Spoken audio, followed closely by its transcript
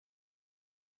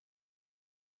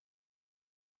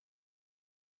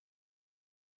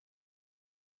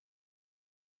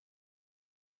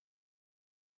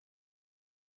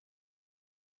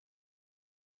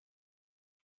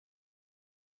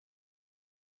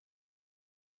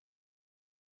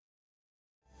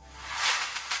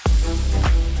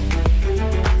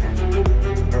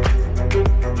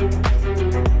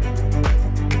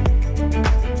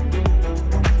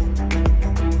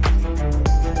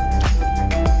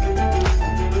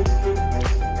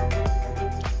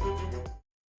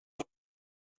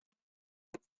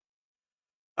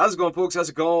How's it going, folks? How's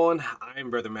it going? I'm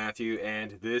Brother Matthew,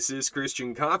 and this is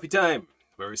Christian Coffee Time,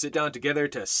 where we sit down together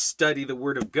to study the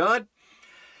Word of God.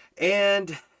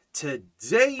 And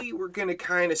today we're going to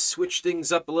kind of switch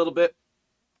things up a little bit,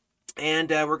 and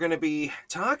we're going to be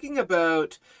talking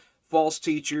about false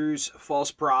teachers, false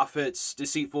prophets,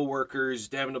 deceitful workers,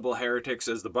 damnable heretics,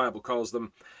 as the Bible calls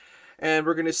them. And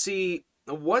we're going to see,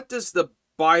 what does the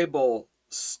Bible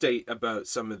state about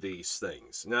some of these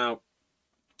things? Now,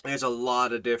 there's a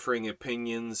lot of differing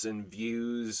opinions and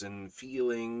views and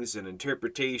feelings and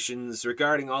interpretations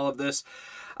regarding all of this.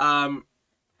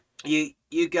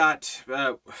 You got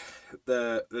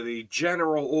the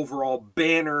general overall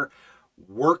banner: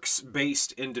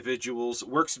 works-based individuals,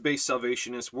 works-based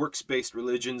salvationists, works-based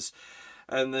religions,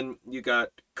 and then you got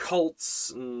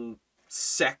cults and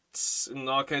sects and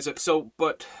all kinds of. So,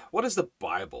 but what does the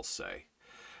Bible say?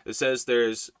 It says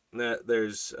there's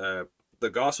the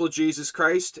gospel of Jesus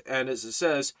Christ, and as it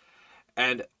says,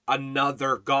 and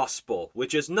another gospel,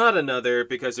 which is not another,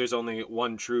 because there's only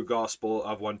one true gospel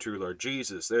of one true Lord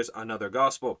Jesus. There's another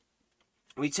gospel.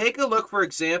 We take a look, for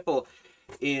example,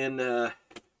 in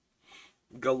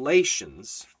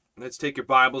Galatians. Let's take your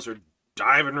Bibles. We're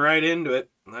diving right into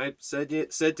it. I said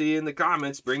to you in the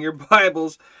comments, bring your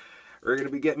Bibles. We're going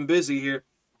to be getting busy here.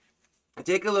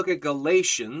 Take a look at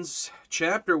Galatians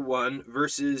chapter 1,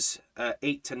 verses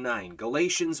 8 to 9.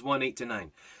 Galatians 1, 8 to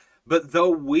 9. But though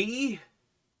we,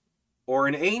 or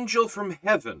an angel from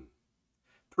heaven,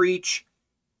 preach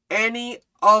any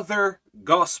other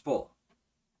gospel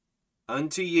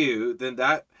unto you than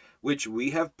that which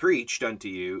we have preached unto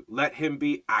you, let him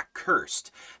be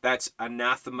accursed. That's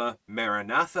anathema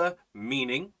maranatha,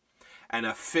 meaning an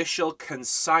official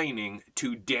consigning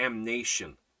to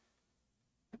damnation.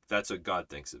 That's what God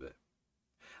thinks of it.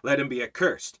 Let him be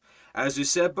accursed. As we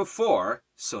said before,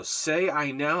 so say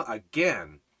I now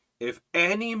again, if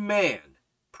any man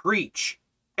preach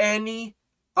any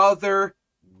other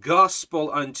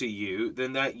gospel unto you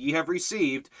than that ye have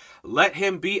received, let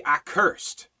him be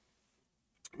accursed.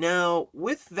 Now,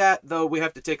 with that, though, we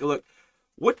have to take a look.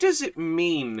 What does it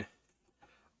mean,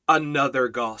 another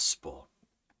gospel?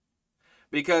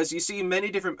 Because you see many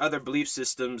different other belief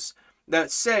systems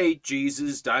that say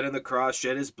Jesus died on the cross,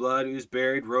 shed his blood, he was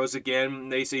buried, rose again,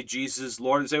 and they say Jesus is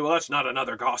Lord, and say, well, that's not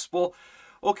another gospel.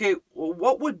 Okay, well,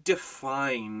 what would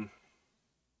define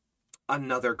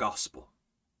another gospel?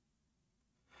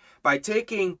 By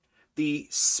taking the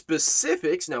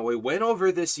specifics, now we went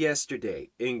over this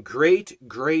yesterday in great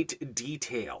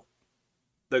detail.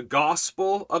 The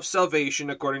gospel of salvation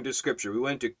according to Scripture. We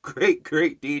went to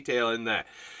great detail in that.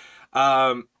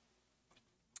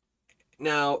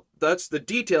 Now, that's the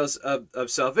details of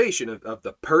salvation, of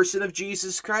the person of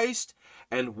Jesus Christ,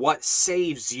 and what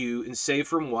saves you, and save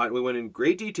from what. We went in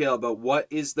great detail about what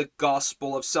is the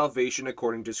gospel of salvation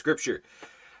according to Scripture.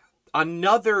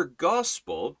 Another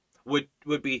gospel would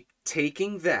be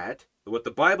taking that, what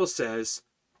the Bible says,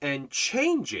 and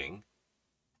changing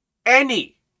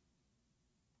any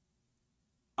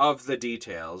of the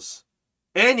details,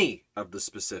 any of the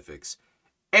specifics,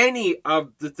 any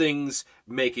of the things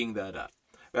making that up.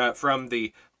 From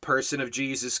the person of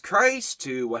Jesus Christ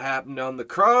to what happened on the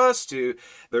cross to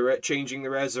changing the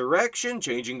resurrection,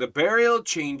 changing the burial,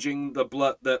 changing the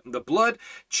blood,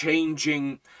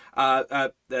 changing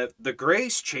the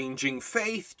grace, changing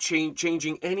faith,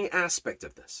 changing any aspect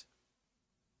of this.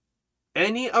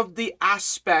 Any of the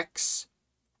aspects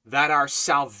that are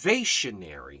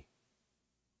salvationary,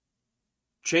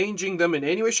 changing them in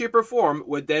any way, shape, or form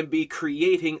would then be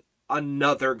creating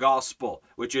another gospel,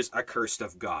 which is accursed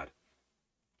of God.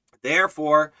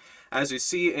 Therefore, as we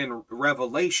see in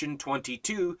Revelation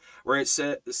 22, where it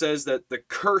says that the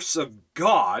curse of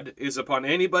God is upon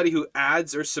anybody who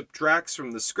adds or subtracts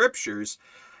from the Scriptures,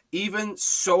 even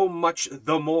so much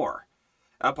the more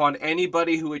upon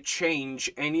anybody who would change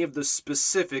any of the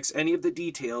specifics, any of the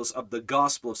details of the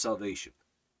gospel of salvation.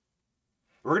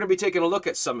 We're going to be taking a look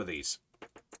at some of these.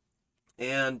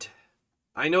 And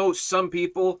I know some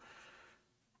people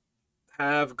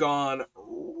have gone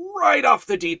right off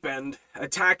the deep end,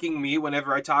 attacking me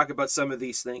whenever I talk about some of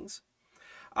these things.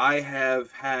 I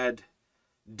have had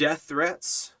death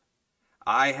threats.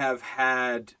 I have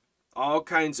had all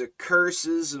kinds of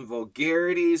curses and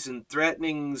vulgarities and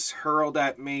threatenings hurled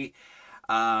at me.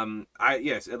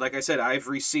 Yes, like I said, I've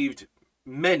received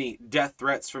many death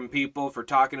threats from people for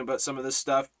talking about some of this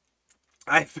stuff.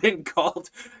 I've been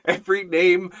called every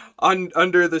name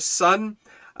under the sun.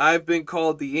 I've been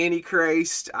called the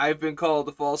Antichrist. I've been called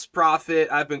a false prophet.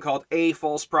 I've been called a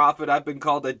false prophet. I've been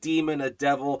called a demon, a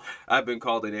devil. I've been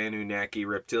called an Anunnaki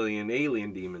reptilian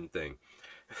alien demon thing.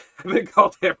 I've been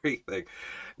called everything.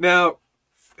 Now,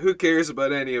 who cares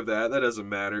about any of that? That doesn't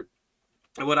matter.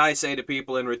 What I say to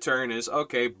people in return is,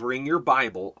 okay, bring your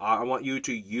Bible. I want you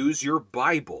to use your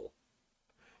Bible.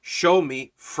 Show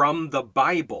me from the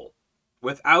Bible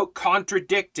without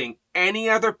contradicting any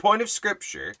other point of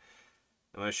Scripture.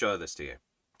 I'm going to show this to you.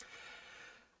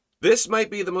 This might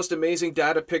be the most amazing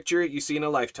data picture you see in a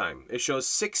lifetime. It shows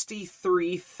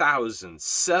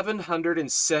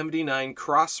 63,779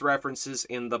 cross-references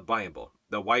in the Bible.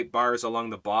 The white bars along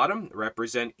the bottom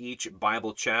represent each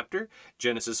Bible chapter,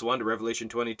 Genesis 1 to Revelation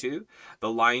 22.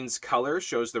 The line's color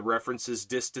shows the reference's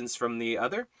distance from the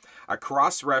other. A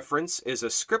cross-reference is a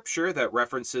scripture that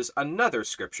references another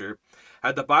scripture.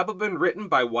 Had the Bible been written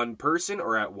by one person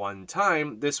or at one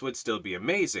time, this would still be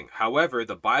amazing. However,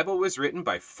 the Bible was written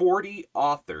by 40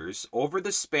 authors over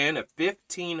the span of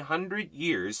 1,500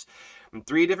 years from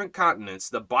 3 different continents.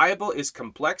 The Bible is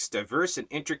complex, diverse, and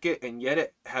intricate, and yet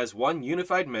it has one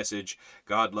unified message.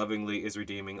 God lovingly is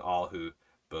redeeming all who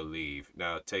believe.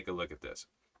 Now, take a look at this.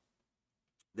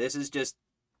 This is just...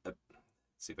 let's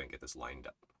see if I can get this lined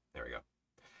up. There we go.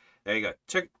 There you go.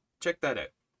 Check that out.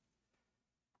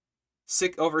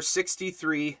 Over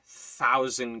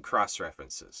 63,000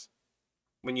 cross-references.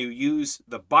 When you use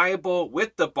the Bible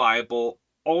with the Bible,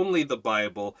 only the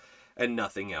Bible, and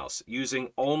nothing else.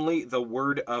 Using only the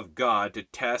Word of God to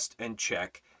test and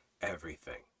check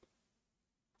everything.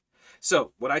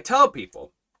 So, what I tell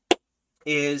people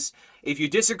is, if you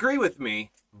disagree with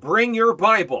me, bring your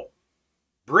Bible.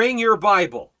 Bring your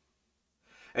Bible.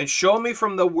 And show me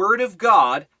from the Word of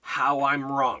God how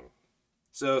I'm wrong.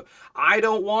 So I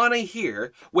don't want to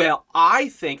hear, well, I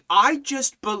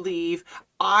just believe,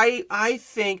 I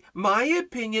think, my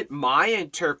opinion, my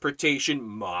interpretation,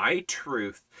 my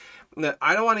truth.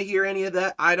 I don't want to hear any of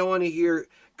that. I don't want to hear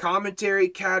commentary,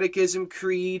 catechism,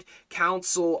 creed,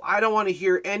 counsel. I don't want to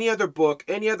hear any other book,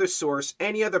 any other source,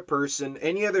 any other person,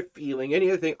 any other feeling, any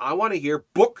other thing. I want to hear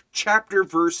book, chapter,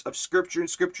 verse of Scripture and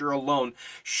Scripture alone.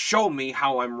 Show me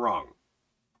how I'm wrong.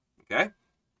 Okay?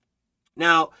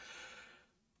 Now,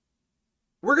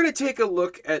 we're going to take a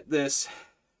look at this,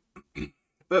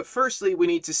 but firstly, we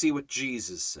need to see what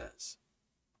Jesus says.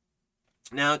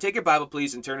 Now, take your Bible,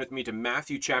 please, and turn with me to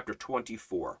Matthew chapter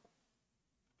 24.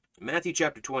 Matthew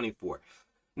chapter 24.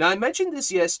 Now, I mentioned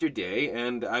this yesterday,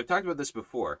 and I've talked about this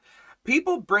before.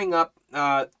 People bring up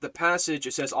the passage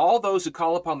that says, all those who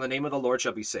call upon the name of the Lord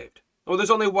shall be saved. Well,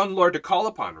 there's only one Lord to call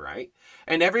upon, right?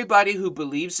 And everybody who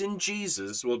believes in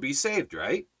Jesus will be saved,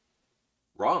 right?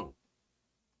 Wrong.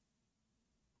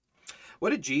 What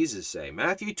did Jesus say?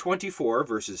 Matthew 24,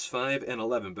 verses 5 and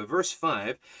 11. But verse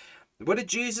 5, what did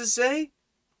Jesus say?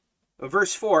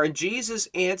 Verse 4, and Jesus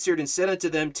answered and said unto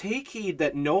them, take heed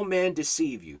that no man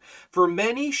deceive you. For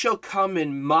many shall come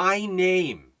in my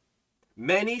name.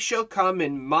 Many shall come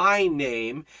in my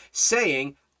name,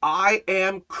 saying, I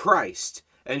am Christ,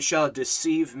 and shall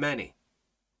deceive many.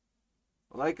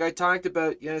 Like I talked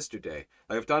about yesterday,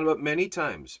 like I've talked about many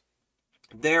times,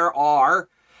 there are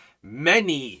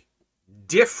many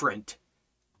different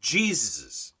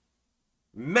Jesuses,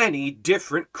 many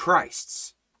different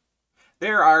Christs.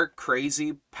 There are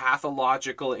crazy,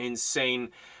 pathological,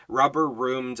 insane,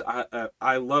 rubber-roomed,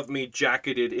 I love me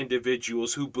jacketed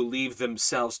individuals who believe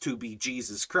themselves to be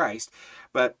Jesus Christ.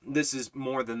 But this is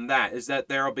more than that, is that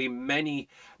there will be many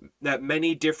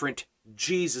different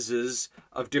Jesuses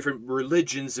of different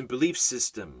religions and belief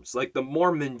systems, like the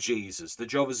Mormon Jesus, the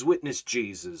Jehovah's Witness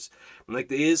Jesus, like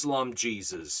the Islam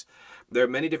Jesus. There are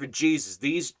many different Jesus.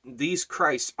 These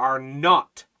Christs are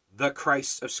not the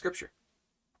Christ of Scripture.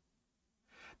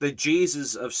 The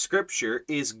Jesus of Scripture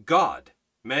is God,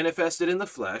 manifested in the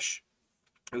flesh,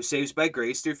 who saves by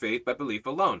grace through faith by belief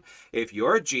alone. If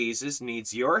your Jesus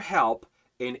needs your help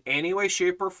in any way,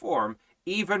 shape, or form,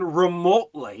 even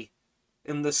remotely,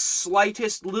 in the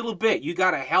slightest little bit, you got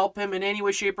to help him in any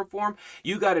way, shape, or form.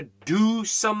 You got to do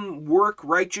some work,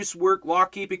 righteous work,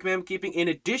 law-keeping, commandment-keeping, in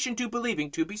addition to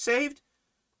believing to be saved,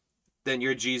 then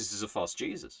your Jesus is a false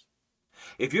Jesus.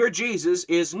 If your Jesus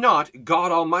is not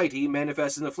God Almighty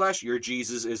manifest in the flesh, your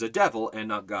Jesus is a devil and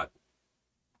not God.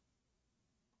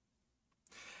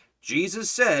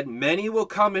 Jesus said, many will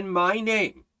come in my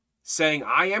name, saying,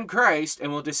 I am Christ,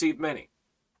 and will deceive many.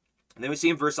 And then we see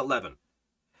in verse 11,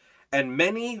 and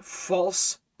many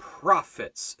false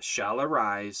prophets shall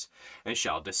arise and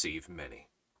shall deceive many.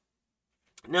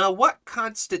 Now, what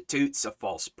constitutes a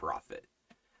false prophet?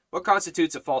 What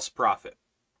constitutes a false prophet?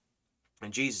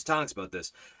 And Jesus talks about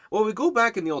this. Well, we go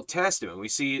back in the Old Testament. We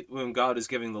see when God is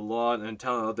giving the law and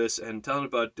telling all this and telling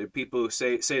about the people who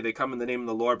say they come in the name of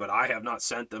the Lord, but I have not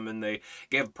sent them, and they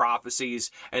give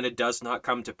prophecies and it does not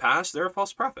come to pass. They're a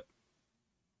false prophet.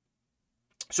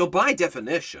 So by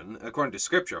definition, according to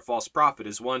Scripture, a false prophet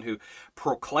is one who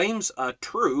proclaims a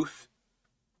truth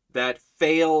that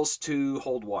fails to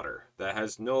hold water, that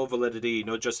has no validity,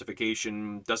 no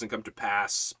justification, doesn't come to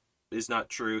pass, is not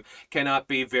true, cannot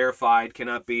be verified,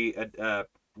 cannot be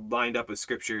lined up with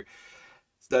Scripture.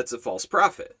 That's a false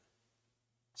prophet.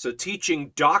 So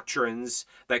teaching doctrines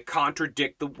that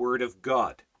contradict the Word of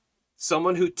God.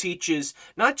 Someone who teaches,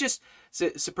 not just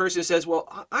a person says,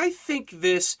 well, I think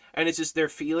this, and it's just their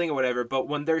feeling or whatever, but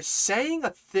when they're saying a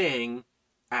thing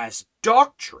as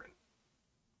doctrine,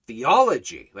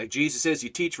 theology, like Jesus says, you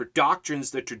teach for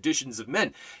doctrines, the traditions of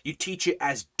men. You teach it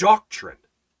as doctrine,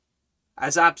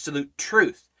 as absolute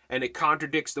truth, and it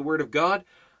contradicts the Word of God.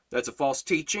 That's a false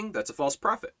teaching. That's a false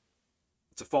prophet.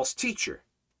 It's a false teacher.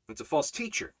 It's a false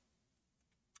teacher.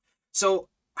 So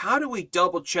how do we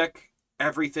double check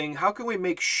everything? How can we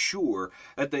make sure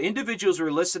that the individuals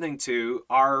we're listening to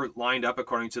are lined up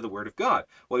according to the Word of God?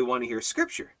 Well, we want to hear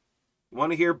Scripture. We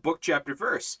want to hear book, chapter,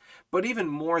 verse. But even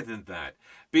more than that,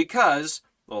 because,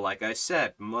 well, like I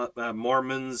said,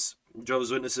 Mormons,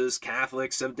 Jehovah's Witnesses,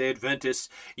 Catholics, Seventh-day Adventists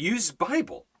use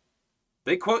Bible.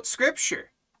 They quote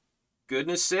Scripture.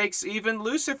 Goodness sakes, even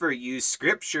Lucifer used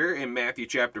Scripture in Matthew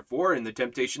chapter 4 in the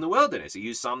temptation in the wilderness. He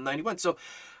used Psalm 91. So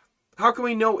how can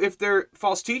we know if they're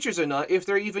false teachers or not if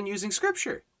they're even using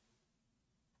Scripture?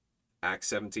 Acts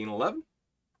 17:11.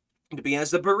 To be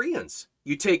as the Bereans.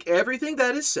 You take everything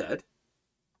that is said,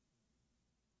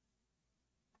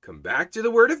 come back to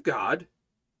the Word of God,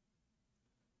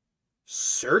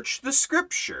 search the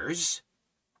Scriptures,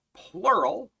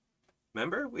 plural.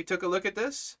 Remember, we took a look at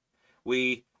this?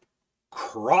 We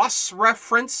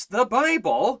cross-reference the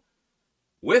Bible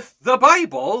with the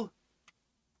Bible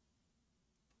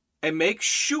and make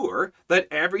sure that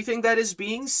everything that is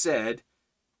being said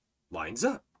lines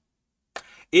up.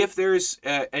 If there's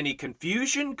any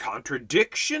confusion,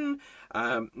 contradiction,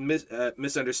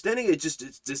 misunderstanding, it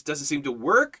just doesn't seem to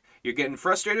work, you're getting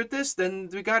frustrated with this, then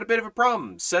we got a bit of a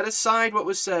problem. Set aside what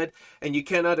was said, and you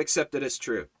cannot accept it as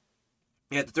true.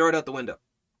 You have to throw it out the window.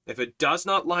 If it does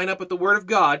not line up with the Word of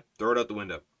God, throw it out the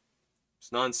window.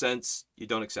 It's nonsense. You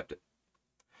don't accept it.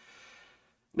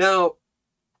 Now,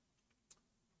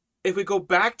 if we go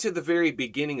back to the very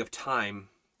beginning of time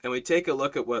and we take a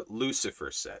look at what Lucifer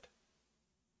said,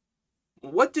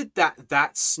 what did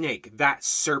that snake, that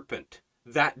serpent,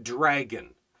 that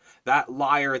dragon, that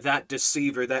liar, that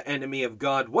deceiver, that enemy of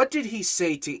God, what did he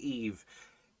say to Eve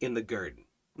in the garden?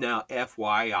 Now,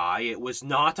 FYI, it was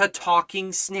not a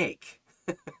talking snake.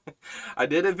 I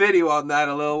did a video on that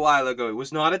a little while ago. It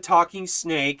was not a talking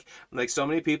snake, like so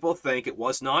many people think. It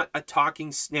was not a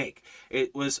talking snake.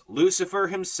 It was Lucifer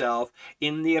himself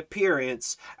in the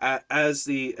appearance as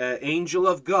the angel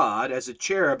of God, as a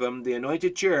cherubim, the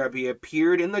anointed cherub. He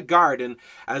appeared in the garden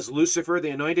as Lucifer, the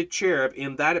anointed cherub,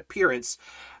 in that appearance,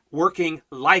 working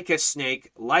like a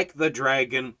snake, like the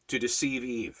dragon, to deceive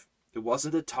Eve. It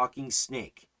wasn't a talking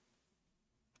snake.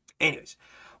 Anyways,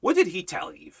 what did he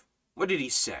tell Eve? What did he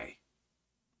say?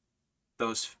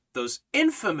 Those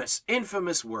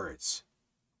infamous words,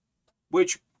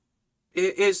 which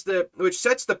sets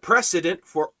the precedent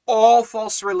for all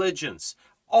false religions,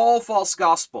 all false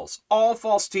gospels, all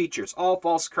false teachers, all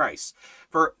false Christs.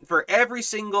 For every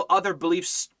single other belief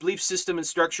system and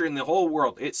structure in the whole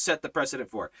world, it set the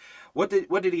precedent for. What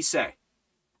did he say?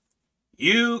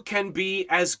 You can be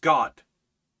as God,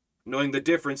 knowing the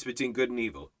difference between good and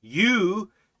evil.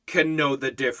 You can know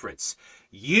the difference.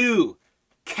 You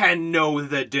can know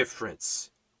the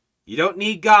difference. You don't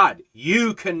need God.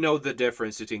 You can know the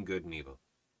difference between good and evil.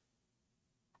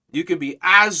 You can be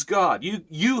as God.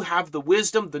 You have the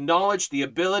wisdom, the knowledge, the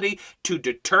ability to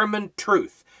determine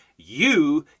truth.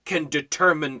 You can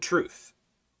determine truth.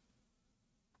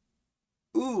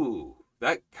 Ooh,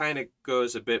 that kind of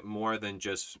goes a bit more than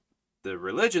just the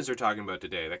religions we're talking about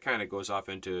today. That kind of goes off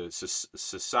into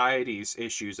society's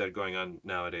issues that are going on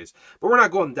nowadays. But we're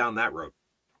not going down that road.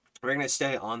 We're going to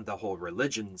stay on the whole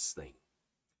religions thing.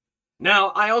 Now,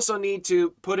 I also need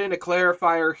to put in a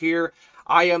clarifier here.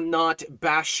 I am not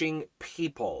bashing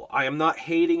people. I am not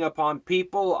hating upon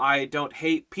people. I don't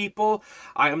hate people.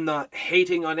 I am not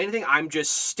hating on anything. I'm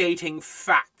just stating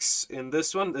facts. In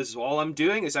this one, this is all I'm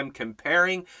doing, is I'm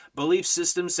comparing belief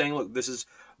systems, saying, look, this is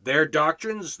their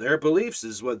doctrines, their beliefs.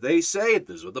 This is what they say.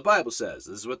 This is what the Bible says.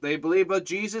 This is what they believe about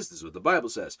Jesus. This is what the Bible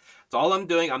says. That's all I'm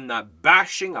doing. I'm not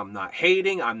bashing. I'm not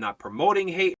hating. I'm not promoting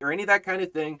hate or any of that kind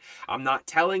of thing. I'm not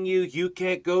telling you you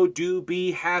can't go do,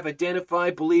 be, have,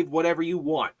 identify, believe whatever you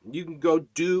want. You can go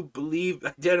do, believe,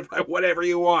 identify whatever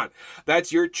you want.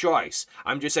 That's your choice.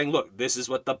 I'm just saying, look, this is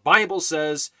what the Bible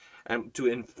says. to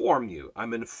inform you.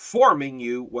 I'm informing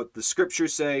you what the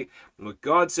scriptures say, what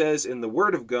God says in the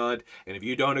Word of God. And if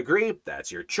you don't agree,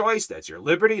 that's your choice, that's your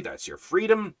liberty, that's your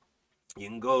freedom. You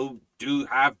can go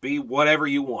be whatever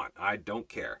you want. I don't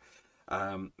care.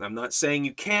 I'm not saying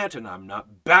you can't, and I'm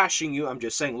not bashing you. I'm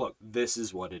just saying, look, this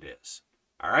is what it is.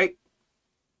 All right?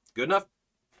 Good enough?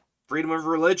 Freedom of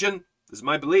religion. This is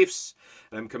my beliefs.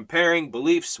 And I'm comparing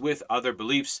beliefs with other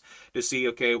beliefs to see,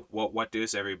 okay, what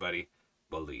does everybody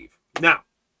believe? Now,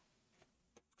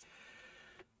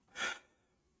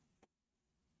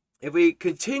 if we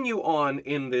continue on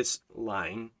in this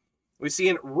line, we see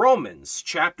in Romans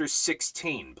chapter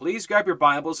 16. Please grab your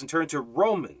Bibles and turn to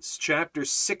Romans chapter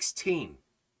 16.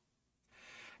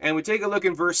 And we take a look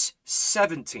in verse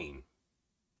 17.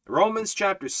 Romans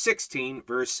chapter 16,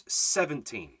 verse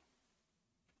 17.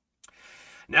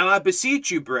 Now I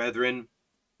beseech you, brethren,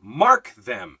 mark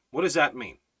them. What does that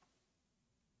mean?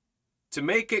 To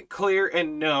make it clear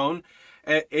and known,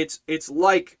 it's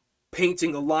like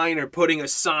painting a line or putting a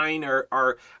sign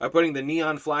or putting the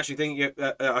neon flashing thing,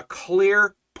 a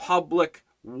clear public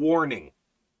warning.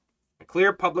 A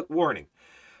clear public warning.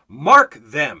 Mark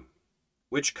them,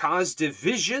 which cause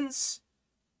divisions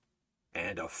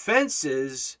and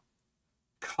offenses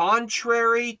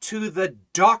contrary to the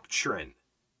doctrine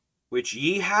which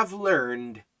ye have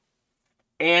learned,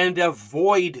 and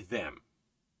avoid them.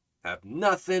 Have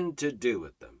nothing to do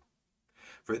with them.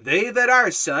 For they that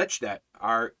are such, that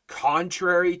are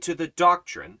contrary to the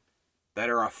doctrine, that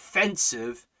are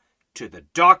offensive to the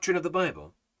doctrine of the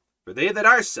Bible, for they that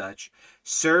are such,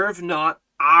 serve not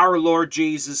our Lord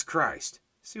Jesus Christ.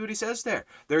 See what he says there?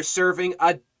 They're serving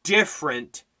a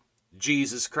different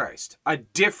Jesus Christ. A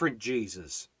different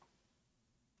Jesus.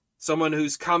 Someone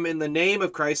who's come in the name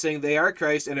of Christ, saying they are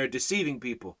Christ, and are deceiving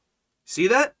people. See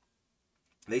that?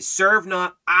 They serve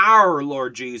not our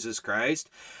Lord Jesus Christ,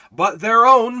 but their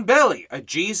own belly, a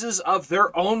Jesus of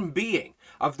their own being,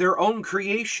 of their own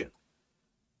creation.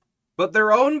 But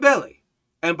their own belly,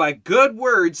 and by good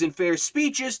words and fair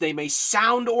speeches, they may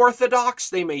sound orthodox,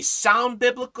 they may sound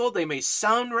biblical, they may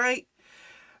sound right,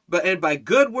 and by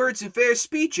good words and fair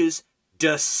speeches,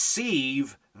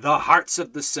 deceive the hearts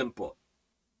of the simple.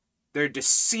 They're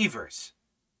deceivers,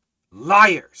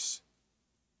 liars,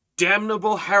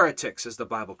 damnable heretics, as the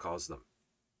Bible calls them.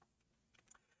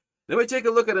 Then we take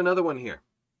a look at another one here.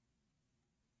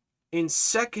 In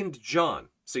 2 John,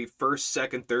 see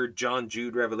 1st, 2nd, 3rd John,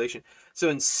 Jude, Revelation. So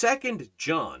in 2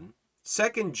 John,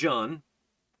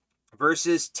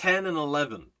 verses 10 and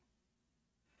 11.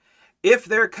 If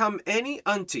there come any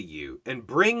unto you, and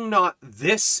bring not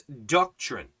this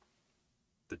doctrine,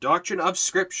 the doctrine of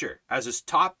Scripture, as is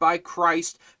taught by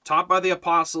Christ, taught by the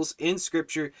apostles in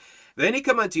Scripture, then he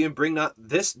come unto you and bring not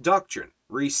this doctrine.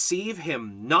 Receive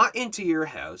him not into your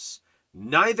house,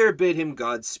 neither bid him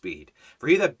Godspeed. For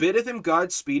he that biddeth him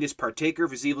Godspeed is partaker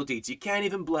of his evil deeds. You can't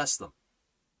even bless them.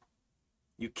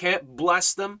 You can't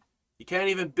bless them. You can't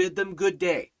even bid them good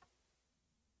day.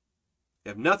 You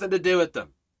have nothing to do with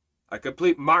them. A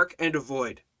complete mark and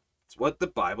avoid. It's what the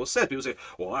Bible says. People say,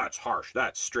 well, that's harsh,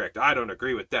 that's strict. I don't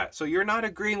agree with that. So you're not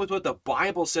agreeing with what the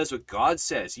Bible says, what God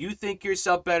says. You think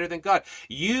yourself better than God.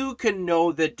 You can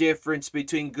know the difference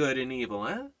between good and evil,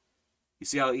 huh? You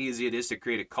see how easy it is to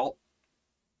create a cult?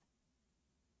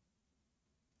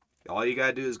 All you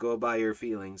got to do is go by your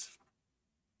feelings.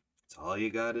 That's all you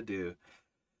got to do.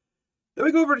 Then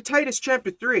we go over to Titus chapter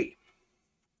 3.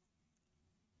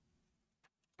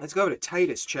 Let's go over to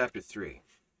Titus chapter 3.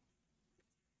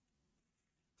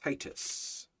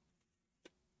 Titus.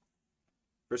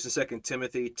 1st and 2nd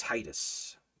Timothy,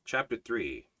 Titus, chapter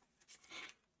 3.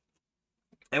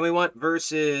 And we want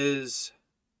verses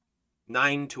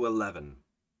 9 to 11.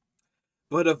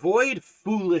 But avoid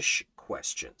foolish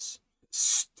questions.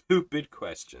 Stupid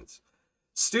questions.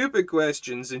 Stupid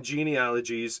questions and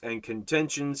genealogies and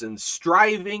contentions and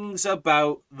strivings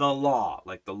about the law,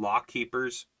 like the law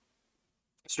keepers.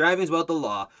 Strivings about the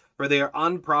law, for they are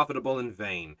unprofitable and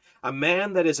vain. A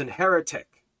man that is an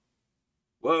heretic.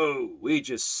 Whoa, we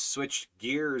just switched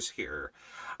gears here.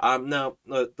 Now,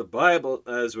 the Bible,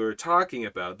 as we're talking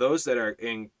about, those that are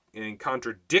in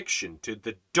contradiction to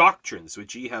the doctrines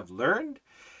which ye have learned,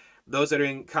 those that are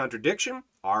in contradiction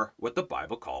are what the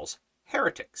Bible calls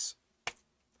heretics.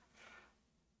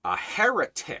 A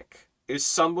heretic is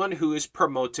someone who is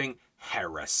promoting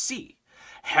heresy.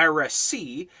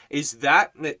 Heresy is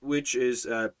that which is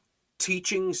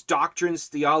teachings, doctrines,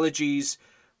 theologies,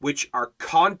 which are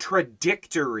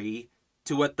contradictory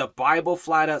to what the Bible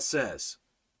flat out says.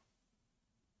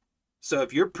 So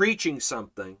if you're preaching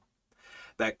something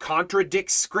that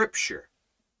contradicts Scripture,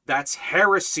 that's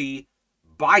heresy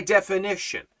by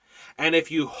definition. And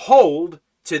if you hold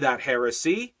to that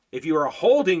heresy, if you are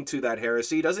holding to that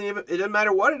heresy, it doesn't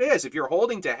matter what it is. If you're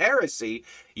holding to heresy,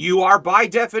 you are by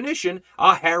definition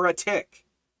a heretic.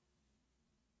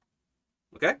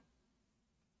 Okay?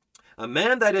 A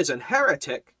man that is a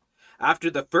heretic,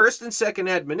 after the first and second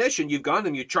admonition, you've gone to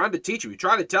them, you're trying to teach them, you're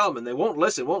trying to tell them, and they won't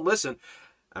listen.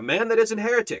 A man that is a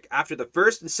heretic, after the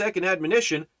first and second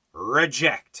admonition,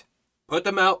 reject. Put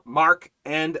them out, mark,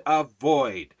 and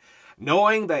avoid,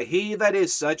 knowing that he that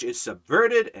is such is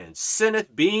subverted and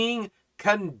sinneth, being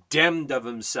condemned of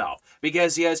himself,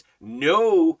 because he has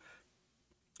no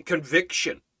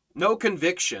conviction,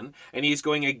 and he's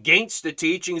going against the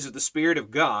teachings of the Spirit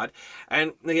of God,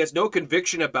 and he has no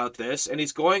conviction about this, and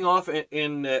he's going off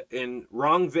in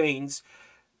wrong veins.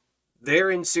 They're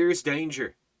in serious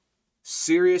danger.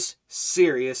 Serious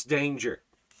danger.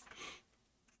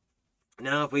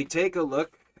 Now, if we take a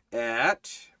look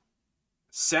at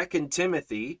 2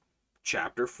 Timothy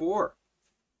chapter 4.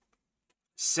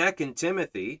 2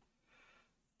 Timothy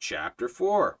chapter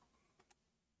 4.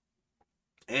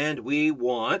 And we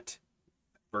want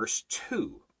verse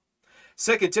 2.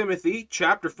 2 Timothy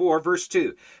chapter 4, verse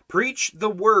 2. Preach the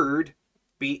word,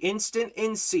 be instant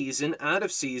in season, out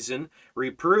of season,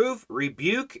 reprove,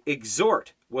 rebuke,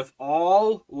 exhort, with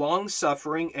all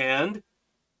long-suffering and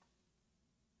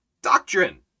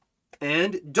doctrine.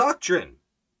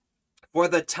 For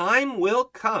the time will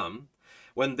come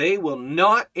when they will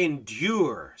not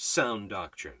endure sound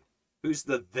doctrine. Who's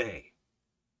the they?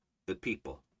 The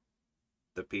people.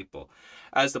 The people.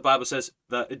 As the Bible says,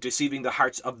 deceiving the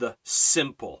hearts of the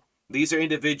simple. These are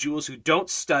individuals who don't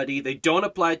study, they don't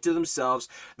apply it to themselves,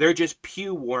 they're just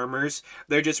pew warmers,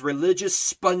 they're just religious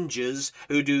sponges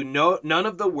who do none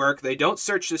of the work, they don't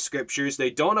search the scriptures, they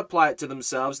don't apply it to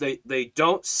themselves, they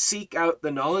don't seek out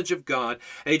the knowledge of God,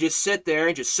 they just sit there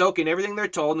and just soak in everything they're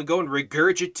told and go and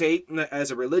regurgitate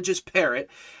as a religious parrot,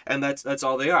 and that's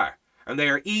all they are. And they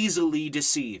are easily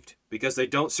deceived because they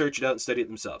don't search it out and study it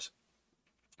themselves.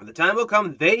 And the time will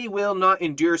come, they will not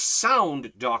endure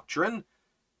sound doctrine,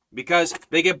 because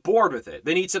they get bored with it.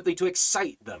 They need something to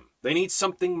excite them. They need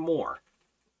something more.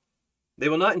 They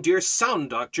will not endure sound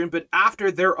doctrine, but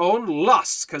after their own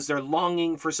lusts, because they're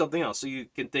longing for something else. So you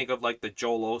can think of like the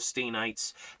Joel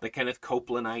Osteenites, the Kenneth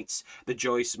Copelandites, the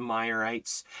Joyce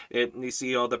Meyerites. You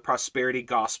see all the prosperity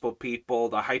gospel people,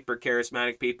 the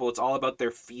hyper-charismatic people. It's all about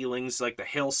their feelings, like the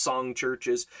Hillsong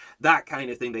churches, that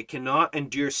kind of thing. They cannot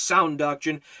endure sound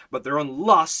doctrine, but their own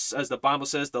lusts, as the Bible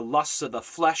says, the lusts of the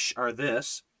flesh are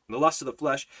this. The lust of the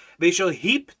flesh, they shall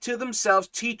heap to themselves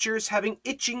teachers having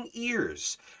itching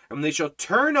ears, and they shall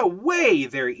turn away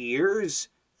their ears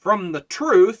from the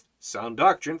truth, sound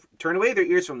doctrine, turn away their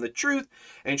ears from the truth,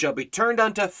 and shall be turned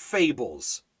unto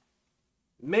fables.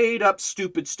 Made up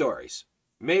stupid stories,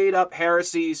 made up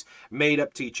heresies, made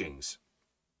up teachings.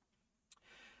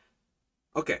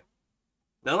 Okay,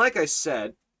 now like I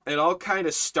said, it all kind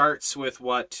of starts with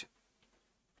what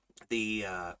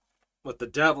the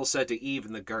devil said to Eve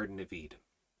in the Garden of Eden.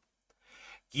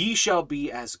 Ye shall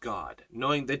be as God,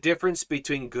 knowing the difference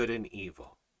between good and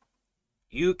evil.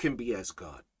 You can be as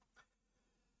God.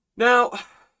 Now,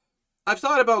 I've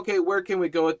thought about, okay, where can we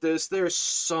go with this? There's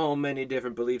so many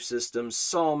different belief systems,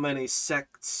 so many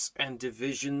sects and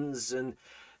divisions and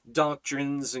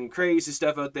doctrines and crazy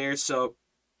stuff out there. So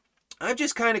I've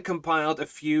just kind of compiled a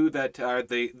few that are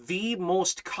the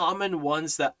most common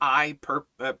ones that I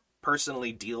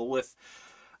personally deal with,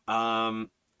 and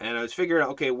I was figuring out,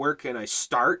 okay, where can I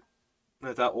start?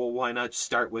 And I thought, well, why not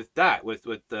start with that, with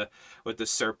the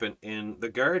serpent in the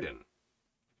garden?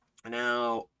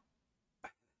 Now,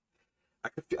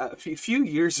 a few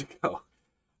years ago,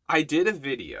 I did a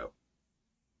video.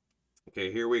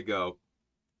 Okay, here we go.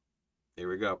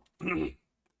 A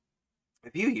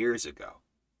few years ago,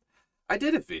 I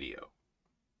did a video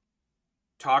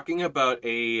talking about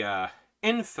a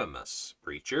infamous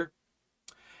preacher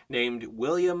named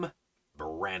William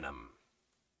Branham.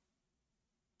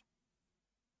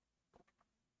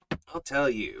 I'll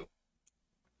tell you,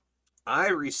 I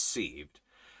received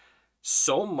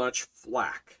so much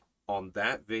flack on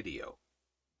that video.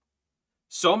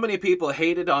 So many people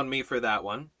hated on me for that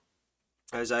one,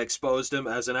 as I exposed him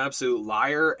as an absolute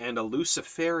liar and a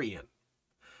Luciferian.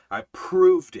 I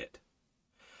proved it.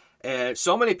 And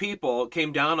so many people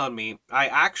came down on me, I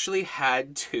actually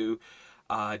had to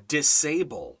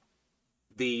disable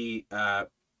the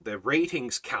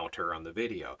ratings counter on the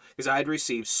video because I had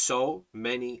received so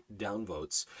many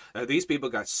downvotes. These people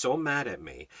got so mad at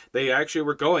me, they actually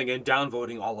were going and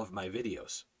downvoting all of my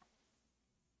videos.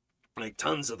 like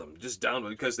tons of them, just down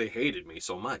because they hated me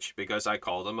so much because I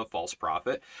called him a false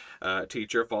prophet,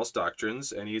 teacher of false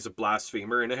doctrines, and he's a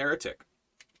blasphemer and a heretic.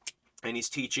 And he's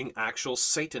teaching actual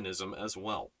Satanism as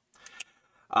well.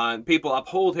 People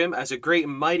uphold him as a great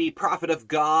and mighty prophet of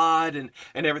God and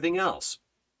everything else.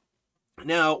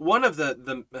 Now, one of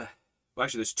well,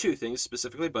 actually, there's two things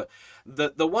specifically, but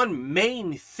the one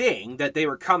main thing that they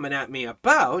were coming at me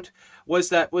about was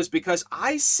because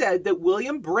I said that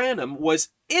William Branham was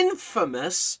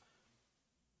infamous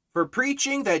for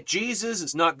preaching that Jesus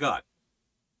is not God.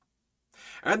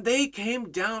 And they came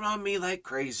down on me like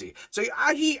crazy. So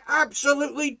he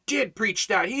absolutely did preach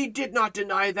that. He did not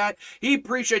deny that. He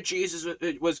preached that Jesus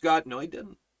was God. No, he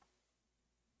didn't.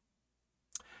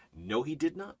 No, he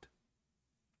did not.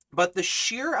 But the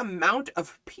sheer amount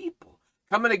of people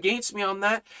coming against me on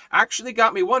that actually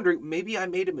got me wondering, maybe I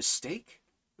made a mistake.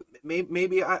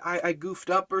 Maybe I goofed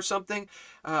up or something.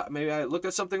 Maybe I looked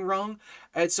at something wrong.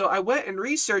 And so I went and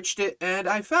researched it, and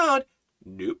I found,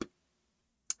 nope,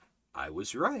 I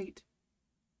was right.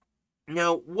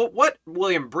 Now, what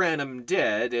William Branham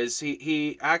did is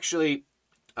he actually,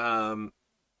 there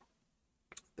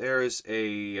is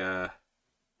a,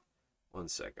 one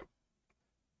second.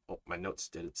 Oh, my notes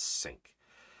didn't sync.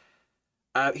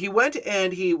 He went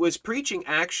and he was preaching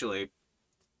actually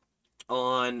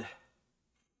on,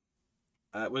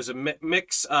 it was a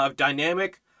mix of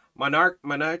dynamic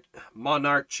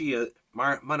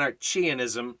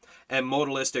monarchianism and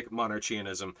modalistic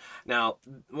monarchianism. Now,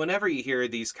 whenever you hear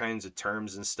these kinds of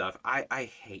terms and stuff, I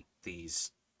hate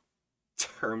these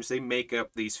terms. They make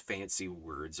up these fancy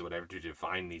words or whatever to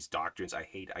define these doctrines. I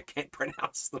can't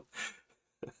pronounce them.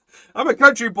 I'm a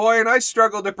country boy and I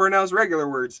struggle to pronounce regular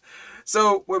words.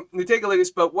 So when we take a look at this,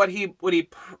 but what he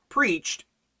preached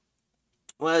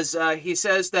was, he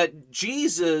says that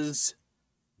Jesus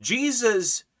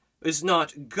is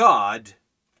not God,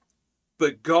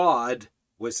 but God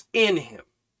was in him.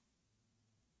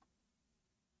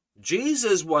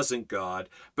 Jesus wasn't God,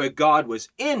 but God was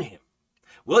in him.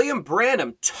 William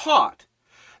Branham taught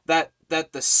that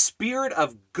the Spirit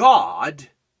of God,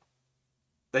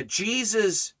 that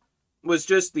Jesus was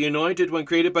just the anointed one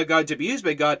created by God to be used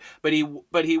by God, but he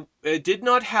did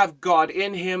not have God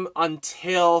in him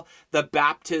until the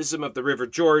baptism of the River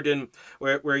Jordan,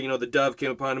 where the dove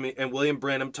came upon him. And William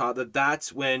Branham taught that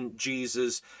that's when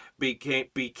Jesus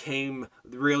became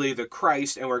really the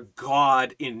Christ, and where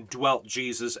God indwelt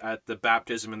Jesus at the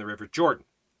baptism in the River Jordan.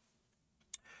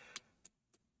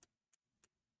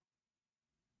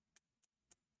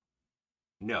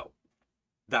 No.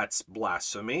 That's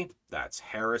blasphemy. That's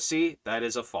heresy. That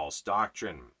is a false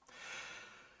doctrine.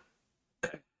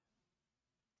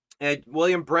 And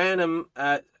William Branham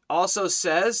also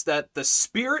says that the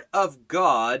Spirit of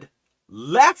God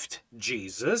left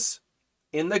Jesus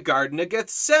in the Garden of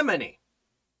Gethsemane.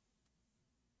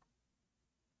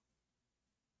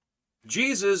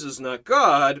 Jesus is not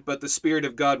God, but the Spirit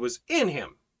of God was in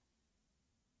him.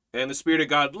 And the Spirit of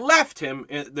God left him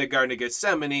in the Garden of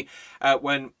Gethsemane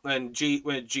when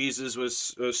Jesus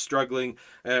was struggling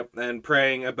and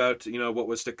praying about what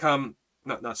was to come.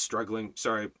 Not struggling.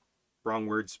 Sorry, wrong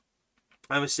words.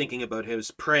 I was thinking about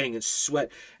his praying and sweat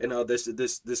and all this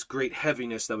great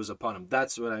heaviness that was upon him.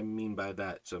 That's what I mean by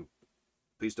that. So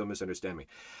please don't misunderstand me.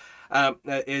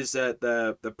 Is that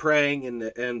the praying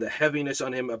and the heaviness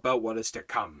on him about what is to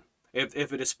come.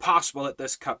 If it is possible, let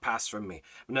this cup pass from me.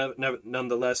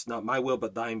 Nonetheless, not my will,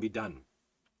 but thine be done.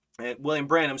 And William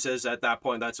Branham says at that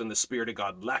point, that's when the Spirit of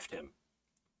God left him.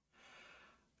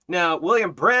 Now,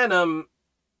 William Branham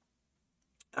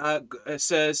said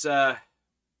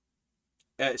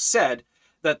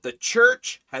that the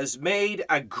church has made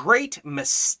a great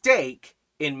mistake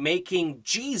in making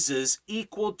Jesus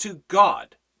equal to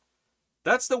God.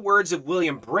 That's the words of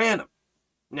William Branham.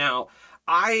 Now,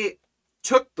 I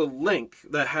took the link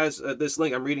that has this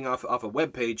link I'm reading off a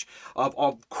webpage of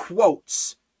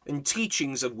quotes and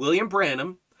teachings of William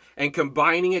Branham and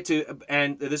combining it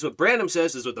and this is what Branham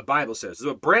says, this is what the Bible says. This is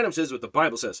what Branham says, what the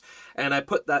Bible says. And I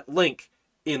put that link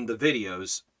in the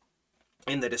videos,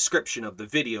 in the description of the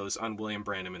videos on William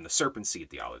Branham and the serpent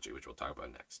seed theology, which we'll talk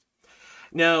about next.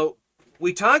 Now,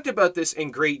 we talked about this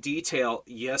in great detail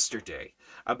yesterday,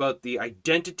 about the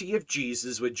identity of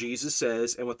Jesus, what Jesus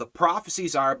says, and what the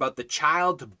prophecies are about the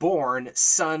child born,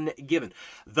 son given.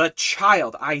 The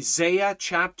child, Isaiah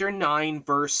chapter 9,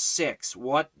 verse 6.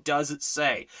 What does it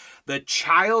say? The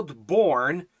child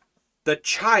born, the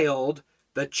child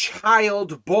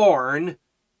born,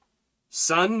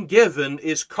 son given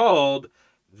is called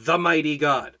the mighty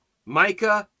God.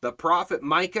 Micah, the prophet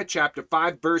Micah, chapter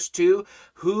 5, verse 2,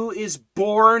 who is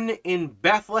born in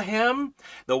Bethlehem?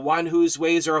 The one whose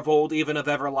ways are of old, even of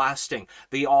everlasting.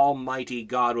 The Almighty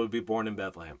God would be born in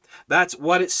Bethlehem. That's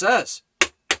what it says.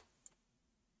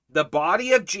 The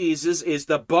body of Jesus is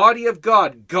the body of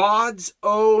God, God's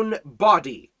own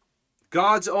body.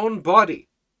 God's own body.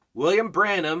 William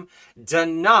Branham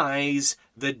denies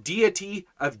the deity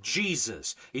of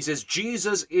Jesus. He says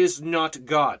Jesus is not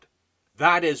God.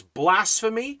 That is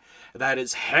blasphemy. That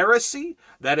is heresy.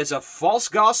 That is a false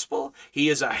gospel. He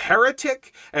is a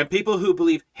heretic, and people who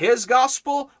believe his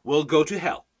gospel will go to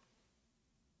hell.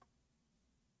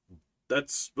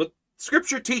 That's what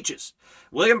Scripture teaches.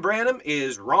 William Branham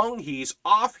is wrong. He's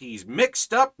off. He's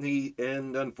mixed up.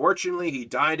 And unfortunately, he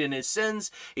died in his sins.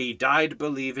 He died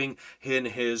believing in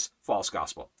his false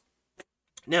gospel.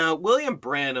 Now, William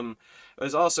Branham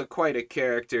was also quite a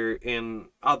character in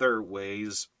other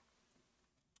ways.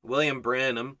 William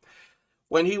Branham,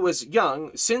 when he was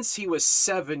young, since he was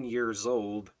 7 years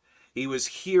old, he was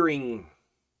hearing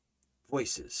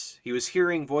voices. He was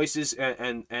hearing voices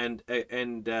and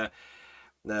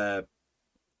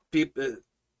people,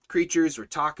 creatures were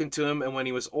talking to him. And when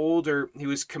he was older, he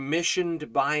was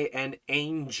commissioned by an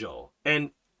angel. An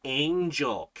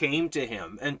angel came to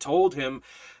him and told him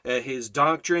his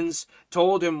doctrines,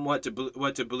 told him what to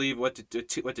believe, what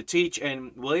to teach.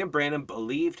 And William Branham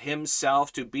believed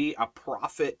himself to be a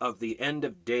prophet of the end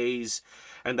of days,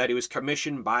 and that he was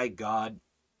commissioned by God.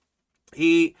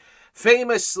 He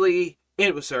infamously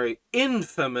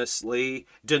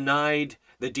denied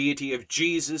the deity of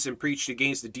Jesus and preached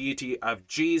against the deity of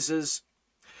Jesus.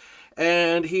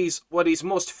 And what he's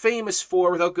most famous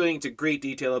for, without going into great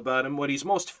detail about him, what he's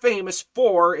most famous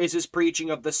for is his preaching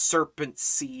of the serpent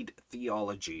seed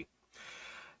theology.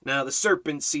 Now, the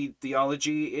serpent seed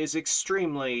theology is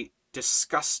extremely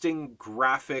disgusting,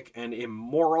 graphic, and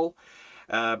immoral.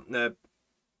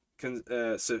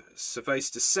 Suffice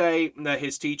to say that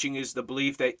his teaching is the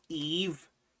belief that Eve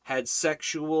had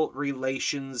sexual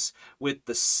relations with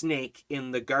the snake in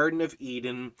the Garden of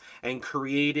Eden and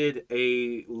created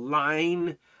a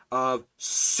line of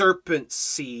serpent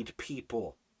seed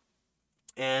people,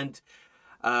 and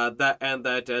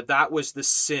that was the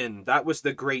sin. That was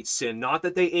the great sin. Not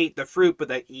that they ate the fruit, but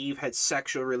that Eve had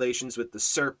sexual relations with the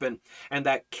serpent, and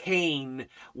that Cain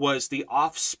was the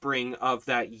offspring of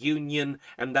that union,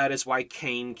 and that is why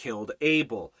Cain killed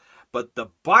Abel. But the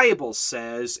Bible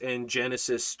says in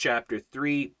Genesis chapter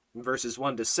 3, verses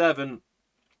 1 to 7,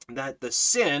 that the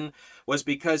sin was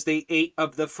because they ate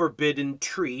of the forbidden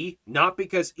tree, not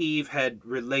because Eve had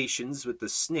relations with the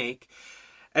snake.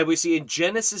 And we see in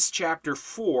Genesis chapter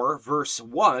 4, verse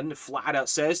 1, flat out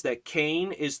says that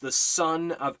Cain is the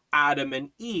son of Adam and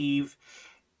Eve.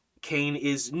 Cain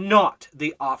is not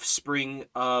the offspring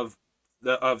of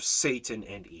Satan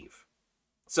and Eve.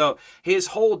 So his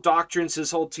whole doctrines,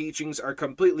 his whole teachings are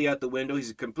completely out the window.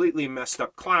 He's a completely messed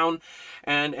up clown,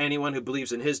 and anyone who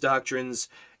believes in his doctrines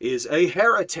is a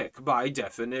heretic by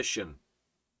definition.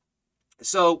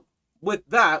 So with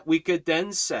that, we could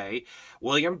then say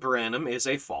William Branham is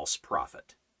a false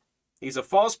prophet. He's a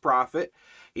false prophet.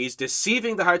 He's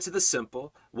deceiving the hearts of the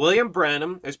simple. William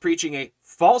Branham is preaching a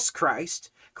false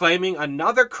Christ, claiming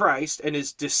another Christ, and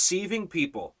is deceiving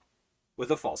people with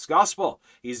a false gospel.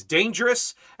 He's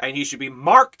dangerous, and he should be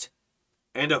marked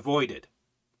and avoided.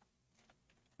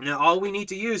 Now, all we need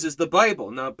to use is the Bible.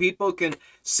 Now, people can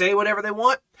say whatever they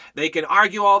want. They can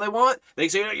argue all they want. They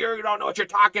say, you don't know what you're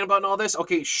talking about and all this.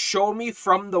 Okay, show me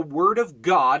from the Word of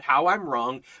God how I'm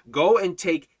wrong. Go and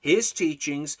take his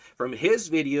teachings from his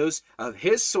videos of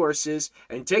his sources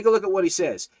and take a look at what he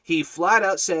says. He flat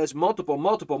out says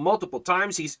multiple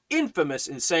times he's infamous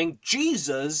in saying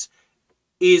Jesus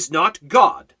is not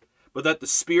God, but that the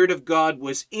Spirit of God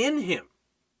was in him.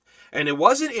 And it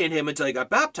wasn't in him until he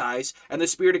got baptized, and the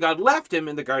Spirit of God left him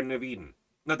in the Garden of Eden.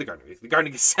 Not the Garden of Eden, the Garden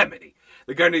of Gethsemane.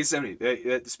 The Garden of Gethsemane,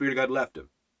 the Spirit of God left him.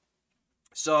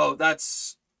 So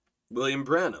that's William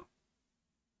Branham.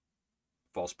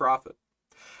 False prophet.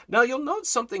 Now you'll note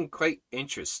something quite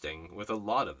interesting with a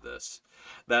lot of this.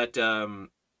 That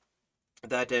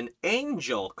an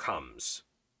angel comes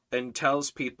and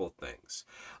tells people things.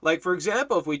 Like, for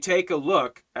example, if we take a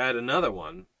look at another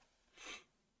one,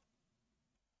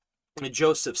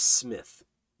 Joseph Smith,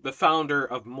 the founder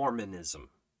of Mormonism.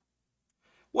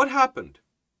 What happened?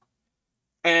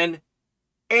 An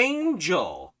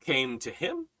angel came to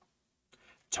him,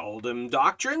 told him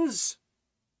doctrines,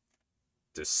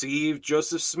 deceived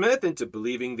Joseph Smith into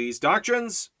believing these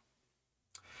doctrines,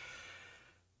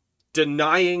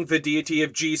 denying the deity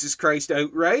of Jesus Christ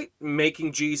outright,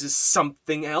 making Jesus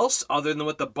something else other than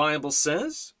what the Bible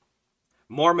says.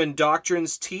 Mormon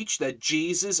doctrines teach that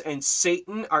Jesus and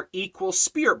Satan are equal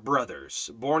spirit brothers,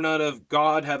 born out of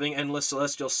God having endless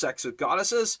celestial sex with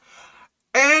goddesses,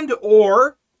 and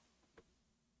or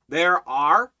there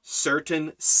are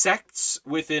certain sects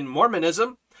within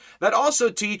Mormonism that also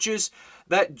teaches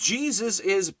that Jesus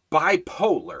is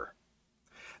bipolar,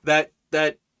 that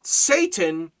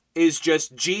Satan is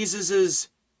just Jesus's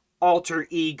alter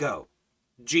ego.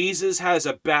 Jesus has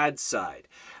a bad side.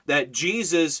 That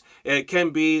Jesus can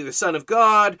be the Son of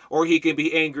God, or he can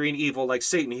be angry and evil like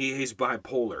Satan. He's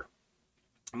bipolar.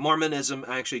 Mormonism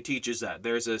actually teaches that.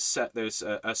 There's a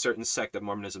certain sect of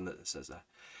Mormonism that says that.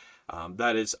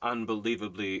 That is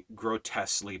unbelievably,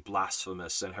 grotesquely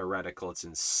blasphemous and heretical. It's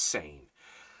insane.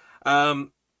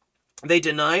 They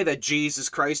deny that Jesus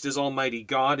Christ is Almighty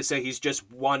God. They say he's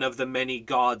just one of the many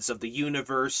gods of the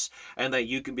universe, and that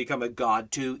you can become a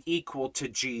god too, equal to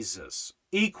Jesus.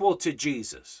 Equal to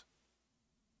Jesus.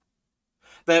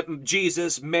 That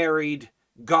Jesus married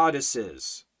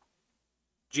goddesses.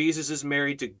 Jesus is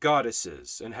married to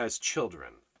goddesses and has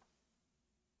children.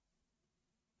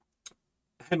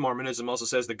 And Mormonism also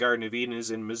says the Garden of Eden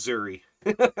is in Missouri.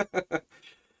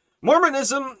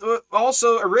 Mormonism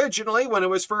also originally, when it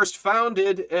was first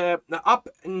founded, up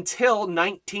until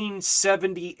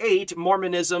 1978,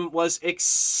 Mormonism was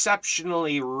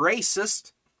exceptionally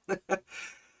racist.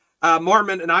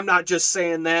 Mormon, and I'm not just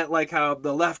saying that like how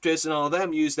the leftists and all of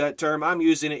them use that term. I'm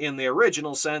using it in the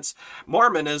original sense.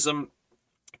 Mormonism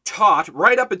taught,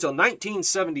 right up until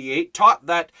 1978, taught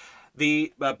that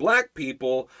the black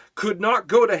people could not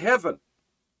go to heaven.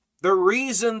 The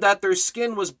reason that their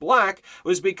skin was black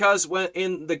was because when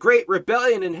in the great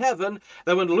rebellion in heaven,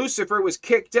 that when Lucifer was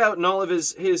kicked out and all of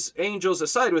his angels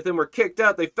aside with him were kicked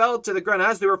out, they fell to the ground.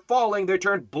 As they were falling, they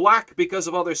turned black because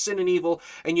of all their sin and evil.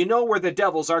 And you know where the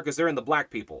devils are because they're in the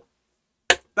black people.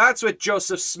 That's what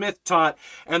Joseph Smith taught,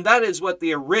 and that is what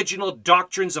the original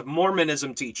doctrines of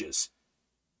Mormonism teaches.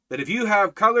 That if you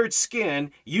have colored skin,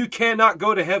 you cannot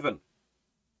go to heaven.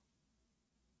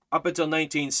 Up until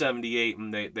 1978,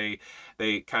 and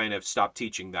they kind of stopped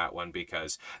teaching that one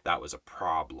because that was a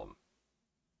problem.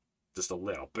 Just a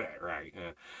little bit, right?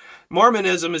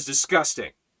 Mormonism is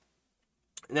disgusting.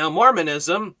 Now,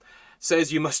 Mormonism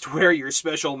says you must wear your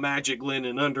special magic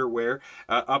linen underwear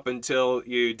up until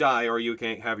you die, or you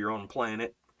can't have your own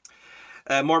planet.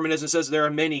 Mormonism says there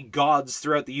are many gods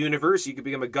throughout the universe. You can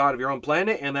become a god of your own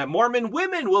planet, and that Mormon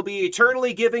women will be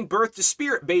eternally giving birth to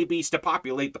spirit babies to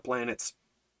populate the planets.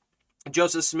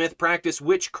 Joseph Smith practiced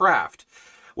witchcraft,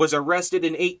 was arrested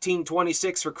in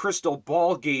 1826 for crystal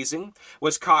ball gazing,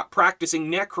 was caught practicing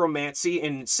necromancy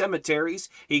in cemeteries.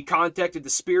 He contacted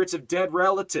the spirits of dead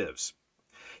relatives.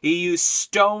 He used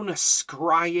stone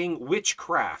scrying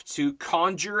witchcraft to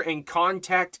conjure and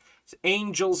contact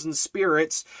angels and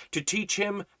spirits to teach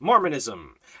him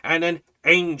Mormonism. And an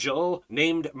angel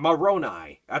named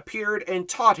Moroni appeared and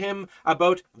taught him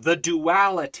about the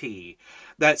duality,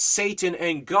 that Satan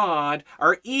and God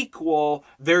are equal.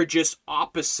 They're just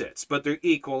opposites, but they're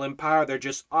equal in power. They're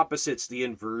just opposites. The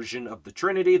inversion of the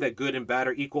Trinity, that good and bad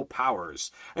are equal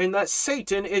powers, and that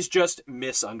Satan is just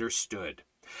misunderstood.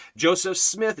 Joseph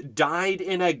Smith died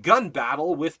in a gun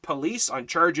battle with police on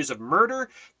charges of murder,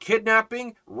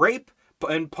 kidnapping, rape,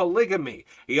 and polygamy.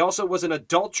 He also was an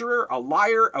adulterer, a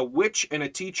liar, a witch, and a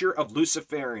teacher of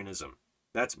Luciferianism.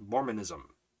 That's Mormonism.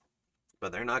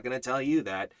 But they're not going to tell you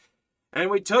that. And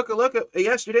we took a look at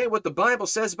yesterday what the Bible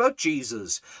says about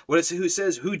Jesus. Who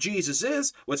says who Jesus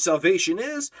is, what salvation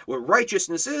is, what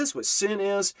righteousness is, what sin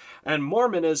is. And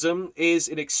Mormonism is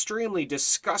an extremely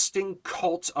disgusting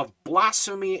cult of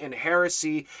blasphemy and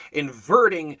heresy,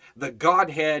 inverting the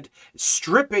Godhead,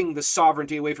 stripping the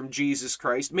sovereignty away from Jesus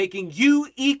Christ, making you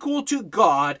equal to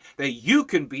God, that you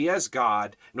can be as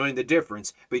God, knowing the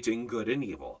difference between good and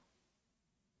evil.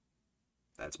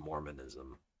 That's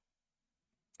Mormonism.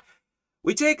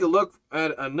 We take a look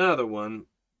at another one.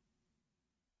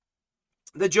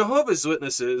 The Jehovah's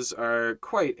Witnesses are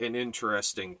quite an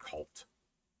interesting cult.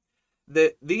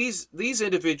 These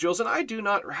individuals, and I do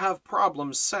not have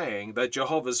problems saying that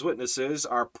Jehovah's Witnesses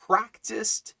are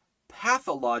practiced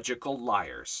pathological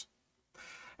liars.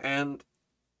 And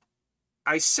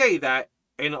I say that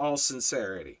in all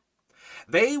sincerity.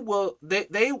 They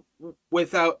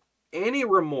without any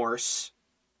remorse,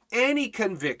 any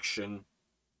conviction,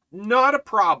 not a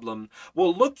problem,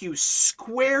 will look you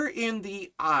square in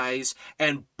the eyes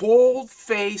and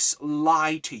bold-face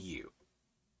lie to you.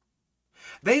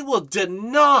 They will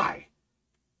deny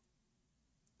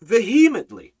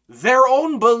vehemently their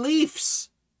own beliefs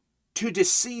to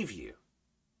deceive you.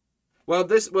 Well,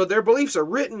 their beliefs are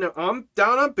written down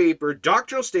on paper,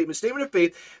 doctrinal statement, statement of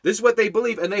faith. This is what they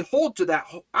believe, and they hold to that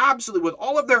absolutely with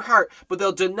all of their heart, but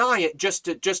they'll deny it just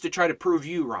to try to prove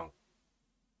you wrong.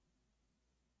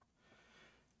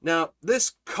 Now,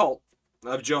 this cult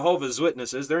of Jehovah's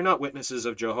Witnesses, they're not witnesses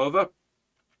of Jehovah,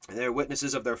 they're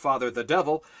witnesses of their father, the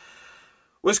devil,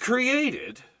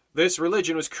 this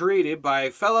religion was created by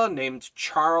a fellow named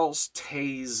Charles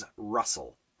Taze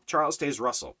Russell. Charles Taze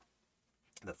Russell,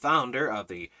 the founder of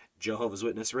the Jehovah's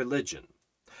Witness religion,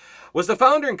 was the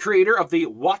founder and creator of the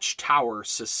Watchtower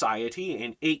Society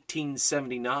in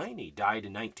 1879. He died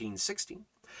in 1916.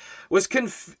 Was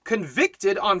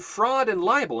convicted on fraud and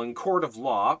libel in court of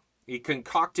law. He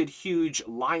concocted huge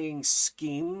lying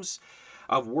schemes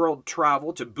of world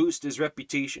travel to boost his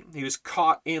reputation. He was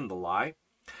caught in the lie.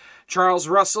 Charles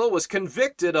Russell was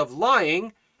convicted of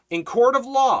lying in court of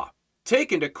law,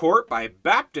 taken to court by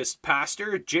Baptist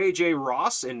pastor J.J.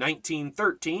 Ross in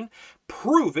 1913,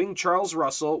 proving Charles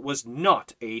Russell was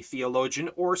not a theologian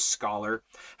or scholar,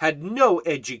 had no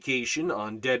education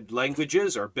on dead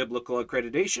languages or biblical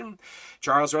accreditation.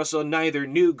 Charles Russell neither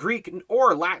knew Greek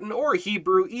or Latin or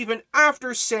Hebrew, even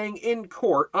after saying in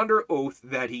court under oath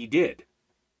that he did.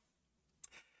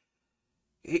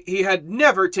 He had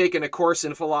never taken a course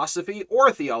in philosophy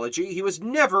or theology. He was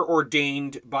never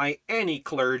ordained by any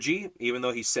clergy, even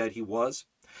though he said he was.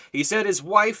 He said his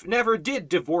wife never did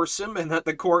divorce him and that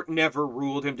the court never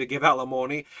ruled him to give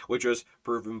alimony, which was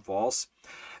proven false.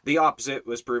 The opposite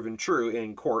was proven true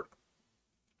in court.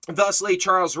 Thusly,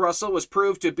 Charles Russell was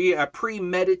proved to be a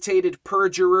premeditated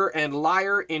perjurer and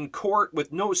liar in court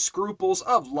with no scruples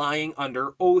of lying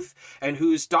under oath, and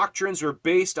whose doctrines were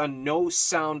based on no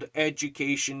sound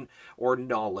education or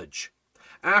knowledge.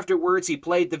 Afterwards, he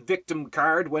played the victim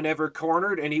card whenever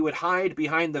cornered, and he would hide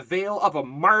behind the veil of a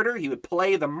martyr. He would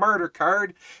play the martyr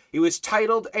card. He was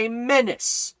titled a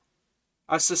menace,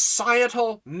 a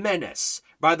societal menace,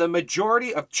 by the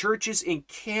majority of churches in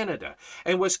Canada,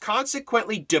 and was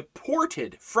consequently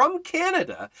deported from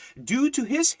Canada due to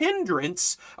his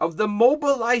hindrance of the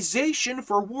mobilization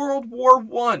for World War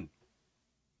I.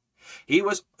 He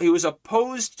was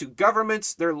opposed to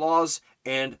governments, their laws,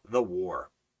 and the war.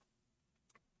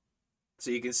 So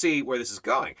you can see where this is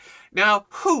going. Now,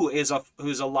 who's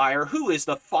a liar? Who is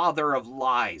the father of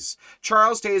lies?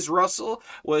 Charles Taze Russell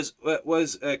was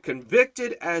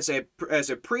convicted as a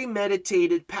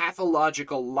premeditated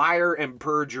pathological liar and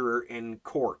perjurer in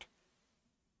court.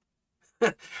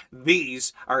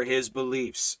 These are his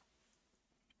beliefs.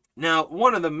 Now,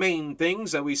 one of the main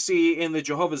things that we see in the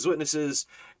Jehovah's Witnesses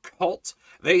cult,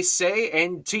 they say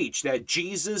and teach that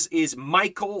Jesus is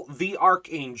Michael the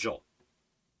Archangel.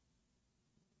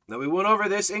 Now, we went over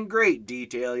this in great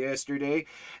detail yesterday,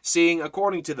 seeing,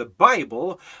 according to the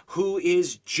Bible, who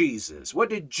is Jesus. What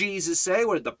did Jesus say?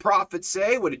 What did the prophets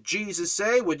say? What did Jesus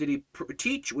say? What did he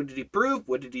teach? What did he prove?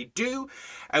 What did he do?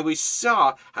 And we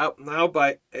saw how now,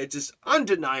 by it's just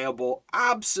undeniable,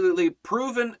 absolutely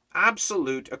proven,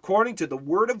 absolute, according to the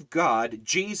Word of God,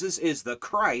 Jesus is the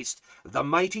Christ, the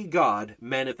mighty God,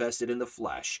 manifested in the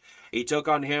flesh. He took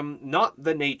on him not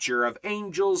the nature of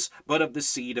angels, but of the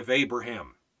seed of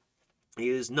Abraham. He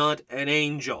is not an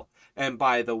angel. And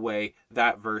by the way,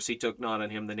 that verse, he took not on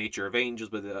him the nature of angels,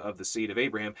 but of the seed of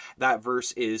Abraham, that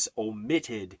verse is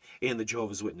omitted in the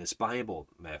Jehovah's Witness Bible,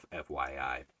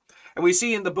 FYI. And we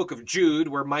see in the book of Jude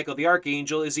where Michael the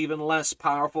Archangel is even less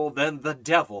powerful than the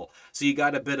devil. So you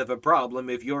got a bit of a problem.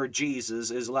 If your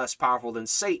Jesus is less powerful than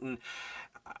Satan,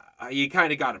 you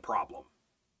kind of got a problem.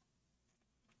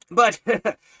 But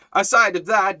aside of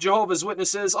that, Jehovah's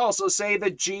Witnesses also say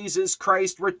that Jesus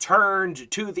Christ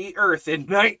returned to the earth in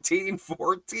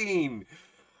 1914.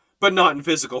 But not in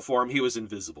physical form. He was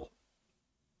invisible.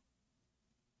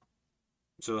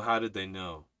 So how did they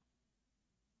know?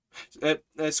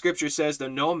 Scripture says that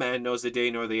no man knows the day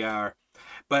nor the hour.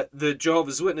 But the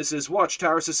Jehovah's Witnesses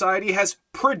Watchtower Society has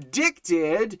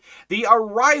predicted the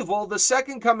arrival, the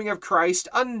second coming of Christ,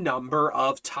 a number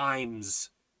of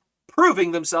times,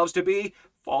 proving themselves to be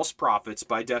false prophets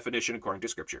by definition according to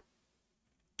Scripture.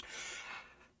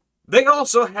 They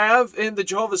also have in the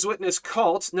Jehovah's Witness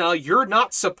cult, now you're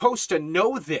not supposed to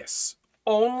know this,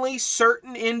 only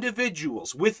certain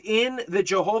individuals within the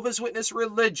Jehovah's Witness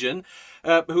religion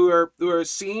who are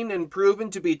seen and proven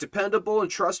to be dependable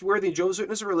and trustworthy in Jehovah's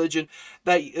Witness religion,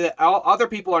 that other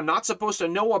people are not supposed to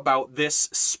know about this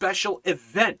special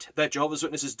event that Jehovah's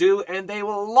Witnesses do, and they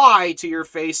will lie to your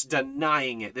face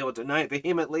denying it. They will deny it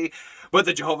vehemently, but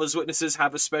the Jehovah's Witnesses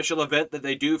have a special event that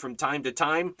they do from time to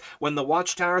time when the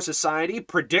Watchtower Society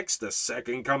predicts the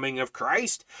second coming of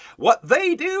Christ. What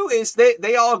they do is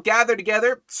they all gather together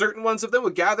together. Certain ones of them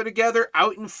would gather together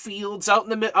out in fields,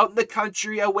 out in the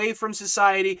country, away from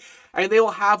society, and they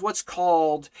will have what's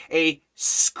called a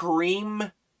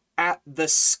scream at the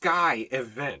sky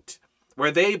event,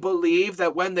 where they believe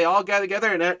that when they all gather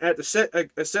together and at a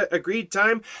set agreed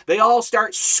time, they all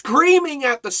start screaming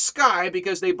at the sky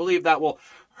because they believe that will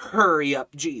hurry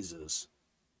up Jesus.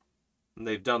 And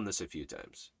they've done this a few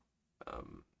times.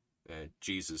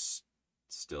 Jesus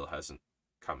still hasn't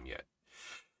come yet.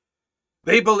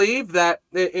 They believe that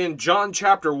in John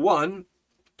chapter 1,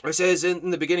 it says, in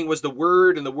the beginning was the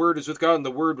Word, and the Word was with God, and the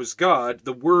Word was God.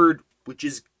 The Word, which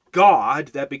is God,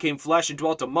 that became flesh and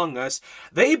dwelt among us.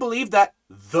 They believe that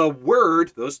the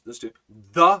Word, those two,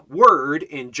 the Word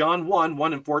in John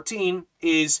 1 and 14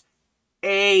 is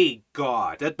a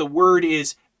God. That the Word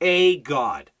is a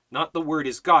God. Not the Word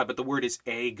is God, but the Word is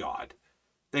a God.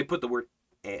 They put the word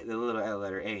a, the little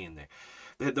letter A in there.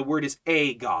 The word is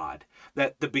a God.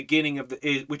 That the beginning of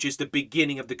which is the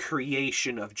beginning of the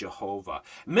creation of Jehovah.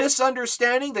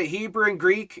 Misunderstanding the Hebrew and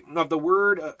Greek of the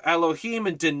word Elohim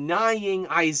and denying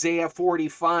Isaiah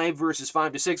 45 verses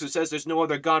 5 to 6, which says there's no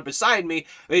other God beside me.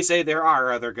 They say there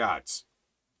are other gods.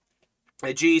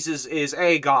 That Jesus is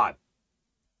a God.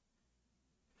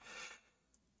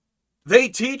 They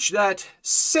teach that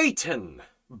Satan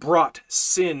brought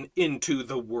sin into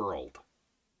the world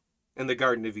in the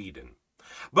Garden of Eden.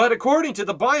 But according to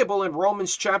the Bible in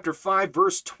Romans chapter 5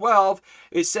 verse 12,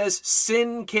 it says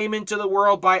sin came into the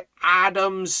world by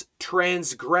Adam's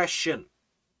transgression.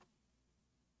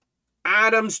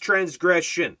 Adam's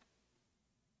transgression.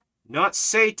 Not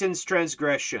Satan's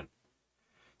transgression.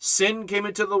 Sin came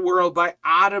into the world by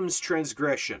Adam's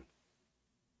transgression.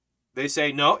 They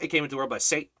say, no, it came into the world by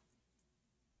Satan.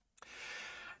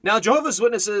 Now, Jehovah's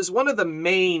Witnesses, one of the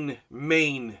main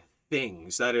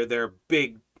things that are their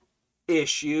big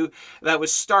issue that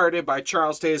was started by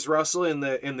Charles Taze Russell in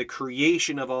the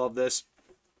creation of all of this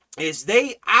is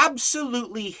they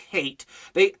absolutely hate,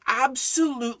 they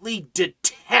absolutely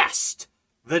detest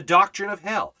the doctrine of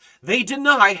hell. They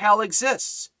deny hell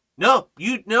exists. No,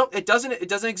 it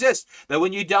doesn't exist. That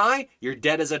when you die, you're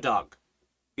dead as a dog.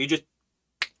 You just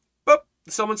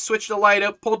someone switched the light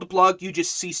up, pulled the plug, you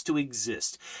just cease to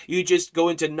exist. You just go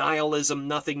into nihilism,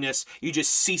 nothingness. You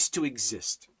just cease to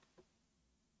exist.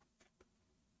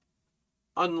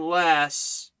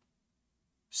 Unless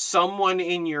someone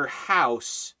in your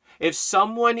house, if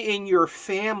someone in your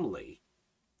family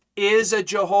is a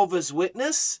Jehovah's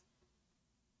Witness,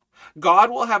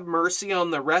 God will have mercy on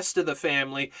the rest of the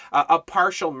family, a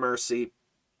partial mercy,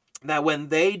 that when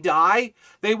they die,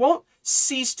 they won't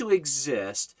cease to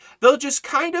exist. They'll just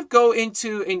kind of go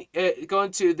into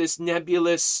this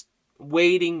nebulous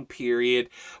waiting period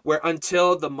where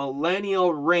until the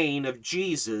millennial reign of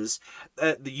Jesus,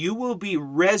 you will be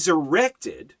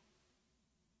resurrected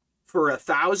for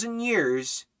 1,000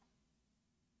 years,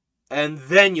 and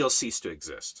then you'll cease to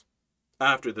exist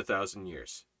after the 1,000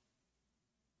 years.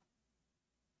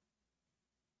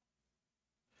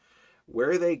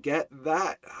 Where they get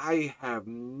that, I have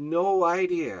no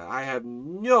idea. I have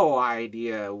no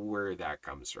idea where that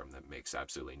comes from. That makes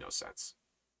absolutely no sense.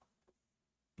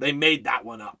 They made that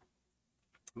one up.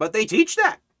 But they teach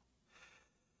that.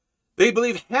 They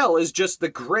believe hell is just the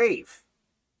grave.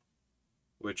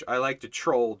 Which I like to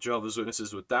troll Jehovah's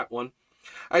Witnesses with that one.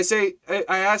 I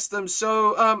ask them,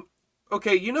 so,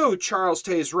 okay, you know who Charles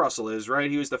Taze Russell is, right?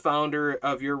 He was the founder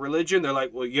of your religion. They're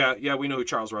like, well, yeah, we know who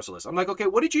Charles Russell is. I'm like, okay,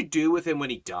 what did you do with him when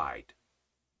he died?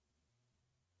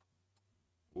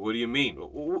 What do you mean?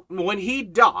 When he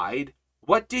died,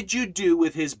 what did you do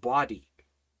with his body?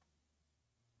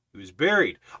 He was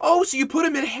buried. Oh, so you put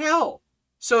him in hell.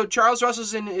 So Charles Russell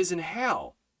is in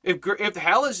hell. If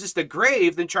hell is just a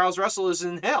grave, then Charles Russell is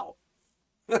in hell.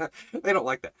 They don't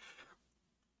like that.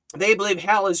 They believe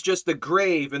hell is just the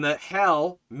grave, and that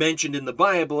hell, mentioned in the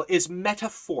Bible, is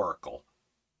metaphorical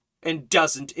and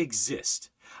doesn't exist.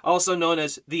 Also known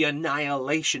as the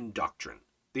annihilation doctrine.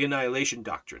 The annihilation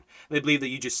doctrine. They believe that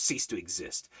you just cease to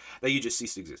exist.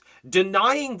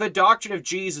 Denying the doctrine of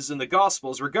Jesus in the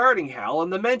Gospels regarding hell,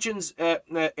 and the mentions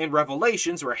in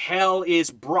Revelations where hell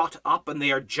is brought up and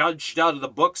they are judged out of the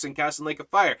books and cast in the lake of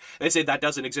fire. They say that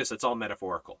doesn't exist. It's all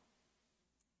metaphorical.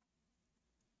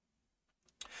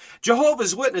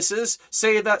 Jehovah's Witnesses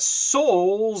say that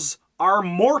souls are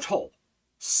mortal.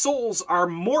 Souls are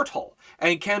mortal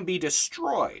and can be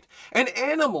destroyed. And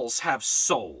animals have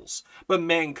souls, but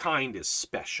mankind is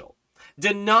special.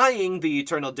 Denying the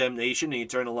eternal damnation and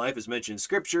eternal life is mentioned in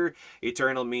Scripture.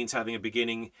 Eternal means having a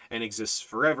beginning and exists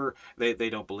forever.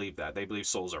 They don't believe that. They believe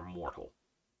souls are mortal.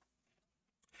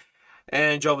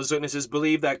 And Jehovah's Witnesses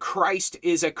believe that Christ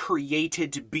is a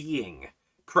created being.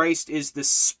 Christ is the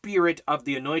spirit of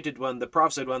the anointed one, the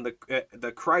prophesied one.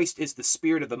 The Christ is the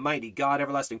spirit of the mighty God,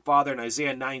 everlasting Father. In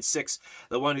Isaiah 9:6,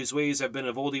 the one whose ways have been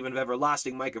of old, even of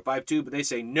everlasting. Micah 5:2. But they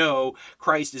say no,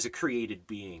 Christ is a created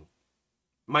being.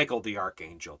 Michael the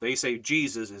archangel. They say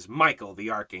Jesus is Michael the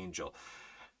archangel.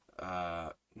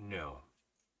 No.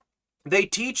 They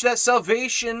teach that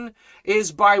salvation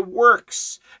is by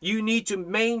works. You need to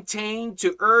maintain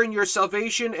to earn your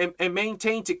salvation and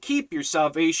maintain to keep your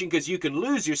salvation, because you can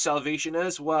lose your salvation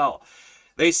as well.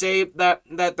 They say that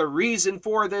the reason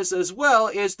for this as well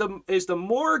is the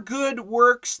more good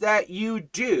works that you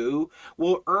do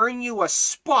will earn you a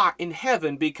spot in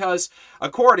heaven, because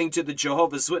according to the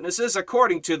Jehovah's Witnesses,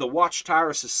 according to the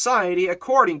Watchtower Society,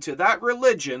 according to that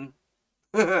religion,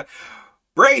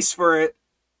 brace for it,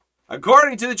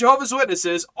 according to the Jehovah's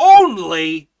Witnesses,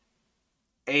 only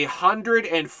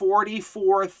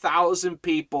 144,000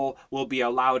 people will be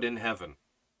allowed in heaven.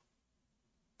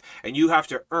 And you have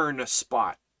to earn a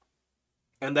spot.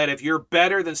 And that if you're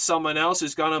better than someone else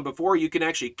who's gone on before, you can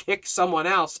actually kick someone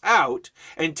else out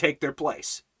and take their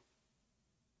place.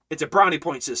 It's a brownie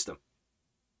point system.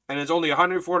 And it's only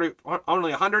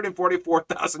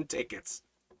 144,000 tickets.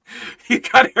 You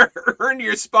gotta earn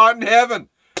your spot in heaven.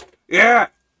 Yeah.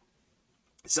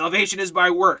 Salvation is by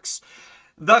works.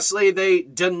 Thusly, they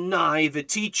deny the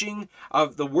teaching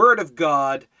of the Word of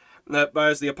God. That,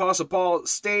 as the Apostle Paul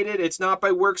stated, it's not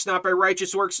by works, not by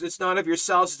righteous works, it's not of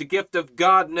yourselves, it's a gift of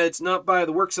God, and it's not by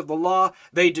the works of the law.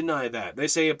 They deny that. They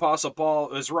say Apostle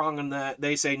Paul is wrong in that.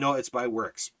 They say, no, it's by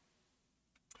works.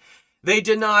 They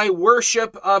deny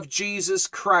worship of Jesus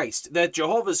Christ. That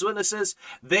Jehovah's Witnesses,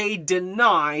 they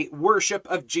deny worship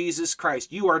of Jesus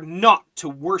Christ. You are not to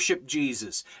worship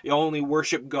Jesus. You only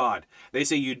worship God. They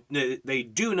say they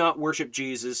do not worship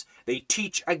Jesus. They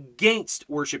teach against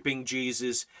worshiping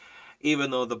Jesus, even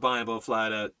though the Bible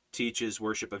flat out teaches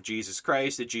worship of Jesus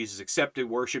Christ, that Jesus accepted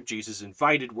worship, Jesus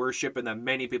invited worship, and that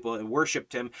many people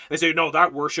worshipped him. They say, no,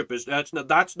 that worship is that's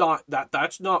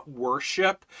not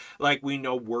worship like we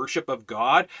know worship of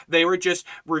God. They were just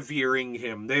revering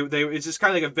him. It's just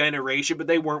kind of like a veneration, but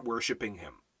they weren't worshiping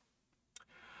him.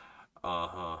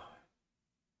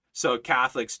 So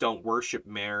Catholics don't worship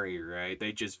Mary, right?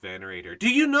 They just venerate her. Do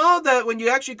you know that when you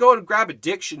actually go and grab a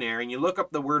dictionary and you look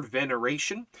up the word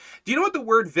veneration, do you know what the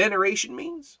word veneration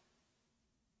means?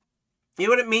 You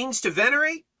know what it means to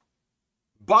venerate?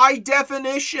 By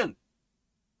definition.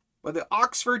 Well, the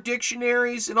Oxford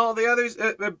dictionaries and all the others,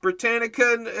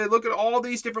 Britannica, and look at all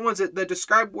these different ones that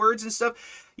describe words and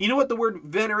stuff. You know what the word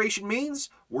veneration means?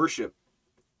 Worship.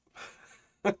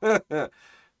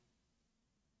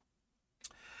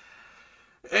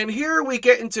 And here we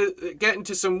get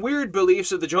into some weird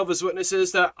beliefs of the Jehovah's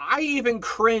Witnesses that I even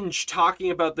cringe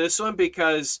talking about this one,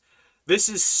 because this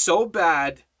is so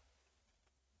bad.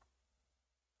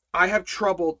 I have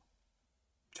trouble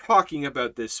talking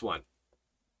about this one.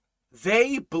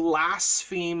 They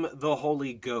blaspheme the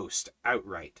Holy Ghost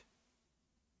outright.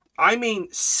 I mean,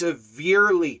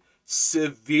 severely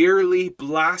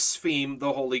blaspheme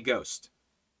the Holy Ghost.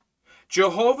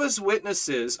 Jehovah's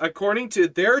Witnesses, according to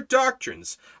their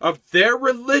doctrines of their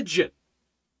religion,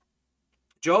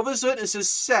 Jehovah's Witnesses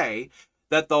say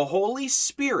that the Holy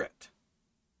Spirit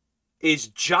is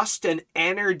just an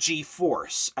energy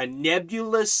force, a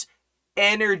nebulous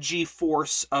energy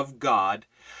force of God,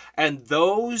 and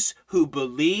those who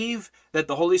believe that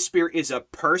the Holy Spirit is a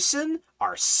person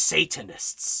are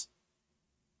Satanists.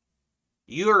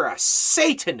 You're a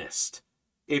Satanist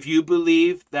if you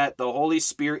believe that the Holy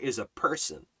Spirit is a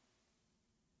person.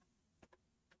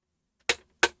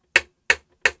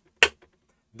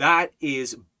 That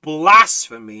is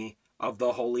blasphemy of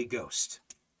the Holy Ghost.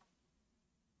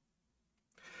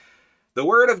 The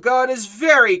Word of God is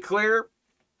very clear,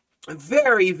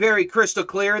 very, very crystal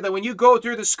clear, that when you go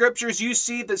through the Scriptures, you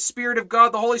see the Spirit of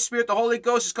God, the Holy Spirit, the Holy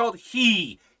Ghost is called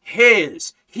He,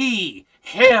 His, He,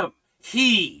 Him,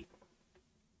 He.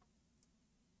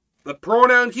 The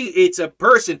pronoun He, it's a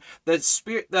person. The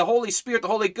Spirit, the Holy Spirit, the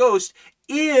Holy Ghost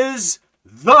is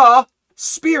the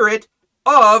Spirit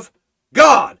of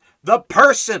God, the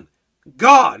person,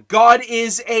 God. God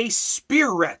is a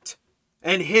spirit,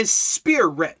 and His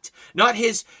Spirit, not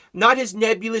his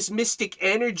nebulous mystic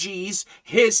energies,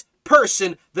 His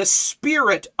person, the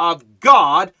Spirit of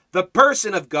God, the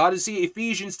person of God. Is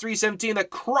Ephesians 3:17 that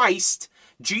Christ,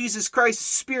 Jesus Christ, the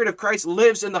Spirit of Christ,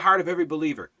 lives in the heart of every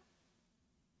believer.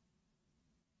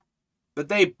 But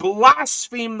they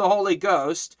blaspheme the Holy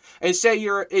Ghost and say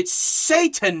it's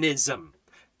Satanism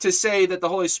to say that the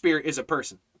Holy Spirit is a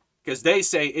person, because they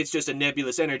say it's just a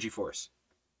nebulous energy force.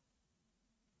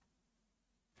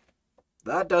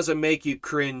 that doesn't make you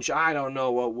cringe, I don't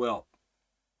know what will.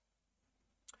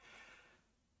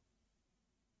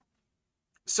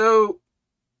 So,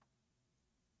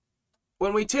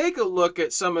 when we take a look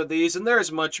at some of these, and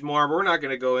there's much more, but we're not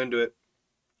going to go into it,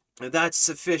 that's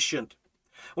sufficient.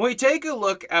 When we take a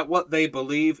look at what they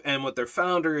believe and what their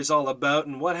founder is all about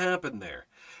and what happened there,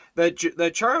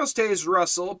 that Charles Taze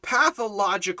Russell,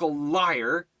 pathological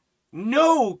liar,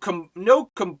 no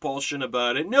compulsion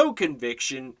about it, no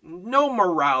conviction, no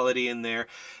morality in there.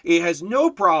 He has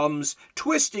no problems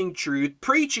twisting truth,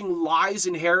 preaching lies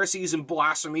and heresies and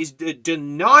blasphemies,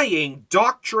 denying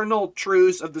doctrinal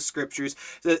truths of the scriptures,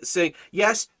 saying,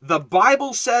 yes, the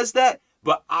Bible says that,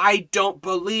 but I don't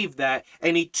believe that.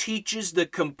 And he teaches the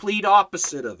complete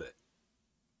opposite of it.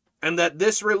 And that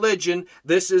this religion,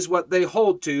 this is what they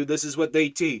hold to, this is what they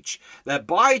teach. That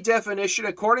by definition,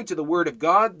 according to the Word of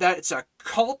God, that it's a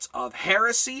cult of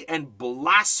heresy and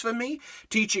blasphemy,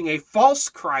 teaching a false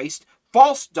Christ,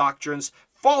 false doctrines,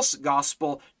 false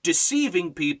gospel,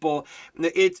 deceiving people.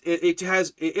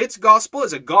 Its gospel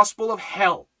is a gospel of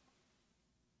hell.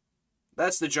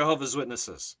 That's the Jehovah's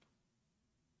Witnesses.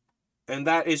 And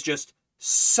that is just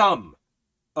some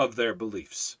of their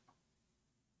beliefs.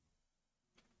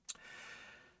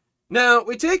 Now,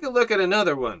 we take a look at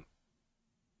another one.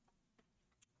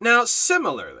 Now,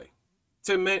 similarly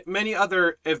to many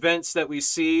other events that we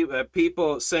see,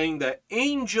 people saying that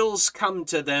angels come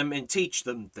to them and teach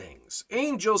them things.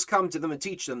 Angels come to them and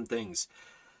teach them things.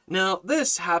 Now,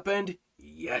 this happened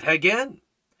yet again.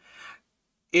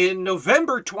 In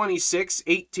November 26,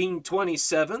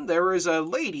 1827, there was a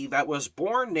lady that was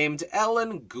born named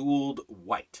Ellen Gould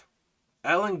White.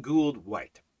 Ellen Gould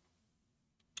White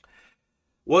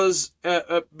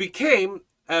became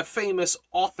a famous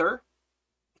author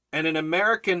and an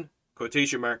American,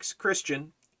 quotation marks,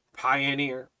 Christian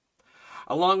pioneer,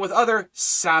 along with other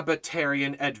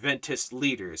Sabbatarian Adventist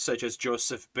leaders such as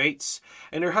Joseph Bates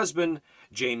and her husband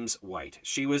James White.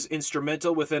 She was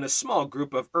instrumental within a small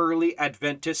group of early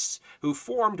Adventists who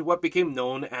formed what became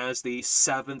known as the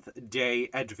Seventh-day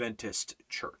Adventist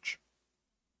Church.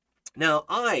 Now,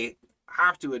 I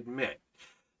have to admit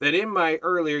that in my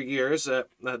earlier years that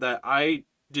I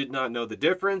did not know the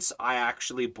difference. I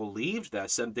actually believed that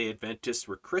Seventh-day Adventists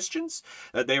were Christians,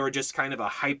 that they were just kind of a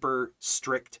hyper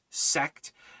strict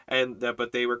sect,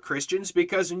 but they were Christians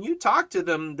because when you talk to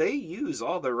them, they use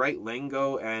all the right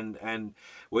lingo, and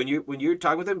when you're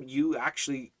talking with them, you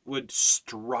actually would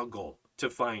struggle to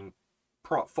find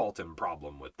fault and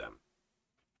problem with them.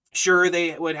 Sure,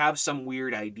 they would have some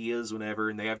weird ideas whenever,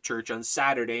 and they have church on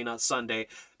Saturday, not Sunday,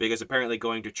 because apparently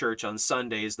going to church on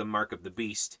Sunday is the mark of the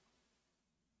beast.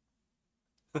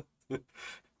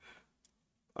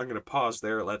 I'm going to pause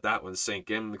there and let that one sink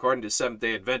in. According to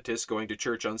Seventh-day Adventists, going to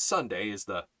church on Sunday is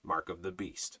the mark of the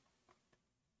beast.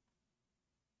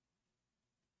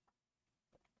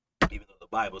 Even though the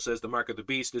Bible says the mark of the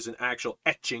beast is an actual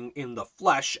etching in the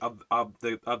flesh of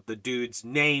the dude's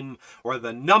name or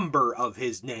the number of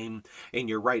his name in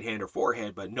your right hand or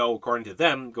forehead, but no, according to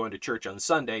them, going to church on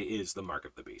Sunday is the mark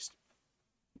of the beast.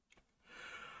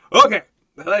 Okay,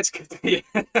 let's continue.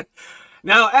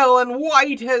 Now, Ellen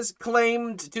White has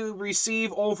claimed to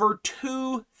receive over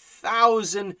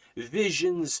 2,000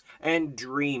 visions and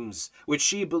dreams, which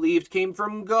she believed came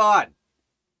from God.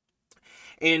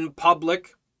 In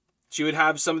public, she would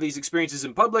have some of these experiences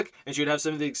in public, and she would have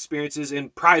some of the experiences in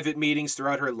private meetings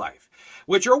throughout her life,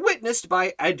 which are witnessed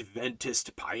by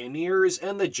Adventist pioneers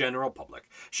and the general public.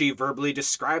 She verbally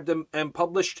described them and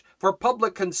published for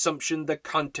public consumption the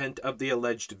content of the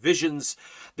alleged visions.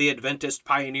 The Adventist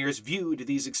pioneers viewed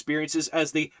these experiences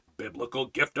as the biblical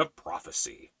gift of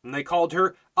prophecy, and they called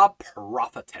her a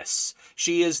prophetess.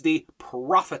 She is the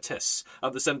prophetess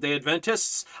of the Seventh-day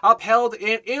Adventists, upheld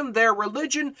in their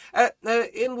religion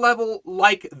in level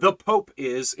like the Pope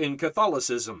is in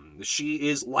Catholicism. She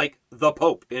is like the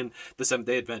Pope in the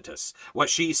Seventh-day Adventists.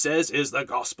 What she says is the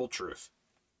gospel truth.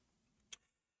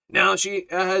 Now, she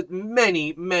had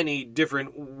many, many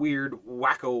different weird,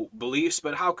 wacko beliefs,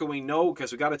 but how can we know?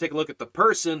 Because we got to take a look at the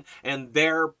person and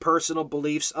their personal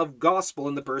beliefs of gospel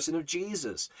in the person of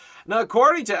Jesus. Now,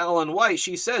 according to Ellen White,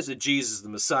 she says that Jesus is the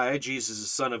Messiah, Jesus is the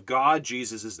Son of God,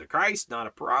 Jesus is the Christ, not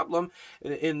a problem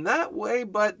in that way,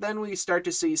 but then we start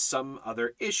to see some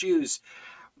other issues.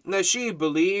 Now, she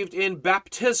believed in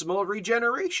baptismal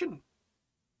regeneration.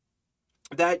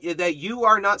 That you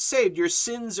are not saved, your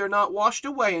sins are not washed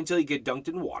away until you get dunked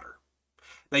in water.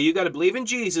 That you got to believe in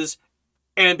Jesus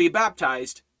and be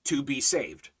baptized to be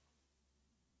saved.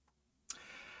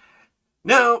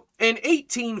 Now, in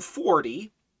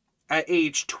 1840, At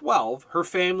age 12, her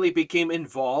family became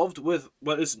involved with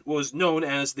what was known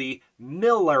as the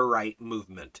Millerite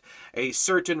movement, a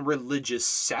certain religious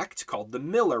sect called the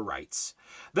Millerites.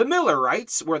 The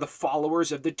Millerites were the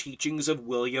followers of the teachings of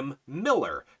William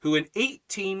Miller, who in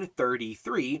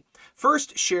 1833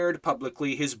 first shared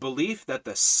publicly his belief that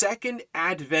the second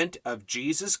advent of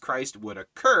Jesus Christ would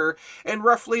occur in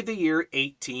roughly the year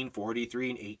 1843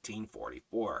 and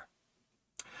 1844.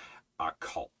 A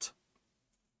cult.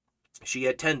 She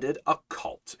attended a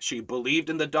cult. She believed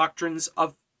in the doctrines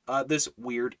of this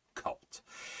weird cult.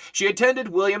 She attended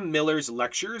William Miller's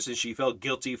lectures, and she felt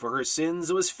guilty for her sins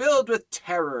and was filled with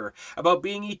terror about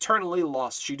being eternally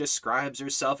lost. She describes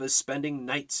herself as spending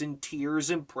nights in tears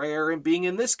and prayer and being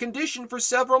in this condition for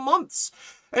several months.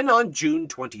 And on June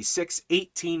 26,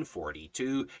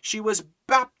 1842, she was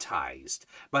baptized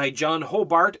by John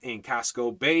Hobart in Casco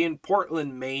Bay in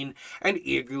Portland, Maine, and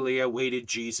eagerly awaited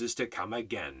Jesus to come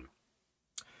again.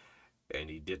 And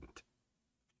he didn't.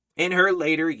 In her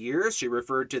later years, she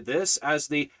referred to this as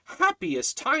the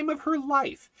happiest time of her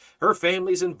life. Her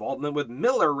family's involvement with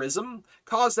Millerism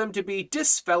caused them to be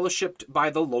disfellowshipped by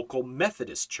the local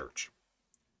Methodist church.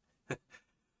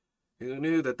 Who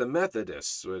knew that the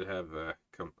Methodists would have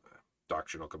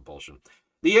doctrinal compulsion?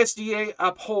 The SDA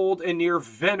uphold and near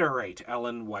venerate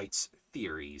Ellen White's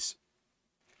theories.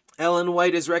 Ellen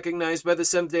White is recognized by the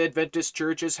Seventh-day Adventist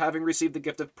Church as having received the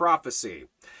gift of prophecy.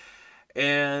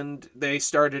 And they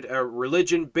started a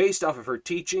religion based off of her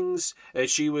teachings, as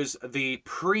she was the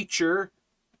preacher.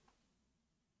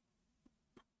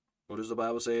 What does the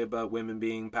Bible say about women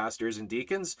being pastors and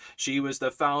deacons? She was the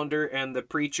founder and the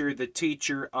preacher, the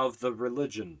teacher of the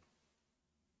religion.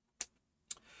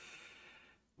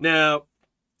 Now,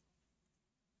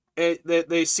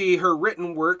 they see her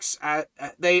written works,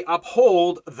 they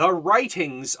uphold the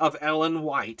writings of Ellen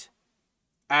White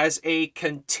as a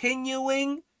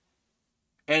continuing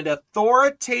and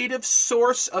authoritative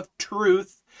source of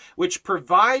truth which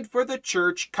provide for the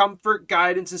church comfort,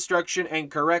 guidance, instruction,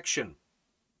 and correction.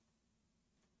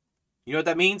 You know what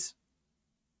that means?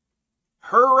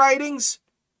 Her writings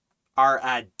are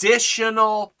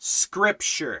additional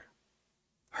scripture.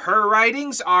 Her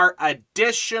writings are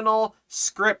additional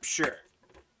scripture,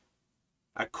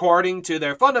 according to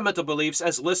their fundamental beliefs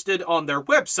as listed on their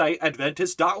website,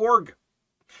 Adventist.org.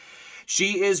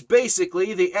 She is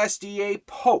basically the SDA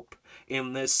Pope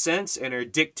in this sense, in her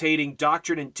dictating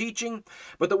doctrine and teaching.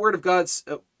 But the Word of God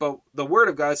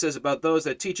says about those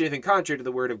that teach anything contrary to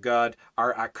the Word of God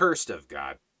are accursed of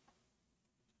God.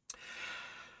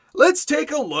 Let's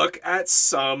take a look at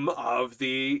some of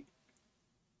the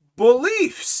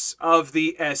beliefs of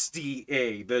the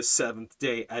SDA, the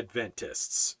Seventh-day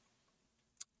Adventists.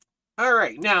 All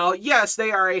right, now, yes,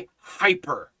 they are a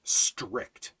hyper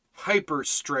strict,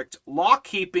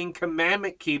 law-keeping,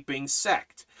 commandment-keeping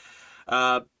sect.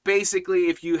 Basically,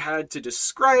 if you had to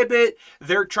describe it,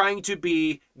 they're trying to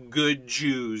be good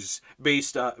Jews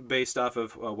based off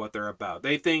of what they're about.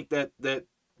 They think that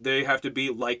they have to be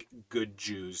like good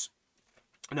Jews.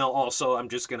 Now, also, I'm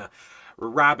just going to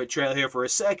rabbit trail here for a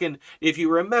second. If you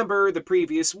remember the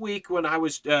previous week when I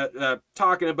was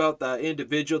talking about the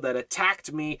individual that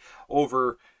attacked me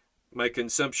over my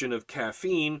consumption of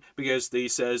caffeine, because he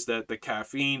says that the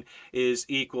caffeine is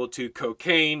equal to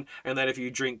cocaine, and that if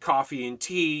you drink coffee and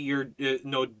tea, you're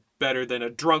no better than a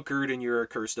drunkard and you're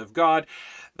accursed of God.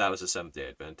 That was a Seventh-day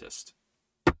Adventist.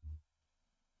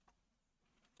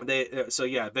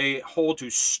 They hold to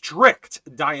strict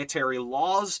dietary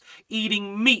laws.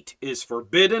 Eating meat is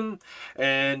forbidden,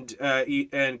 and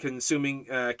consuming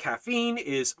caffeine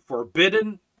is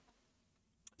forbidden.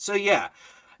 So yeah,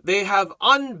 they have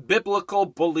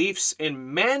unbiblical beliefs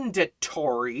in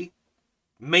mandatory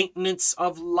maintenance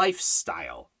of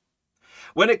lifestyle.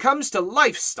 When it comes to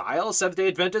lifestyle, Seventh-day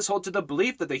Adventists hold to the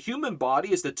belief that the human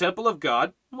body is the temple of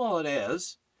God. Well, it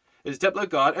is. It's the temple of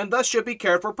God, and thus should be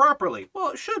cared for properly.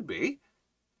 Well, it should be.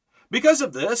 Because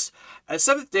of this,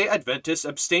 Seventh-day Adventists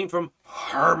abstain from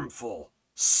harmful,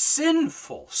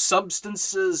 sinful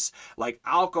substances like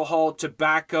alcohol,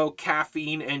 tobacco,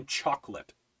 caffeine, and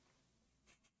chocolate.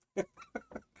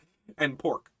 And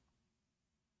pork.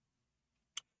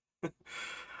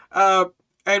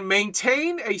 And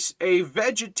maintain a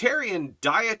vegetarian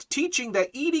diet, teaching that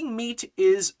eating meat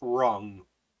is wrong.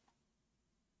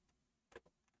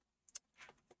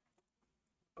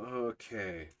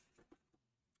 Okay.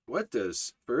 What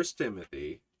does 1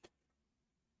 Timothy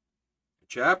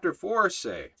chapter 4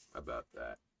 say about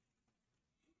that?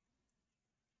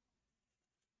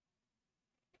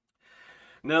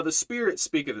 Now the Spirit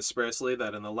speaketh expressly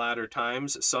that in the latter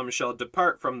times some shall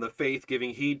depart from the faith,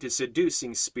 giving heed to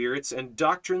seducing spirits and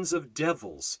doctrines of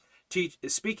devils,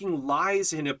 speaking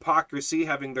lies and hypocrisy,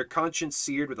 having their conscience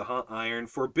seared with a hot iron,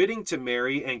 forbidding to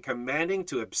marry, and commanding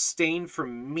to abstain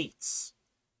from meats,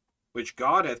 which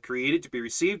God hath created to be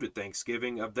received with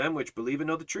thanksgiving of them which believe and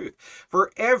know the truth.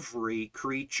 For every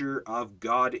creature of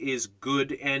God is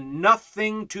good, and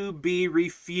nothing to be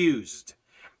refused,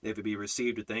 if it be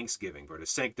received with thanksgiving, for it is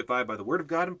sanctified by the word of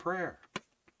God and prayer.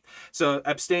 So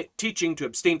teaching to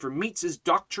abstain from meats is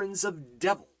doctrines of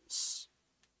devils.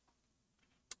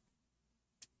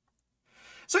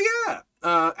 So yeah,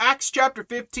 Acts chapter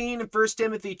 15 and 1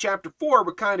 Timothy chapter 4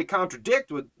 would kind of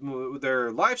contradict with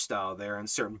their lifestyle there in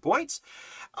certain points.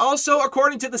 Also,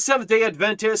 according to the Seventh-day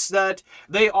Adventists, that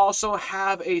they also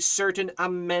have a certain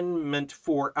amendment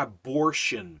for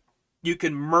abortion. You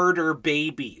can murder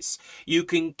babies. You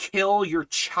can kill your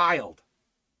child.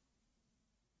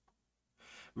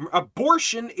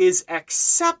 Abortion is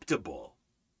acceptable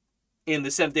in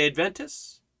the Seventh-day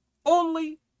Adventists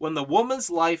only when the woman's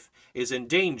life is in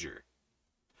danger.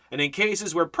 And in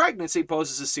cases where pregnancy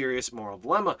poses a serious moral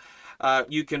dilemma,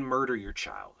 you can murder your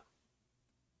child.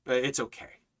 It's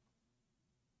okay.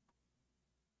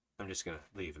 I'm just going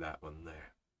to leave that one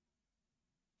there.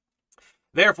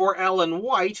 Therefore, Ellen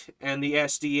White and the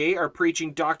SDA are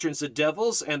preaching doctrines of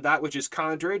devils and that which is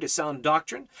contrary to sound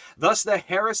doctrine, thus the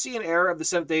heresy and error of the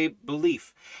Seventh-day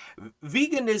belief.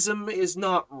 Veganism is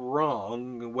not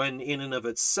wrong when in and of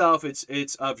itself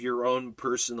it's of your own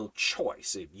personal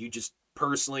choice. If you just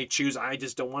personally choose, I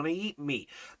just don't want to eat meat,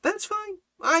 that's fine.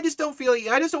 I just don't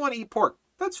want to eat pork,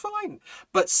 that's fine.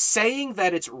 But saying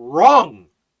that it's wrong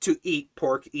to eat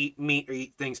pork, eat meat, or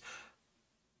eat things,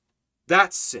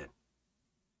 that's sin.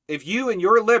 If you in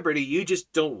your liberty, you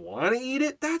just don't want to eat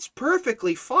it, that's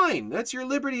perfectly fine. That's your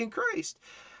liberty in Christ.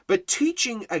 But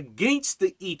teaching against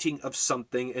the eating of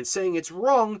something and saying it's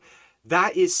wrong,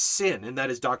 that is sin, and that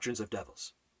is doctrines of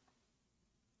devils.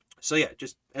 So yeah,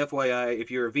 just FYI,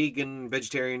 if you're a vegan,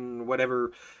 vegetarian,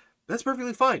 whatever, that's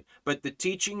perfectly fine. But the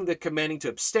teaching, the commanding to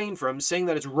abstain from, saying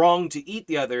that it's wrong to eat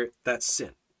the other, that's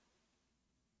sin.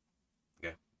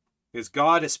 Because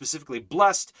God has specifically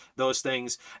blessed those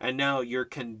things, and now you're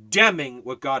condemning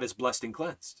what God has blessed and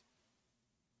cleansed.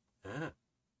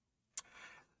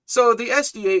 So the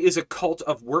SDA is a cult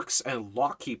of works and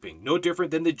law-keeping, no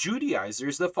different than the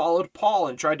Judaizers that followed Paul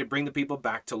and tried to bring the people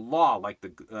back to law, like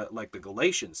the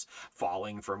Galatians,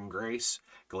 falling from grace,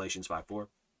 Galatians 5:4.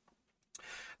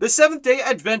 The Seventh-day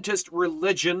Adventist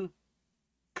religion,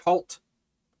 cult,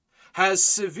 has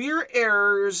severe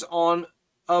errors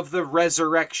of the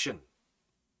resurrection.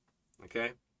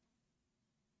 Okay?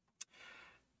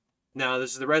 Now,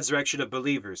 this is the resurrection of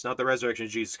believers, not the resurrection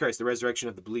of Jesus Christ, the resurrection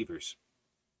of the believers.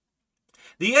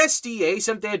 The SDA,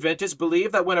 Seventh-day Adventists,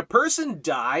 believe that when a person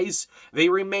dies, they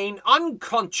remain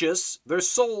unconscious, their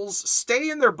souls stay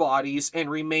in their bodies and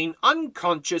remain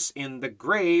unconscious in the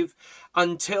grave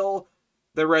until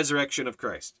the resurrection of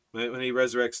Christ, when he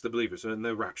resurrects the believers, in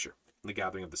the rapture, in the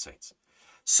gathering of the saints.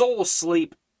 Soul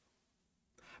sleep.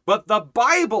 But the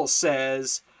Bible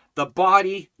says the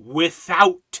body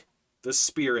without the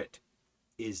spirit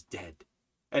is dead,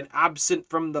 and absent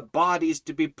from the bodies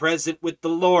to be present with the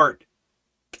Lord.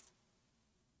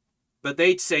 But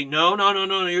they'd say, no,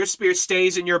 your spirit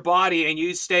stays in your body and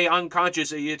you stay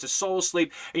unconscious. It's a soul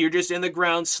sleep and you're just in the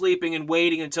ground sleeping and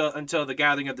waiting until the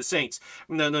gathering of the saints.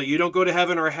 No, you don't go to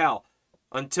heaven or hell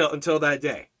until that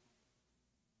day.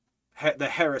 The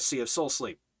heresy of soul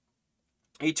sleep.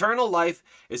 Eternal life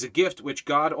is a gift which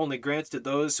God only grants to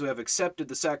those who have accepted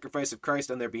the sacrifice of Christ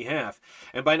on their behalf.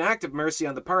 And by an act of mercy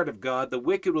on the part of God, the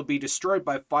wicked will be destroyed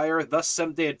by fire. Thus,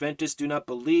 Seventh-day Adventists do not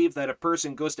believe that a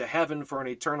person goes to heaven for an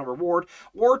eternal reward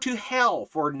or to hell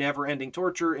for never-ending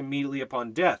torture immediately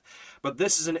upon death. But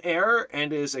this is an error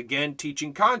and is again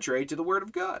teaching contrary to the Word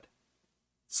of God.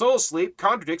 Soul sleep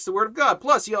contradicts the Word of God.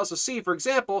 Plus, you also see, for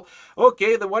example,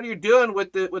 okay, then what are you doing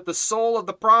with the soul of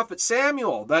the prophet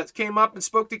Samuel that came up and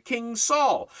spoke to King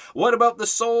Saul? What about the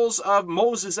souls of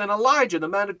Moses and Elijah, the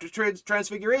Mount of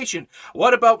Transfiguration?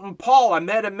 What about Paul? I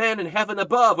met a man in heaven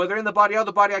above, whether in the body or out of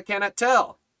the body, I cannot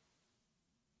tell.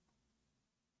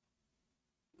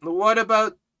 What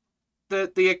about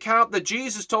the account that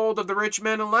Jesus told of the rich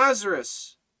man and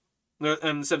Lazarus?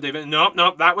 And David,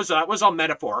 no, that was all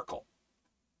metaphorical.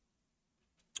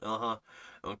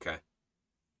 Okay.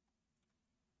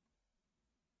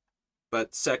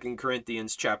 But 2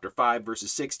 Corinthians chapter 5,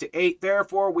 verses 6 to 8,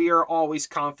 therefore we are always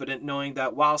confident, knowing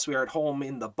that whilst we are at home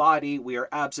in the body, we are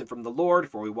absent from the Lord,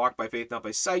 for we walk by faith, not by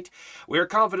sight. We are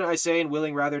confident, I say, and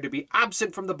willing rather to be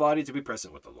absent from the body, to be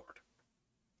present with the Lord.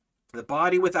 The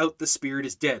body without the spirit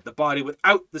is dead. The body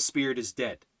without the spirit is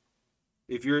dead.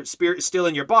 If your spirit is still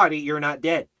in your body, you're not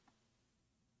dead.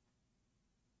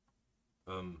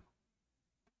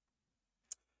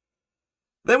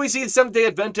 Then we see the Seventh-day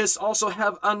Adventists also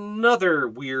have another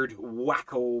weird,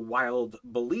 wacko, wild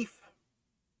belief.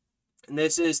 And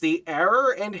this is the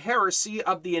error and heresy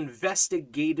of the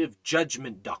investigative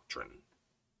judgment doctrine.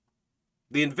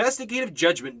 The investigative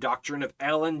judgment doctrine of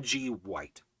Ellen G.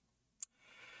 White.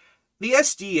 The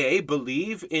SDA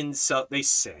believe in, the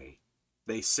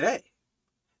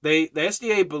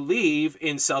SDA believe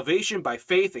in salvation by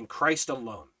faith in Christ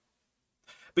alone.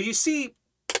 But you see,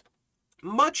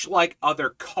 much like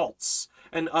other cults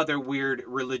and other weird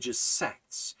religious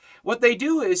sects, what they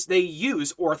do is they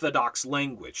use orthodox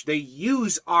language. They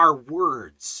use our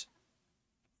words.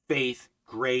 Faith,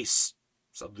 grace,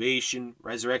 salvation,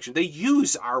 resurrection. They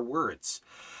use our words.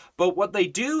 But what they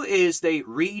do is they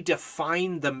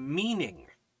redefine the meaning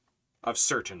of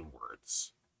certain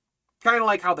words. Kind of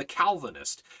like how the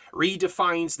Calvinist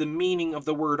redefines the meaning of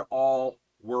the word all,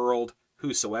 world,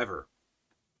 whosoever.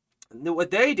 And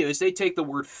what they do is they take the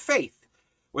word faith,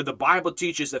 where the Bible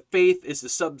teaches that faith is the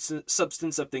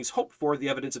substance of things hoped for, the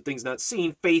evidence of things not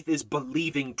seen. Faith is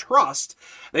believing trust.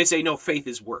 They say, no, faith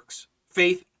is works.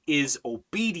 Faith is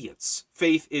obedience.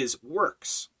 Faith is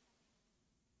works.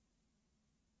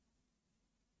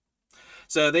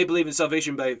 So they believe in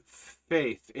salvation by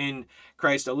faith in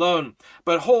Christ alone,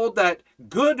 but hold that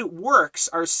good works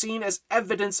are seen as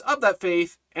evidence of that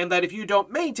faith, and that if you don't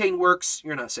maintain works,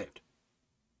 you're not saved.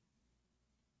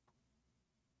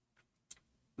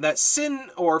 That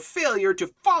sin or failure to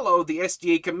follow the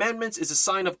SDA commandments is a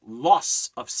sign of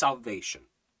loss of salvation.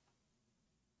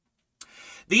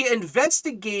 The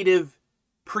investigative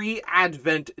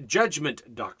pre-Advent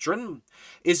judgment doctrine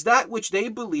is that which they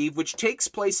believe which takes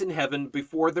place in heaven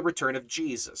before the return of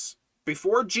Jesus.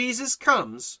 Before Jesus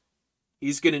comes,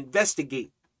 he's going to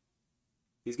investigate.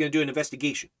 He's going to do an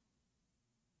investigation.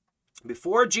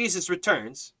 Before Jesus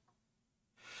returns,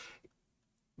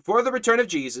 before the return of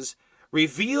Jesus,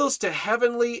 reveals to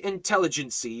heavenly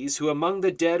intelligences who among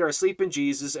the dead are asleep in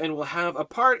Jesus and will have a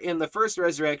part in the first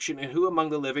resurrection, and who among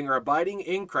the living are abiding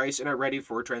in Christ and are ready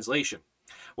for translation.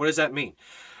 What does that mean?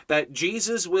 That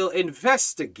Jesus will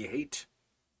investigate,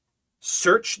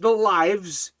 search the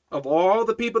lives of all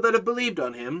the people that have believed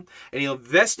on him, and he'll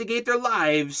investigate their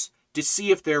lives to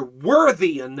see if they're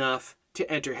worthy enough to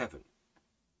enter heaven.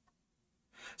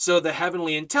 So the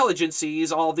heavenly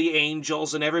intelligences, all the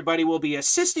angels and everybody will be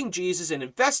assisting Jesus and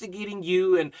investigating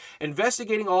you and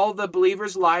investigating all the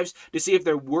believers' lives to see if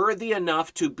they're worthy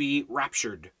enough to be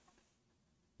raptured.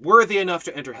 Worthy enough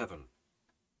to enter heaven.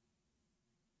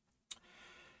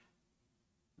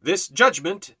 This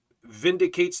judgment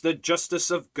vindicates the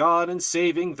justice of God in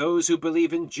saving those who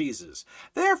believe in Jesus.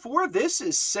 Therefore, this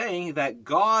is saying that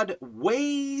God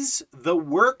weighs the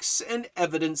works and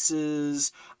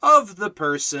evidences of the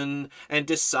person and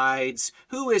decides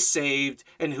who is saved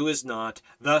and who is not,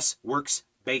 thus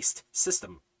works-based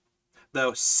system.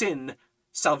 The sin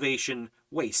salvation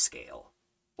weigh scale.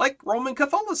 Like Roman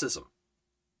Catholicism.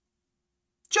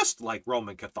 Just like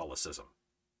Roman Catholicism.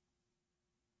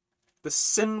 The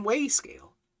sin weigh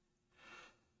scale.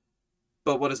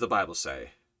 But what does the Bible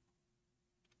say?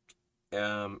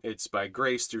 It's by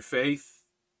grace through faith.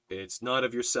 It's not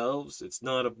of yourselves. It's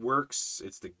not of works.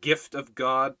 It's the gift of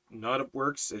God, not of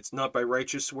works. It's not by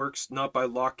righteous works, not by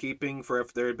law keeping. For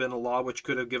if there had been a law which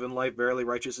could have given life, verily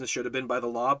righteousness should have been by the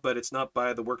law. But it's not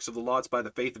by the works of the law. It's by the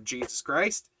faith of Jesus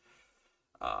Christ.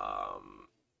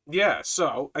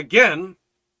 So again,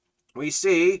 we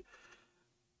see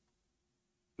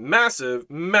massive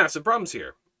problems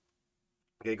here.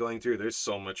 Okay, going through, there's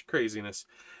so much craziness.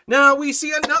 Now we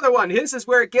see another one. This is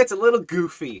where it gets a little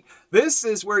goofy. This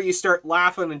is where you start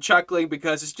laughing and chuckling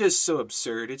because it's just so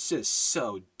absurd. It's just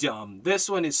so dumb. This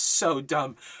one is so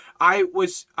dumb. I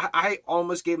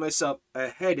almost gave myself a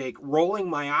headache rolling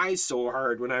my eyes so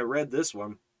hard when I read this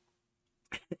one.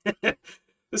 The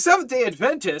Seventh-day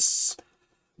Adventists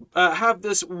have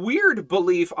this weird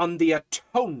belief on the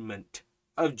atonement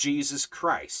of Jesus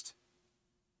Christ.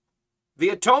 The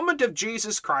atonement of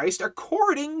Jesus Christ,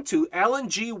 according to Ellen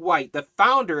G. White, the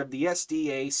founder of the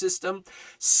SDA system,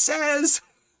 says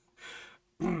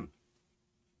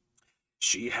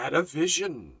she had a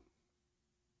vision.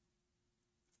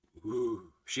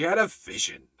 She had a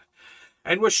vision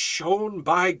and was shown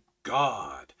by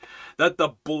God that the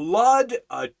blood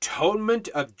atonement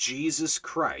of Jesus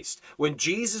Christ, when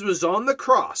Jesus was on the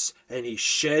cross and he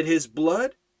shed his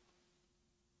blood,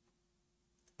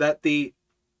 that the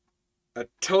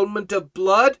atonement of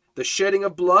blood, the shedding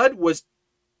of blood, was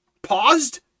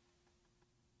paused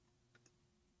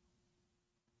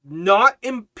not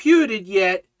imputed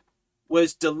yet,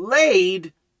 was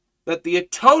delayed, that the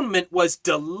atonement was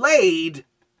delayed,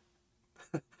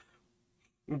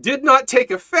 did not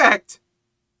take effect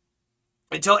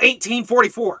until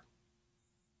 1844.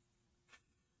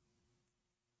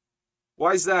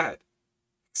 Why is that?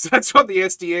 Because that's when the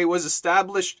SDA was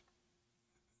established.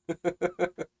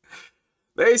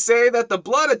 They say that the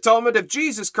blood atonement of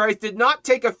Jesus Christ did not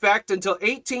take effect until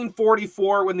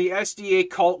 1844 when the SDA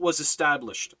cult was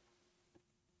established.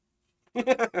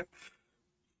 An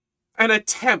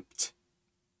attempt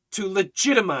to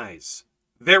legitimize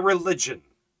their religion.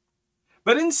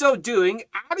 But in so doing,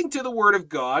 adding to the Word of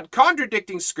God,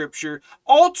 contradicting Scripture,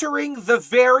 altering the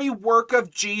very work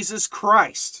of Jesus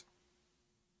Christ.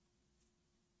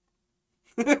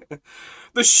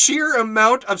 The sheer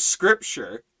amount of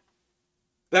Scripture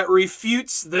that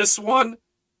refutes this one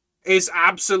is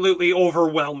absolutely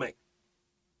overwhelming.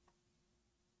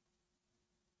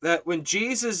 That when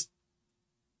Jesus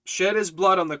shed his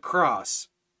blood on the cross,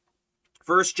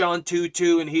 1 John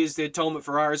 2:2, and he is the atonement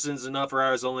for our sins, and not for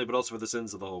ours only, but also for the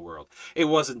sins of the whole world. It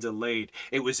wasn't delayed.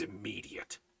 It was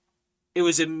immediate. It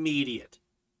was immediate.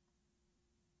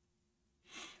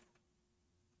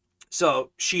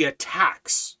 So she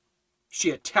attacked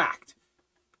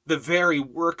the very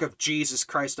work of Jesus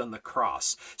Christ on the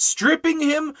cross, stripping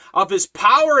him of his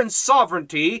power and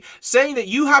sovereignty, saying that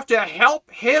you have to help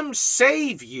him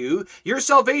save you. Your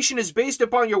salvation is based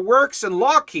upon your works and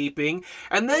law keeping.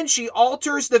 And then she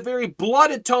alters the very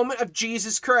blood atonement of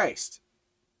Jesus Christ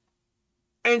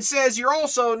and says you're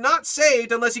also not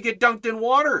saved unless you get dunked in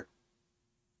water.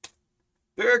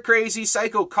 They're a crazy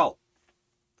psycho cult.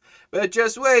 But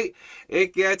just wait,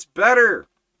 it gets better.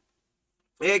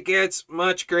 It gets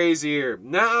much crazier.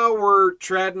 Now we're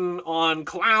treading on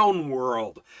clown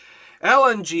world.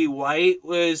 Ellen G. White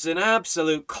was an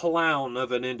absolute clown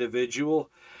of an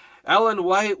individual. Ellen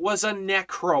White was a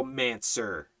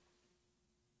necromancer.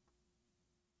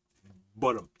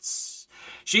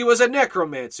 She was a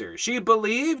necromancer. She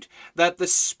believed that the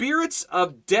spirits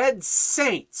of dead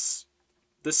saints,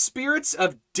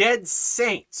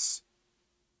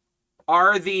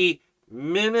 are the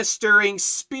ministering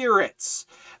spirits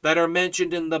that are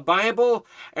mentioned in the Bible,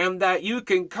 and that you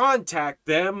can contact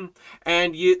them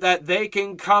and that they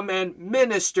can come and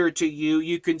minister to you.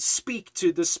 You can speak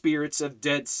to the spirits of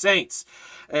dead saints.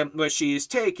 And what she is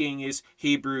taking is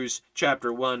Hebrews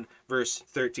chapter 1, verse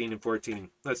 13 and 14.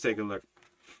 Let's take a look.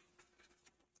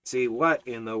 See, what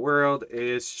in the world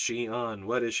is she on?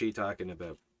 What is she talking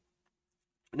about?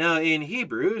 Now, in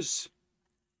Hebrews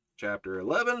chapter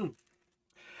 11,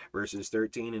 verses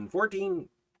 13 and 14.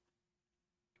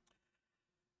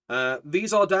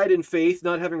 These all died in faith,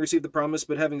 not having received the promise,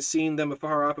 but having seen them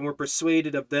afar off, and were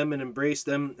persuaded of them, and embraced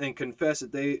them, and confessed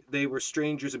that they were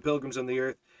strangers and pilgrims on the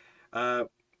earth. Did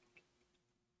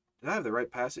I have the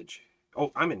right passage?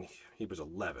 Oh, I'm in Hebrews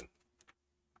 11.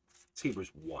 It's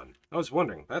Hebrews 1. I was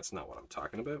wondering, that's not what I'm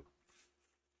talking about.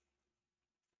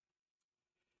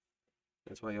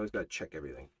 That's why you always got to check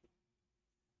everything.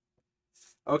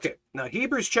 Okay, now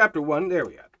Hebrews chapter 1, there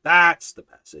we are. That's the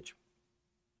passage.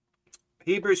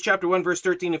 Hebrews chapter 1, verse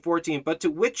 13 and 14. But to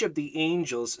which of the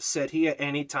angels said he at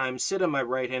any time, sit on my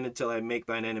right hand until I make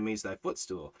thine enemies thy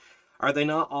footstool? Are they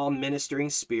not all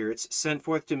ministering spirits sent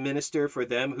forth to minister for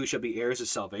them who shall be heirs of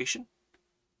salvation?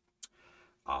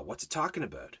 What's it talking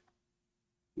about?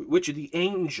 Which of the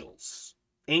angels?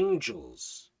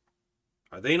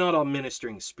 Are they not all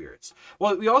ministering spirits?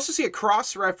 Well, we also see a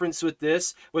cross-reference with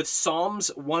this with Psalms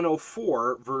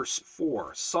 104, verse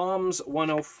 4. Psalms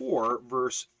 104,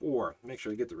 verse 4. Make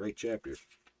sure I get the right chapter.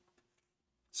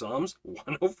 Psalms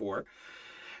 104,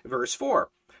 verse 4.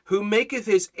 Who maketh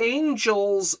his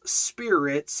angels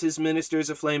spirits his ministers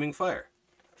of flaming fire.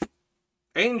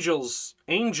 Angels.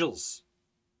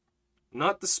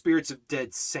 Not the spirits of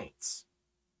dead saints.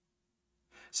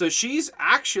 So she's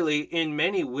actually, in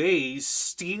many ways,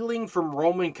 stealing from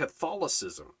Roman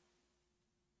Catholicism.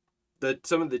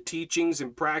 Some of the teachings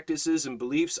and practices and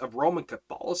beliefs of Roman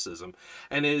Catholicism,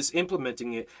 and is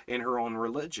implementing it in her own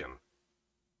religion.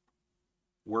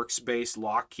 Works-based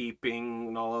law-keeping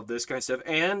and all of this kind of stuff,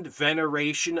 and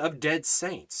veneration of dead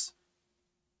saints.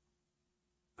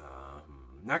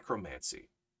 Necromancy.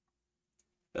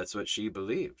 That's what she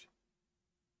believed.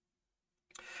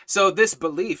 So this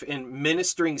belief in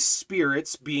ministering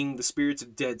spirits, being the spirits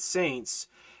of dead saints,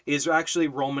 is actually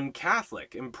Roman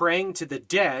Catholic. And praying to the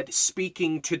dead,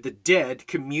 speaking to the dead,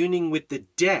 communing with the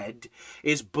dead,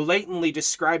 is blatantly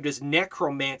described as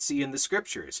necromancy in the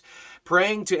scriptures.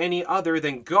 Praying to any other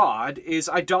than God is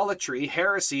idolatry,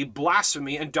 heresy,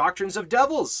 blasphemy, and doctrines of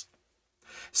devils.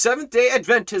 Seventh-day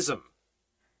Adventism.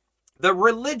 The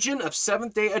Religion of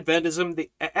Seventh-day Adventism,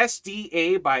 the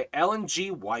SDA by Ellen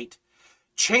G. White,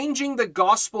 Changing the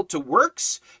Gospel to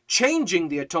Works, Changing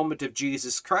the Atonement of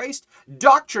Jesus Christ,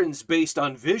 Doctrines Based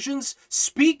on Visions,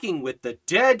 Speaking with the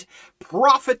Dead,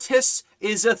 Prophetess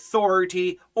is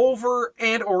Authority over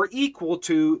and or equal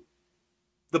to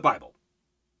the Bible.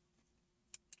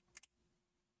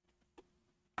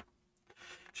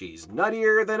 She's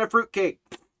nuttier than a fruitcake.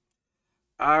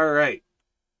 All right.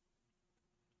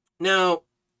 Now,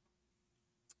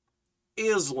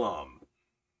 Islam.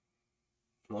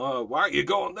 Why are you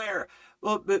going there?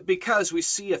 Well, because we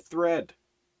see a thread.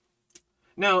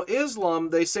 Now, Islam,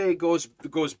 they say, goes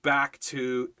back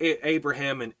to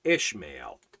Abraham and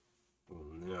Ishmael.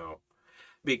 No.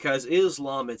 Because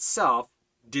Islam itself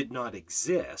did not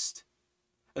exist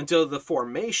until the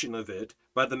formation of it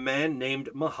by the man named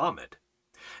Muhammad.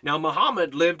 Now,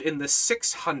 Muhammad lived in the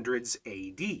 600s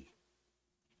AD.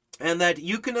 And that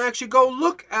you can actually go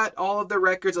look at all of the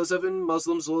records. As even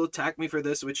Muslims will attack me for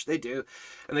this, which they do,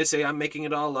 and they say I'm making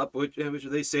it all up, which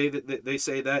they say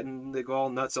that, and they go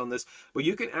all nuts on this. But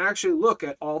you can actually look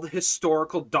at all the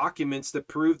historical documents that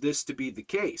prove this to be the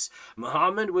case.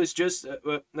 Muhammad was just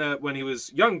when he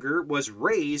was younger, was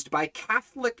raised by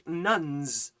Catholic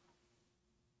nuns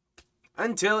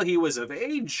until he was of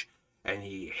age. And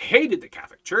he hated the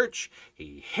Catholic Church,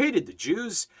 he hated the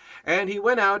Jews, and he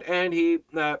went out and he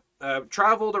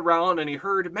traveled around and he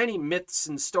heard many myths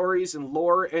and stories and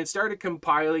lore and started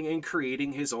compiling and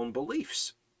creating his own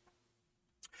beliefs.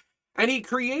 And he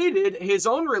created his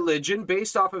own religion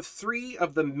based off of 3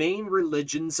 of the main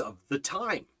religions of the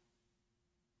time.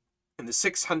 In the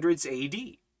 600s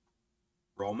AD,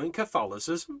 Roman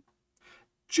Catholicism,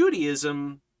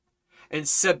 Judaism, and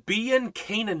Sabaean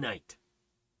Canaanite.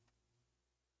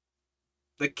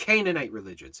 The Canaanite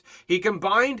religions. He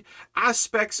combined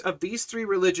aspects of these 3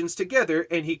 religions together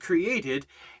and he created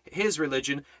his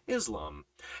religion, Islam.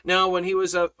 Now, when he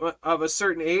was of a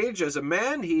certain age as a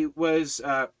man, he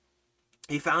found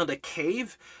a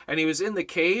cave, and he was in the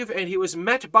cave and he was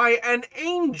met by an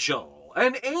angel.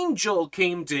 An angel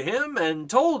came to him and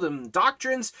told him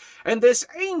doctrines, and this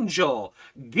angel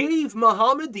gave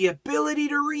Muhammad the ability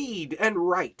to read and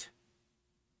write.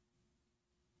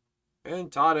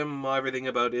 And taught him everything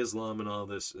about Islam and all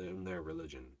this in their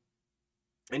religion.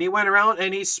 And he went around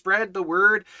and he spread the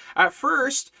word at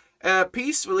first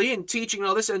peacefully and teaching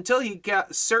all this until he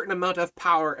got a certain amount of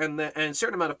power and a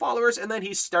certain amount of followers, and then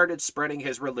he started spreading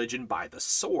his religion by the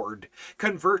sword.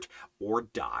 Convert or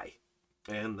die.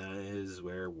 And that is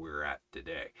where we're at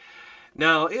today.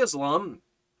 Now, Islam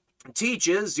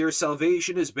teaches your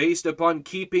salvation is based upon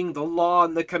keeping the law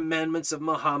and the commandments of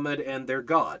Muhammad and their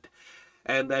God.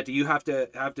 And that you have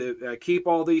to keep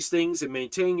all these things and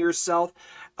maintain yourself.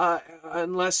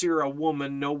 Unless you're a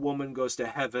woman, no woman goes to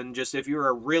heaven. Just if you're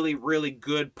a really, really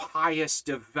good, pious,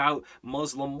 devout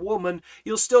Muslim woman,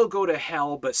 you'll still go to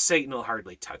hell, but Satan will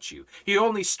hardly touch you. He'll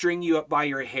only string you up by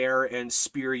your hair and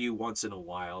spear you once in a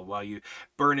while you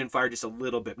burn in fire just a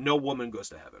little bit. No woman goes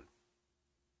to heaven.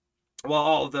 Well,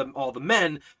 all the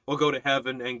men will go to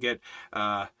heaven and get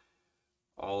all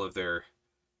of their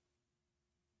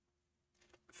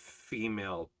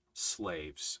female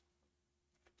slaves,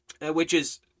 which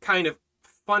is kind of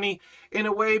funny in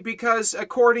a way, because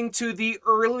according to the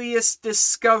earliest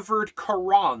discovered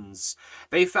Qurans,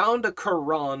 they found a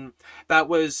Quran that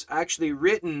was actually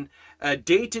written,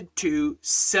 dated to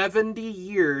 70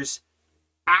 years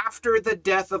after the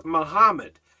death of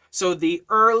Muhammad. So the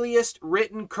earliest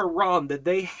written Quran that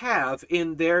they have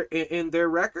in their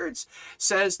records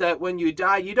says that when you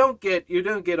die, you don't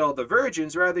get all the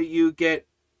virgins, rather you get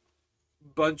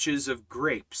bunches of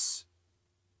grapes.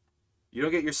 You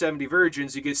don't get your 70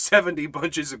 virgins, you get 70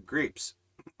 bunches of grapes.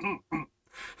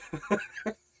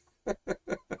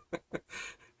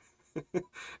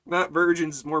 Not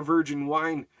virgins, more virgin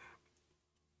wine.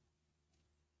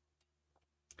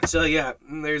 So yeah,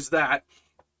 there's that.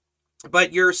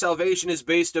 But your salvation is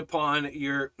based upon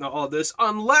all this,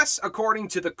 unless, according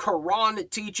to the Quran, it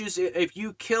teaches if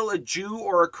you kill a Jew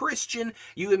or a Christian,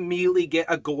 you immediately get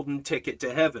a golden ticket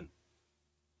to heaven.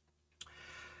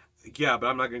 Yeah, but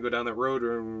I'm not going to go down that road,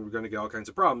 or we're going to get all kinds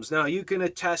of problems. Now, you can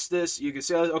attest this. You can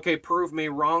say, okay, prove me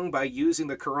wrong by using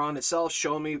the Quran itself.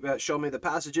 Show me the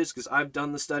passages, because I've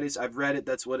done the studies. I've read it.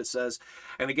 That's what it says.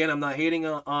 And again, I'm not hating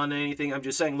on anything. I'm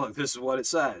just saying, look, this is what it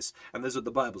says, and this is what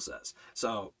the Bible says.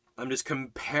 So I'm just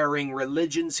comparing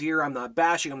religions here. I'm not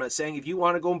bashing. I'm not saying if you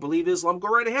want to go and believe Islam, go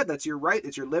right ahead. That's your right.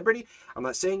 It's your liberty. I'm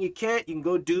not saying you can't. You can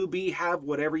go have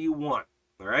whatever you want.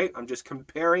 All right? I'm just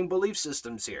comparing belief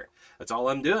systems here. That's all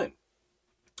I'm doing.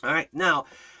 All right. Now,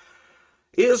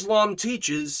 Islam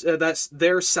teaches that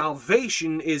their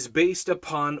salvation is based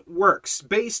upon works,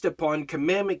 based upon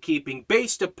commandment keeping,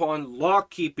 based upon law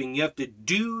keeping. You have to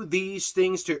do these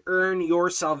things to earn your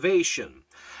salvation.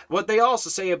 What they also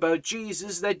say about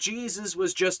Jesus, that Jesus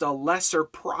was just a lesser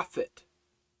prophet.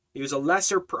 He was a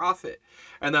lesser prophet,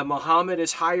 and that Muhammad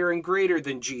is higher and greater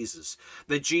than Jesus.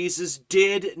 That Jesus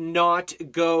did not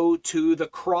go to the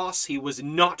cross. He was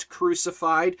not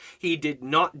crucified. He did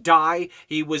not die.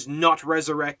 He was not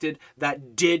resurrected.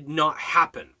 That did not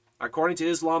happen. According to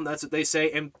Islam, that's what they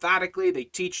say emphatically. They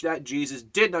teach that Jesus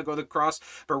did not go to the cross,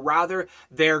 but rather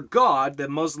their God, the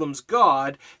Muslims'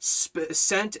 God,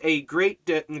 sent a great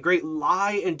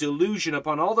lie and delusion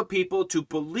upon all the people to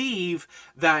believe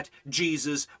that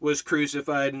Jesus was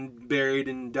crucified and buried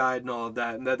and died and all of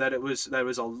that, and that it was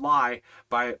a lie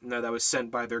that was sent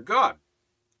by their God.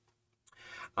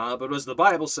 But what does the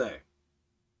Bible say?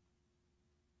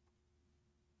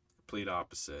 Complete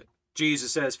opposite.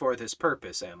 Jesus says, for this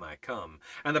purpose am I come.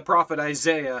 And the prophet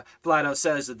Isaiah flat out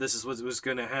says that this is what was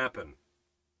going to happen.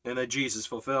 And that Jesus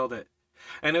fulfilled it.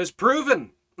 And it was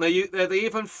proven. That they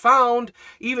even found,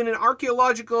 even in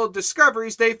archaeological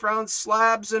discoveries, they found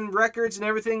slabs and records and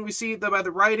everything. We see by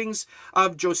the writings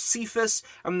of Josephus,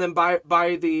 and then by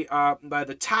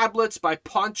the tablets by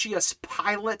Pontius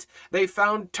Pilate. They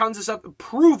found tons of stuff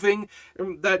proving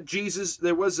that Jesus,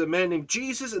 there was a man named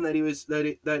Jesus, and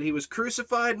that he was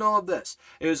crucified, and all of this.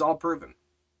 It was all proven.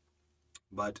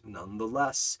 But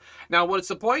nonetheless, now what's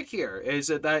the point here? Is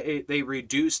that they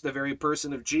reduce the very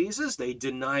person of Jesus, they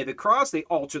deny the cross, they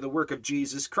alter the work of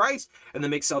Jesus Christ, and they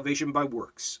make salvation by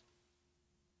works.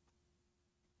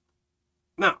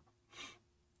 Now,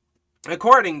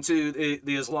 according to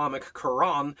the Islamic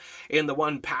Quran, in the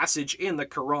one passage in the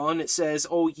Quran, it says,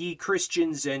 "O ye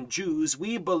Christians and Jews,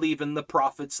 we believe in the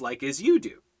prophets like as you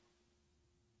do."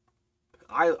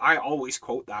 I always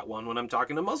quote that one when I'm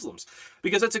talking to Muslims,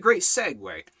 because that's a great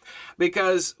segue.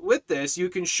 Because with this, you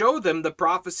can show them the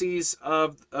prophecies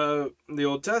of the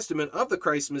Old Testament of the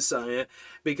Christ Messiah,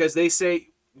 because they say,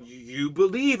 you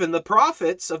believe in the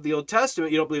prophets of the Old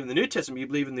Testament. You don't believe in the New Testament. You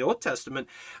believe in the Old Testament.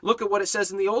 Look at what it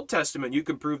says in the Old Testament. You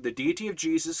can prove the deity of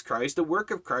Jesus Christ, the work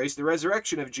of Christ, the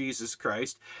resurrection of Jesus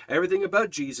Christ, everything about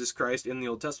Jesus Christ in the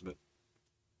Old Testament.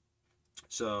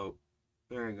 So,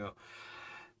 there you go.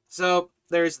 So,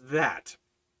 there's that.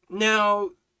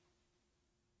 Now,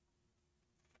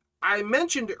 I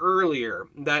mentioned earlier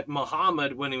that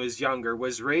Muhammad, when he was younger,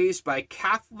 was raised by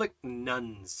Catholic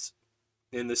nuns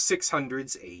in the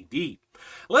 600s AD.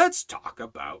 Let's talk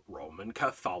about Roman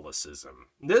Catholicism.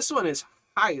 This one is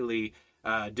highly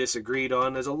disagreed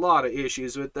on. There's a lot of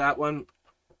issues with that one.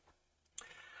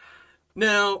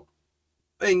 Now,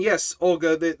 and yes,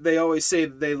 Olga, they always say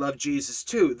that they love Jesus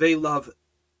too. They love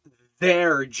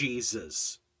their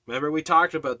Jesus. Remember, we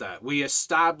talked about that. We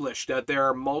established that there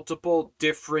are multiple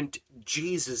different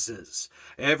Jesuses.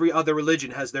 Every other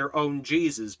religion has their own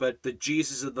Jesus, but the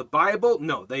Jesus of the Bible,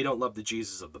 no, they don't love the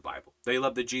Jesus of the Bible. They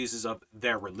love the Jesus of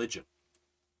their religion.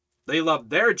 They love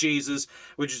their Jesus,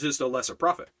 which is just a lesser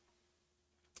prophet.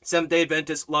 Seventh-day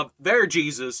Adventists love their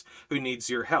Jesus, who needs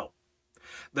your help.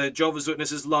 The Jehovah's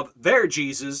Witnesses love their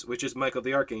Jesus, which is Michael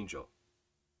the Archangel.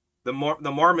 The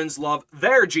Mormons love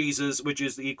their Jesus, which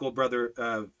is the equal brother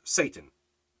of Satan.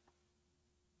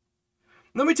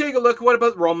 Let me take a look. What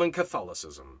about Roman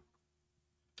Catholicism?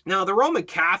 Now, the Roman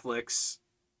Catholics,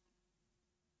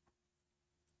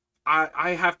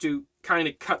 I have to kind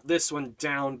of cut this one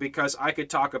down, because I could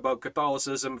talk about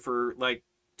Catholicism for like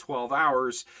 12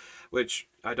 hours, which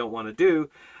I don't want to do.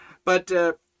 But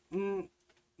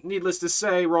needless to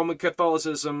say, Roman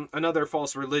Catholicism, another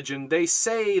false religion, they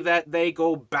say that they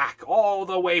go back, all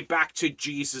the way back to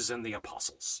Jesus and the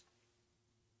apostles.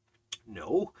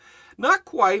 No, not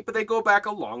quite, but they go back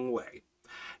a long way.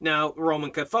 Now, Roman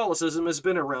Catholicism has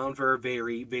been around for a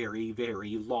very, very,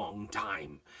 very long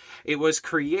time. It was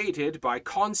created by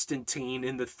Constantine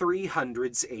in the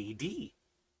 300s AD.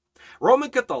 Roman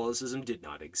Catholicism did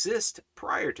not exist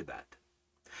prior to that.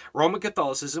 Roman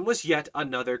Catholicism was yet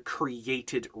another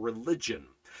created religion.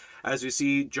 As we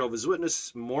see, Jehovah's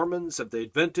Witnesses, Mormons, Seventh-day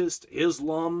Adventists,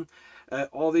 Islam,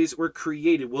 all these were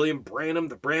created. William Branham,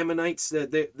 the Brahminites,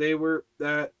 they were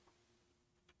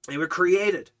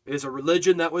created. It is a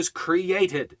religion that was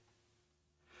created.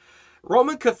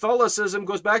 Roman Catholicism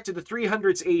goes back to the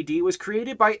 300s AD, was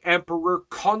created by Emperor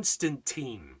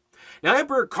Constantine. Now,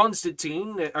 Emperor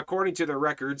Constantine, according to the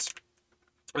records,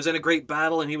 was in a great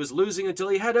battle, and he was losing until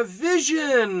he had a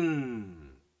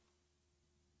vision.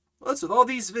 What's with all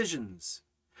these visions?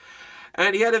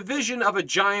 And he had a vision of a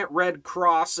giant red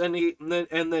cross, and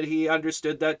that he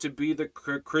understood that to be the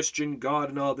Christian God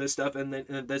and all this stuff, and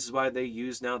this is why they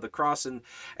use now the cross. And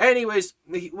anyways,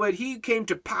 when he came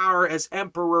to power as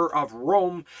emperor of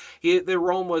Rome, the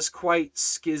Rome was quite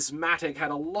schismatic,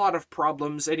 had a lot of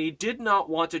problems, and he did not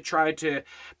want to try to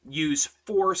use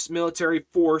force, military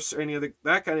force, or any of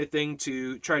that kind of thing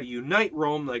to try to unite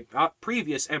Rome like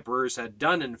previous emperors had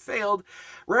done and failed.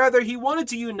 Rather, he wanted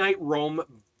to unite Rome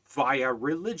via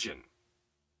religion.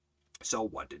 So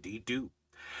what did he do?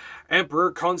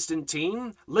 Emperor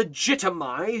Constantine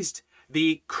legitimized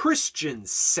the Christian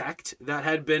sect that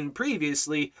had been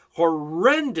previously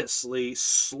horrendously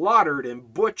slaughtered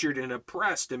and butchered and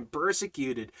oppressed and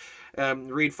persecuted.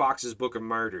 Read Fox's Book of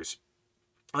Martyrs.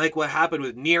 Like what happened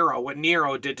with Nero, what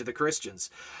Nero did to the Christians.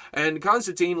 And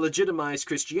Constantine legitimized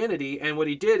Christianity, and what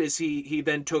he did is he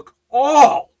then took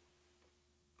all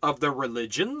of the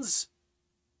religions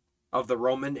of the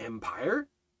Roman Empire,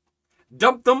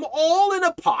 dumped them all in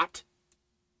a pot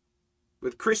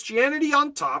with Christianity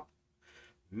on top,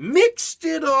 mixed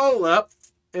it all up,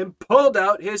 and pulled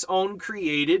out his own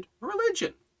created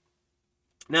religion.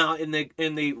 Now, in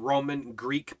the Roman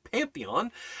Greek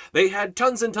pantheon, they had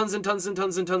tons and tons and tons and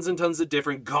tons and tons and tons of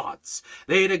different gods.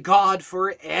 They had a god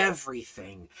for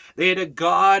everything. They had a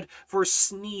god for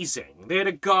sneezing. They had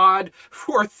a god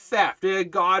for theft. They had a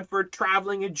god for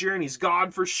traveling and journeys.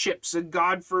 God for ships. A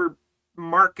god for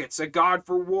markets. A god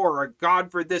for war. A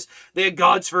god for this. They had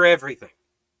gods for everything.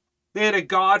 They had a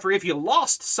god for if you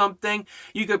lost something,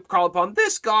 you could call upon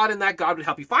this god, and that god would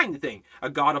help you find the thing. A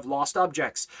god of lost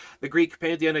objects. The Greek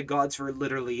pantheon had gods for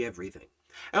literally everything.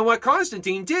 And what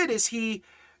Constantine did is he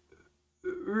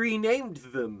renamed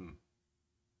them.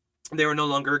 They were no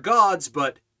longer gods,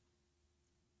 but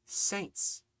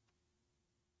saints.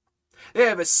 They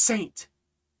have a saint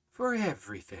for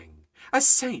everything. A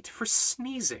saint for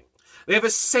sneezing. They have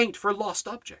a saint for lost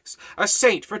objects, a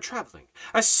saint for traveling,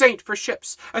 a saint for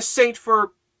ships, a saint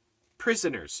for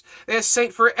prisoners. They have a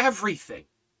saint for everything.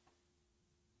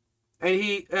 And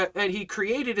he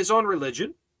created his own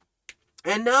religion.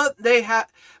 And now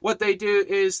what they do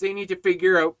is they need to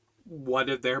figure out what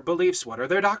are their beliefs, what are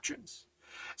their doctrines.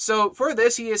 So for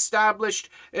this, he established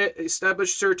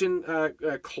certain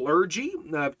clergy,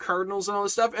 cardinals and all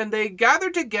this stuff, and they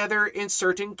gathered together in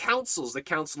certain councils, the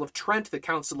Council of Trent, the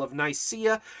Council of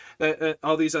Nicaea,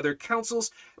 all these other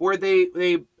councils, where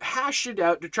they hashed it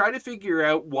out to try to figure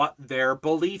out what their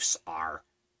beliefs are.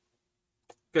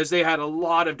 Because they had a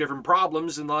lot of different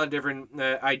problems and a lot of different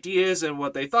ideas and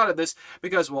what they thought of this,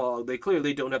 because, well, they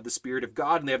clearly don't have the Spirit of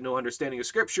God and they have no understanding of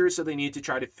Scripture, so they need to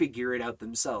try to figure it out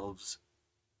themselves.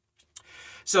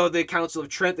 So the Council of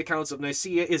Trent, the Council of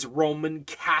Nicaea is Roman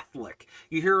Catholic.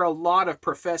 You hear a lot of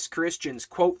professed Christians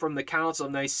quote from the Council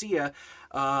of Nicaea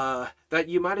that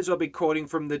you might as well be quoting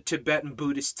from the Tibetan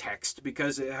Buddhist text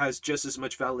because it has just as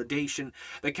much validation.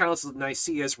 The Council of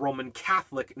Nicaea is Roman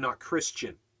Catholic, not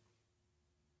Christian.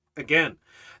 Again,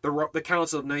 the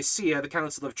Council of Nicaea, the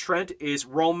Council of Trent is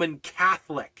Roman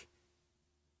Catholic,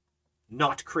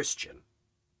 not Christian.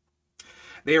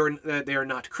 They are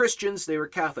not Christians, they were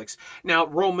Catholics. Now,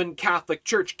 Roman Catholic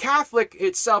Church. Catholic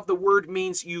itself, the word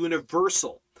means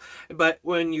universal. But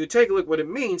when you take a look, what it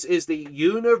means is the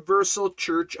universal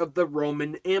church of the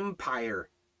Roman Empire.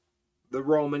 The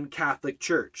Roman Catholic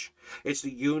Church. It's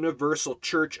the universal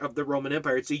church of the Roman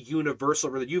Empire. It's a universal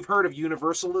religion. You've heard of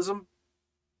universalism?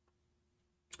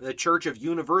 The Church of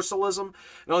Universalism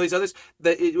and all these others,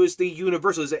 that it was the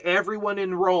universal. Everyone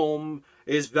in Rome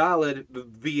is valid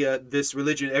via this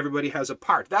religion. Everybody has a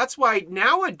part. That's why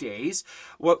nowadays,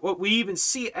 what we even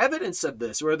see evidence of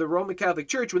this, where the Roman Catholic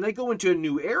Church, when they go into a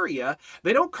new area,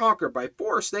 they don't conquer by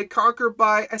force. They conquer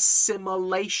by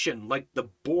assimilation, like the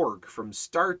Borg from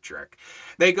Star Trek.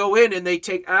 They go in and they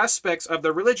take aspects of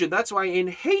the religion. That's why in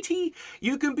Haiti,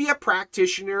 you can be a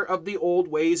practitioner of the old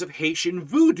ways of Haitian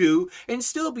voodoo and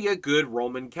still be a good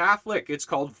Roman Catholic. It's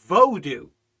called voodoo.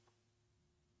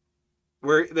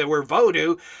 Where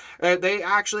voodoo, they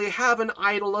actually have an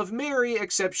idol of Mary,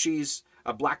 except she's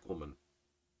a black woman.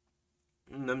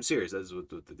 I'm serious. That's what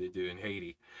they do in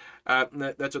Haiti.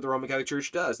 That's what the Roman Catholic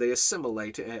Church does. They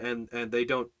assimilate, and they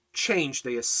don't change.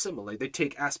 They assimilate. They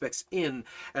take aspects in,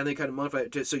 and they kind of modify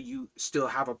it so you still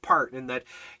have a part, and that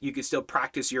you can still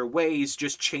practice your ways.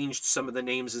 Just changed some of the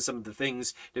names and some of the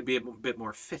things to be a bit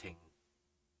more fitting.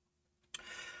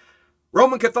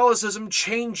 Roman Catholicism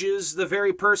changes the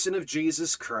very person of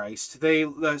Jesus Christ. They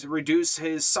reduce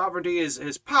his sovereignty,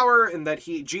 his power, and that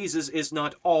Jesus is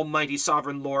not Almighty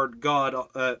Sovereign Lord God,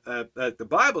 the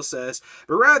Bible says,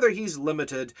 but rather he's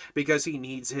limited because he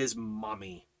needs his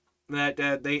mommy.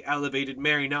 that they elevated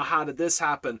Mary. Now, how did this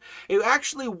happen? It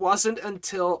actually wasn't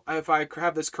until, if I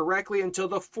have this correctly, until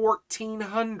the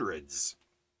 1400s.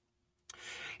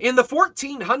 In the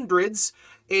 1400s,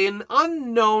 an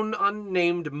unknown,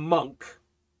 unnamed monk,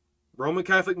 Roman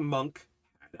Catholic monk,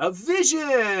 had a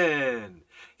vision.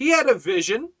 He had a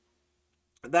vision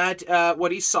that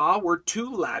what he saw were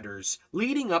two ladders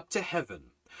leading up to heaven.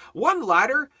 One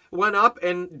ladder went up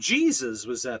and Jesus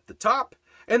was at the top,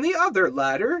 and the other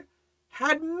ladder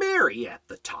had Mary at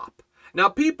the top. Now,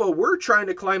 people were trying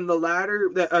to climb the ladder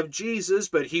of Jesus,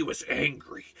 but he was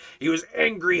angry. He was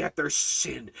angry at their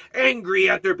sin, angry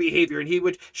at their behavior, and he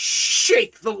would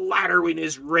shake the ladder in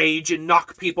his rage and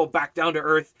knock people back down to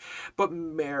earth. But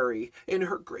Mary, in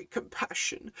her great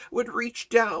compassion, would reach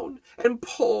down and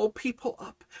pull people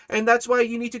up. And that's why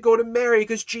you need to go to Mary,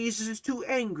 because Jesus is too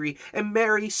angry, and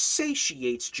Mary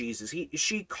satiates Jesus.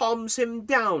 She calms him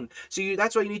down. So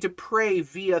that's why you need to pray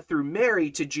through Mary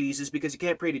to Jesus, because you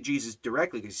can't pray to Jesus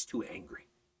directly because he's too angry.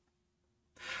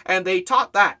 And they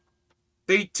taught that.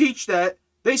 They teach that.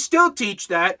 They still teach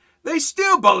that. They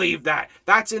still believe that.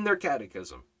 That's in their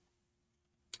catechism.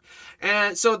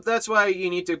 And so that's why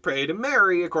you need to pray to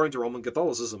Mary according to Roman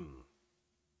Catholicism.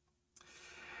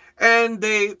 And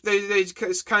they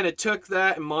kind of took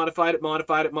that and modified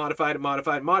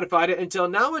it until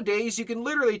nowadays you can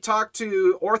literally talk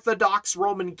to Orthodox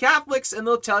Roman Catholics and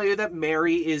they'll tell you that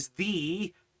Mary is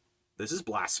this is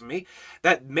blasphemy,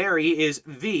 that Mary is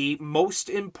the most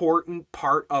important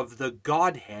part of the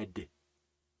Godhead.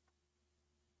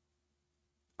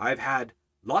 I've had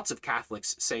lots of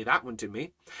Catholics say that one to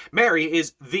me. Mary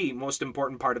is the most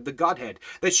important part of the Godhead,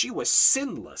 that she was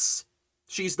sinless.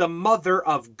 She's the mother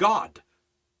of God.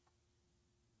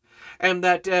 And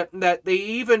that they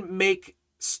even make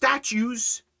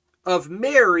statues of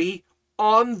Mary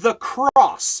on the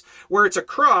cross, where it's a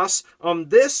cross. On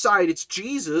this side it's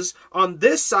Jesus, on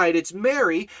this side it's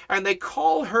Mary, and they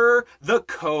call her the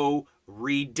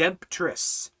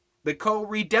co-redemptress. The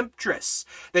co-redemptress,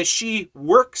 that she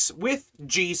works with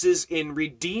Jesus in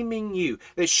redeeming you,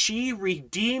 that she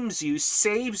redeems you,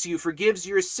 saves you, forgives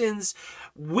your sins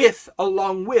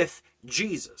along with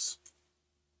Jesus.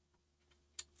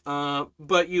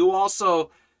 But you also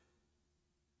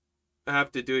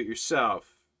have to do it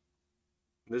yourself.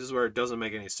 This is where it doesn't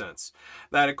make any sense.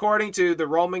 That according to the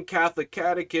Roman Catholic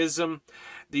Catechism,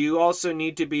 you also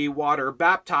need to be water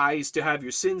baptized to have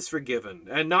your sins forgiven.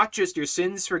 And not just your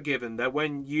sins forgiven, that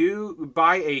when you,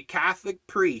 by a Catholic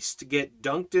priest, get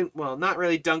dunked in, well, not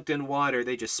really dunked in water,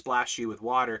 they just splash you with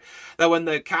water. That when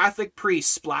the Catholic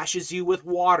priest splashes you with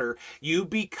water, you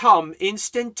become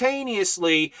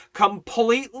instantaneously,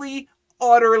 completely,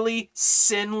 utterly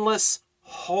sinless,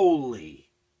 holy.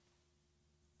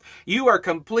 You are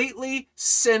completely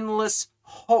sinless,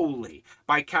 holy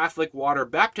by Catholic water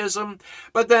baptism,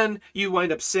 but then you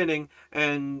wind up sinning,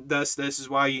 and thus this is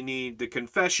why you need the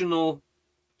confessional.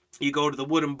 You go to the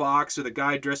wooden box with a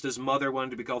guy dressed as mother,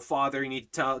 wanting to be called father. You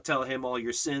need to tell him all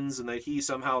your sins and that he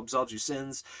somehow absolves your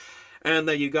sins. And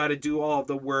that you got to do all of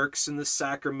the works and the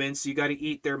sacraments. You got to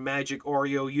eat their magic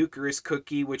Oreo Eucharist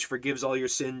cookie, which forgives all your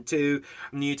sin too.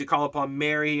 And you need to call upon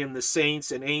Mary and the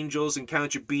saints and angels and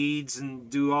count your beads and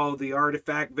do all the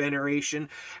artifact veneration.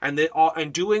 And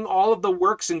doing all of the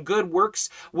works and good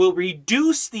works will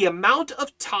reduce the amount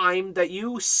of time that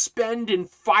you spend in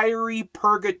fiery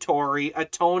purgatory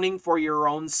atoning for your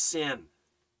own sin.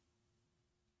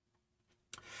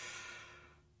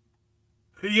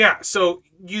 Yeah, so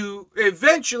you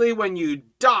eventually, when you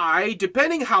die,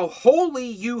 depending how holy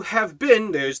you have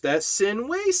been, there's that sin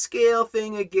weigh scale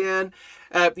thing again.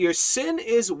 Your sin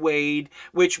is weighed,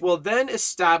 which will then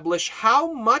establish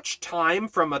how much time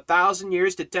from 1,000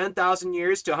 years to 10,000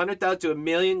 years to 100,000 to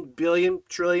 1,000,000, billion,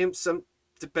 trillion,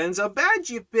 depends how bad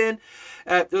you've been.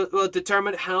 Will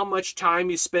determine how much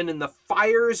time you spend in the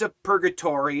fires of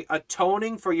purgatory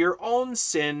atoning for your own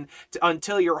sin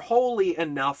until you're holy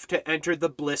enough to enter the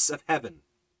bliss of heaven.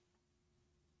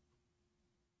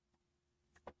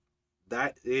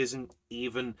 That isn't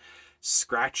even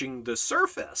scratching the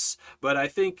surface, but I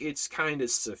think it's kind of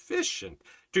sufficient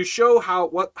to show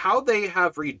how they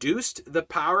have reduced the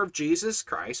power of Jesus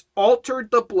Christ,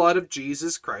 altered the blood of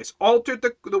Jesus Christ, altered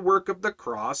the work of the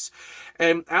cross,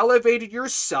 and elevated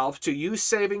yourself to you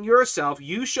saving yourself.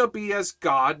 You shall be as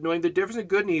God, knowing the difference of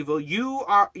good and evil. You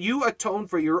atone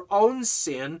for your own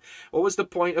sin. What was the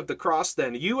point of the cross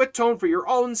then? You atone for your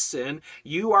own sin.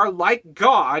 You are like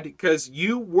God because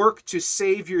you work to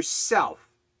save yourself.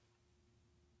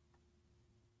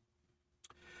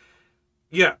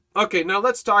 Yeah. Okay, now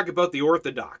let's talk about the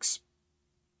Orthodox.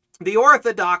 The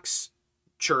Orthodox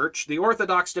Church, the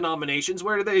Orthodox denominations,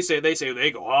 where do they say? They say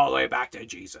they go all the way back to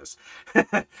Jesus.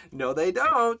 No, they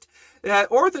don't. The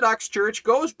Orthodox Church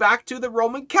goes back to the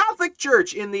Roman Catholic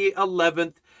Church in the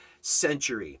 11th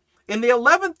century. In the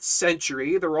 11th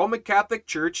century, the Roman Catholic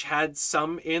Church had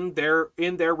some in their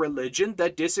religion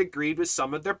that disagreed with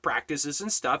some of their practices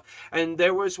and stuff, and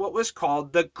there was what was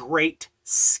called the Great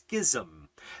Schism.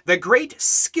 The Great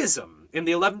Schism. In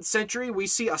the 11th century, we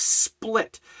see a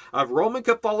split of Roman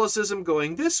Catholicism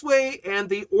going this way and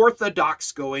the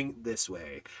Orthodox going this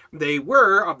way. They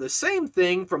were of the same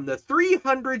thing from the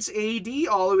 300s AD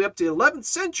all the way up to the 11th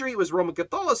century. It was Roman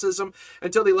Catholicism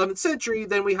until the 11th century.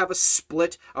 Then we have a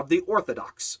split of the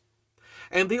Orthodox.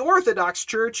 And the Orthodox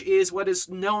Church is what is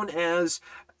known as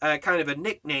kind of a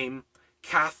nickname,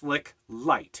 Catholic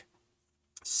Light.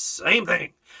 Same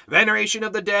thing. Veneration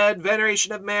of the dead,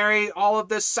 veneration of Mary, all of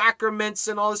the sacraments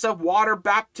and all this stuff, water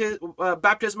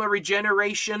baptismal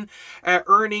regeneration,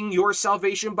 earning your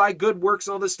salvation by good works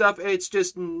and all this stuff. It's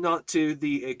just not to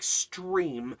the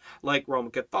extreme like Roman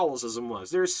Catholicism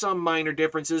was. There's some minor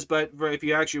differences, but if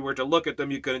you actually were to look at them,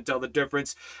 you couldn't tell the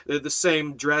difference. They're the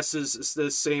same dresses,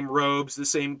 the same robes, the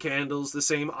same candles, the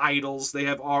same idols. They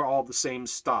have all the same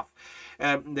stuff.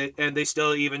 And they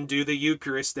still even do the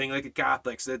Eucharist thing like the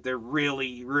Catholics, that there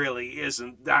really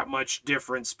isn't that much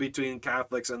difference between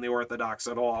Catholics and the Orthodox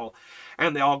at all.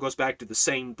 And they all goes back to the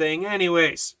same thing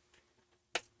anyways.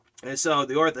 And so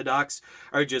the Orthodox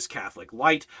are just Catholic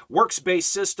Light.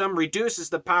 Works-based system reduces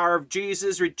the power of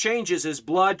Jesus, changes his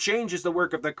blood, changes the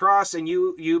work of the cross, and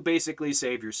you basically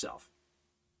save yourself.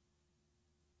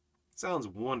 Sounds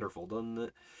wonderful, doesn't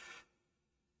it?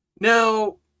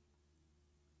 Now,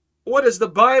 what does the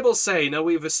Bible say? Now,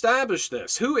 we've established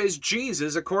this. Who is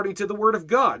Jesus according to the Word of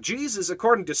God? Jesus,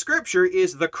 according to Scripture,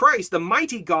 is the Christ, the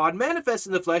mighty God, manifest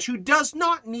in the flesh, who does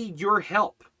not need your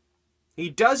help.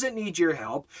 He doesn't need your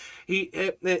help.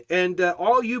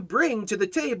 All you bring to the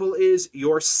table is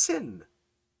your sin.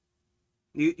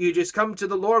 You just come to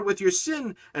the Lord with your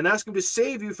sin and ask him to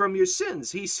save you from your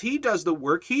sins. He does the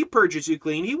work. He purges you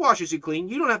clean. He washes you clean.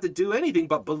 You don't have to do anything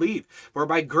but believe. For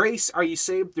by grace are you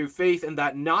saved through faith, and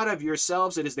that not of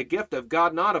yourselves. It is the gift of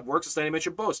God, not of works, lest any man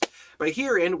should boast. But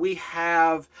herein we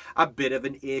have a bit of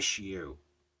an issue.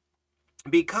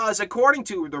 Because according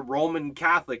to the Roman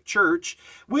Catholic Church,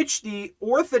 which the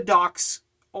Orthodox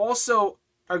also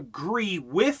agree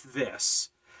with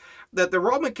this, that the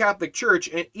Roman Catholic Church,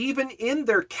 and even in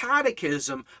their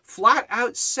catechism, flat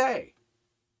out say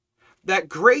that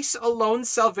grace alone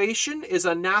salvation is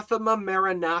anathema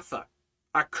maranatha,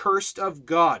 accursed of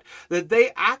God. That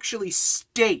they actually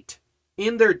state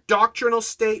in their doctrinal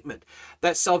statement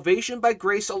that salvation by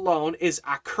grace alone is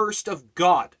accursed of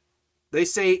God. They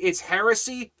say it's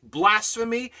heresy,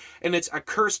 blasphemy, and it's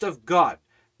accursed of God.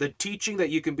 The teaching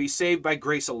that you can be saved by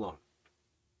grace alone.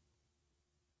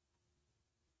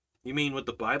 You mean what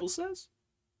the Bible says?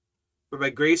 For by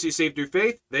grace you saved through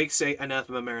faith, they say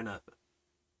anathema maranatha.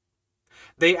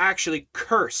 They actually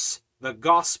curse the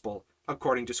gospel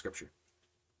according to Scripture.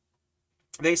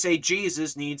 They say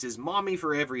Jesus needs his mommy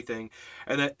for everything,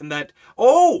 and by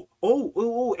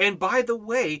the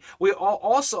way, we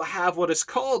also have what is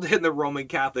called in the Roman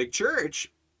Catholic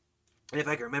Church, if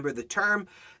I can remember the term,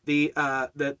 the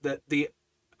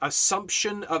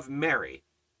Assumption of Mary.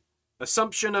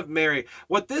 Assumption of Mary.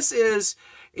 What this is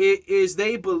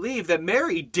they believe that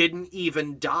Mary didn't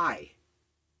even die.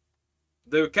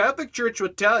 The Catholic Church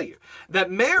would tell you that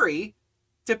Mary,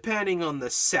 depending on the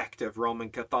sect of Roman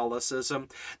Catholicism,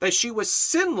 that she was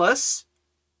sinless,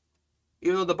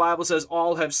 even though the Bible says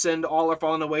all have sinned, all are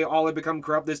fallen away, all have become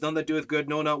corrupt, there's none that doeth good,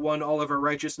 no, not one, all of her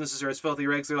righteousnesses are as filthy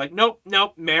rags. They're like, nope,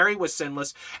 Mary was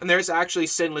sinless, and there's actually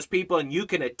sinless people, and you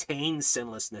can attain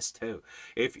sinlessness too,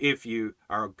 if you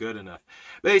are good enough.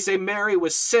 They say Mary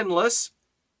was sinless,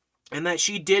 and that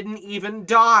she didn't even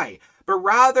die. But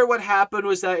rather what happened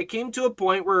was that it came to a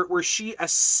point where she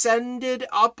ascended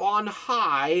up on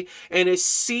high and is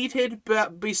seated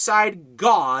beside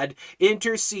God,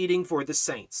 interceding for the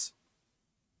saints.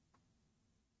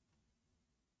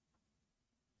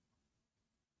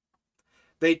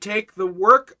 They take the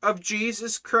work of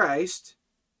Jesus Christ,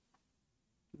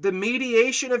 the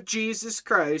mediation of Jesus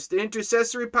Christ, the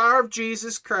intercessory power of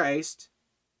Jesus Christ.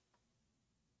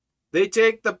 They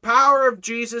take the power of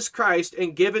Jesus Christ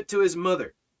and give it to his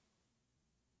mother.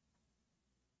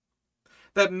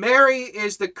 That Mary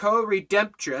is the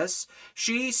co-redemptress.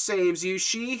 She saves you.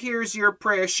 She hears your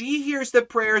prayer. She hears the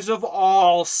prayers of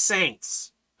all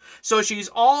saints. So she's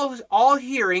all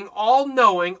hearing, all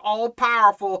knowing, all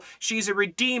powerful. She's a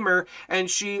redeemer, and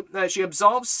she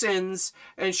absolves sins,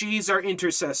 and she's our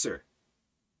intercessor.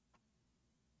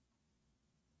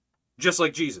 just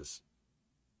like Jesus.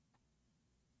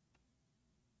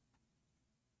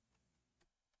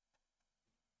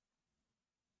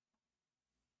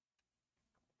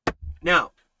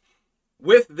 Now,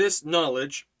 with this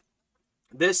knowledge,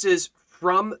 this is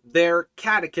from their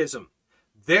catechism,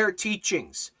 their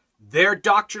teachings, their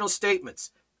doctrinal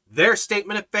statements, their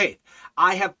statement of faith.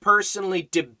 I have personally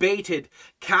debated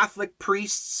Catholic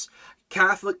priests,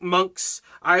 Catholic monks.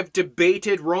 I've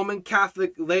debated Roman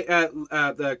Catholic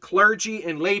the clergy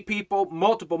and lay people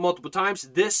multiple times.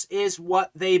 This is what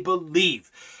they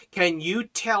believe. Can you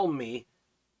tell me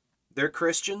they're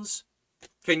Christians?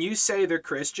 Can you say they're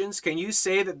Christians? Can you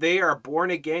say that they are born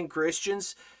again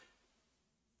Christians?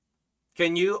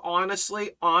 Can you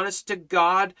honestly, honest to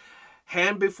God,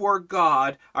 hand before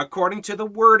God, according to the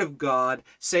Word of God,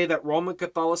 say that Roman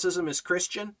Catholicism is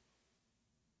Christian?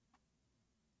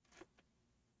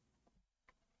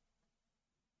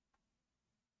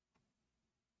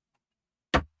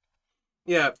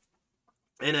 Yeah.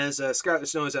 And as Scarlet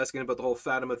Snow is asking about the whole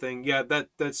Fatima thing, yeah,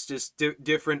 that's just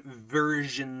different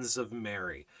versions of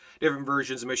Mary. Different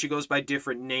versions of Mary. She goes by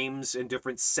different names in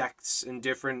different sects in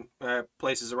different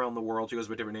places around the world. She goes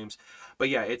by different names. But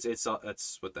yeah, it's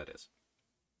that's what that is.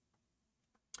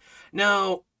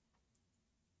 Now,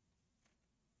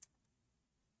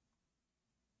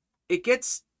 it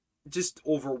gets just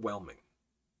overwhelming.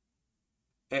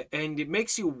 And it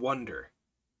makes you wonder,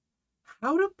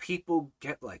 how do people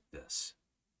get like this?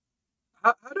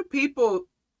 How do people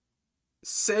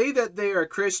say that they are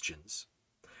Christians,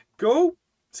 go,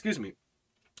 excuse me,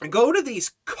 go to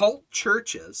these cult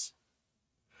churches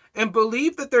and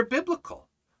believe that they're biblical?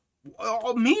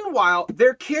 Meanwhile,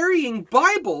 they're carrying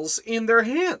Bibles in their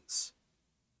hands.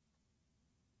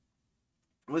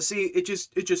 Well, see, it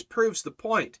just proves the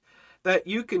point that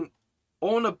you can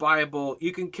own a Bible,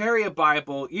 you can carry a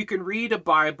Bible, you can read a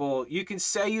Bible, you can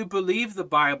say you believe the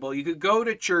Bible, you could go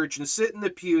to church and sit in the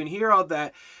pew and hear all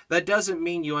that. That doesn't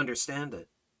mean you understand it.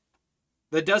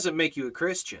 That doesn't make you a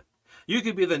Christian. You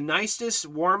could be the nicest,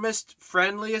 warmest,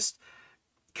 friendliest,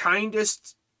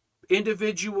 kindest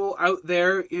individual out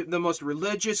there, the most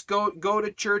religious, go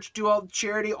to church, do all the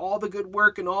charity, all the good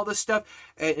work and all the stuff,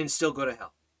 and still go to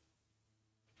hell.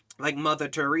 Like Mother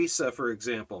Teresa, for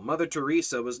example. Mother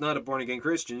Teresa was not a born-again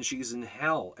Christian. She's in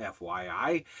hell,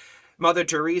 FYI. Mother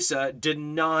Teresa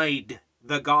denied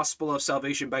the gospel of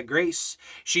salvation by grace.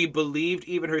 She believed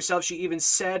even herself. She even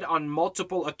said on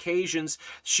multiple occasions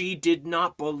she did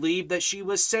not believe that she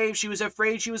was saved. She was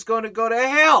afraid she was going to go to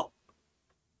hell.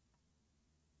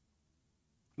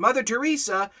 Mother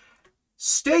Teresa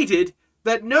stated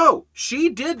that no, she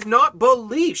did not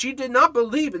believe. She did not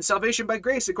believe in salvation by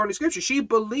grace according to Scripture. She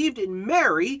believed in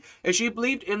Mary, and she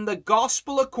believed in the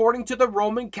gospel according to the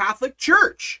Roman Catholic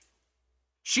Church.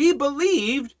 She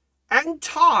believed and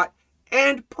taught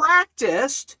and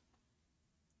practiced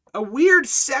a weird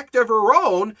sect of her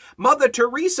own. Mother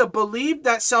Teresa believed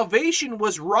that salvation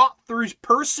was wrought through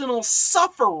personal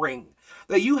suffering,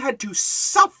 that you had to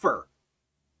suffer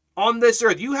on this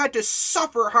earth. You had to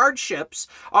suffer hardships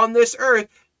on this earth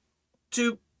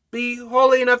to be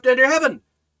holy enough to enter heaven.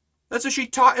 That's what she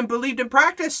taught and believed and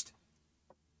practiced.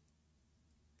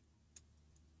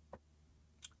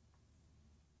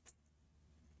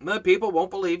 The people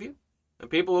won't believe you. And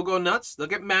people will go nuts. They'll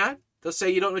get mad. They'll say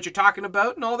you don't know what you're talking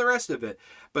about and all the rest of it.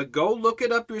 But go look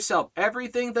it up yourself.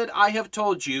 Everything that I have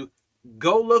told you,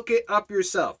 go look it up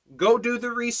yourself. Go do the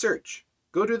research.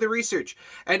 Go do the research.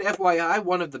 And FYI,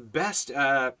 one of the best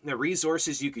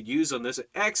resources you could use on this,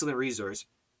 excellent resource,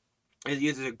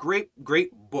 is a great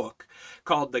book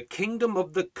called The Kingdom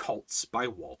of the Cults by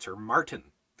Walter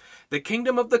Martin. The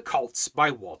Kingdom of the Cults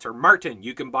by Walter Martin.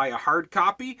 You can buy a hard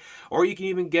copy, or you can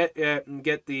even get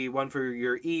the one for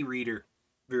your e-reader,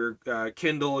 your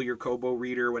Kindle, your Kobo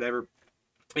reader, whatever.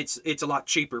 It's a lot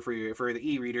cheaper for the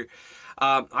e-reader.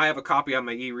 I have a copy on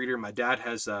my e-reader. My dad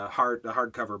has the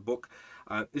hardcover book.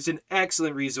 It's an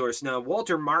excellent resource. Now,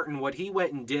 Walter Martin, what he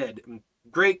went and did,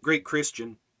 great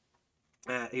Christian.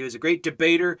 He was a great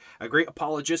debater, a great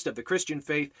apologist of the Christian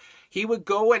faith. He would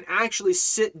go and actually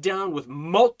sit down with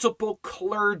multiple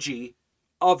clergy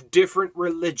of different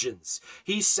religions.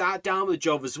 He sat down with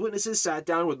Jehovah's Witnesses, sat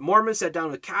down with Mormons, sat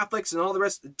down with Catholics, and all the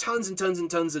rest, tons and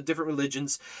tons of different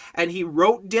religions. And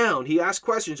he asked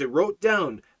questions and wrote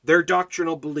down their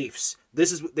doctrinal beliefs.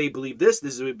 This is what they believe, this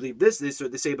is what they believe, this is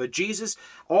what they say about Jesus,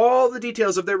 all the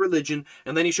details of their religion,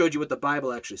 and then he showed you what the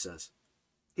Bible actually says.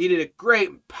 He did a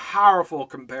great, powerful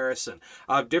comparison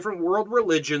of different world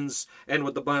religions and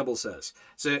what the Bible says.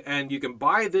 And you can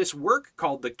buy this work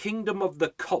called The Kingdom of the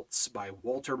Cults by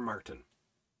Walter Martin.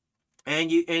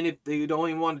 And if you don't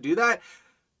even want to do that,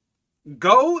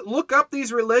 Go look up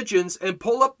these religions and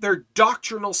pull up their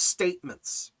doctrinal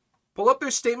statements. Pull up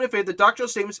their statement of faith, the doctrinal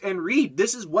statements, and read.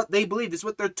 This is what they believe. This is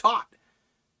what they're taught.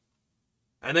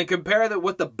 And then compare that with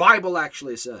what the Bible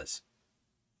actually says.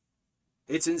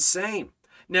 It's insane.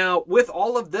 Now, with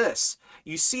all of this,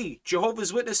 you see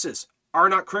Jehovah's Witnesses are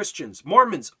not Christians.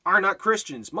 Mormons are not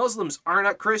Christians. Muslims are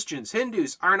not Christians.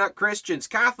 Hindus are not Christians.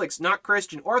 Catholics, not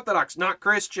Christian. Orthodox, not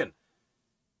Christian.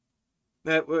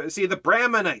 See, the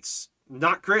Brahminites,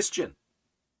 not Christian.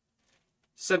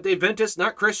 Seventh-day Adventists,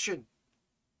 not Christian.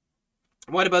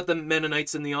 What about the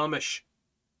Mennonites and the Amish?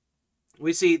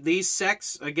 We see these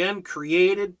sects, again,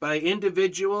 created by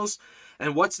individuals.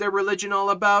 And what's their religion all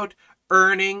about?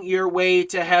 Earning your way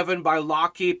to heaven by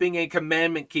law-keeping and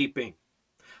commandment-keeping.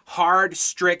 Hard,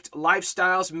 strict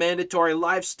lifestyles, mandatory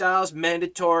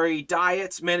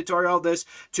diets, mandatory all this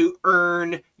to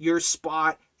earn your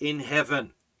spot in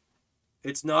heaven.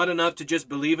 It's not enough to just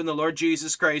believe in the Lord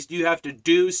Jesus Christ. You have to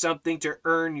do something to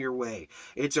earn your way.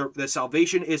 The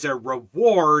salvation is a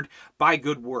reward by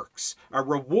good works. A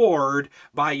reward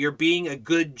by your being a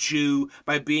good Jew,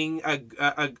 by being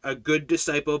a good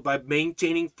disciple, by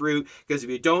maintaining fruit. Because if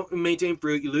you don't maintain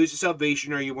fruit, you lose your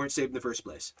salvation or you weren't saved in the first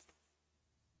place.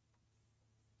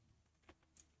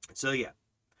 So yeah.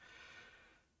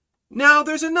 Now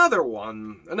there's another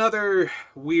one. Another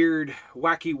weird,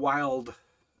 wacky, wild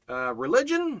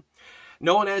religion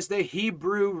known as the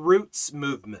Hebrew Roots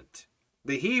Movement.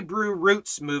 The Hebrew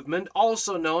Roots Movement,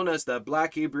 also known as the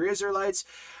Black Hebrew Israelites,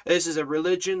 this is a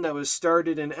religion that was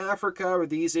started in Africa where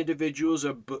these individuals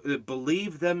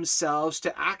believe themselves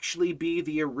to actually be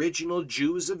the original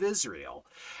Jews of Israel.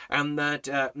 And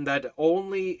that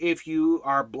only if you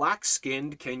are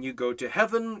black-skinned can you go to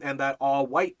heaven, and that all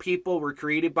white people were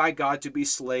created by God to be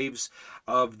slaves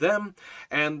of them,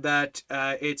 and that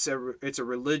it's a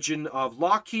religion of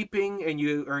law-keeping, and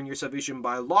you earn your salvation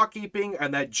by law-keeping,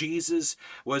 and that Jesus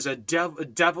was a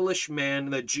devilish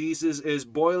man, that Jesus is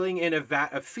boiling in a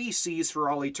vat of feces for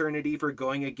all eternity for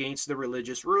going against the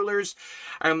religious rulers,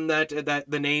 and that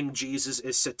the name Jesus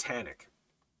is satanic.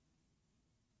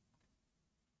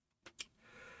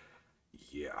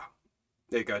 Yeah,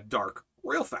 they got dark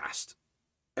real fast.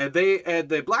 And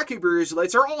the Black Hebrew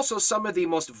Israelites are also some of the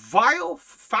most vile,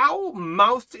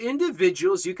 foul-mouthed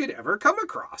individuals you could ever come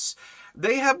across.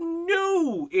 They have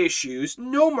no issues,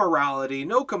 no morality,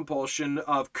 no compulsion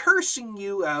of cursing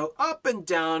you out up and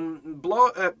down,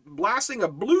 blasting a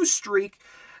blue streak,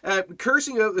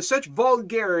 cursing out with such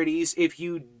vulgarities if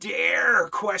you dare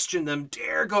question them,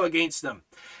 dare go against them.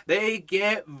 They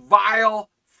get vile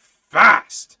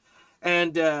fast.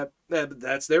 And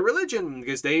that's their religion,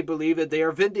 because they believe that they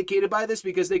are vindicated by this,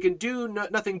 because they can do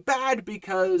nothing bad,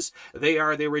 because they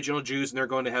are the original Jews and they're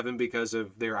going to heaven because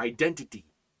of their identity.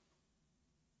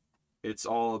 It's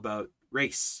all about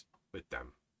race with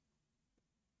them.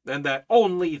 And that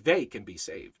only they can be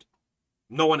saved.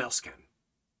 No one else can.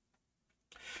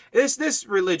 This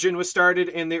religion was started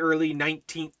in the early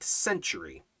 19th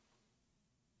century.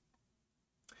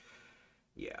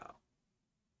 Yeah.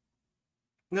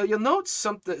 Now, you'll note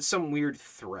some weird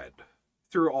thread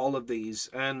through all of these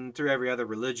and through every other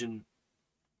religion.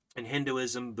 And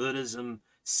Hinduism, Buddhism,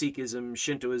 Sikhism,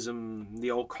 Shintoism, the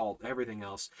occult, everything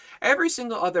else. Every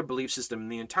single other belief system in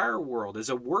the entire world is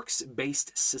a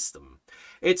works-based system.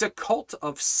 It's a cult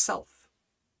of self.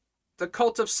 The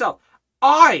cult of self.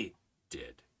 I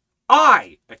did.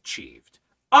 I achieved.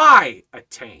 I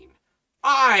attain.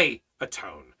 I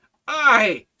atone.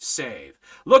 I save.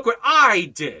 Look what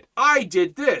I did. I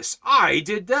did this. I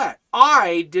did that.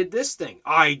 I did this thing.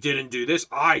 I didn't do this.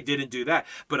 I didn't do that.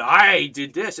 But I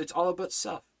did this. It's all about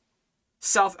self.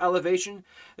 Self-elevation,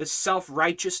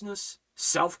 self-righteousness,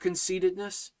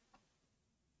 self-conceitedness.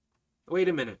 Wait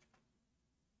a minute.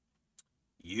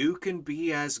 You can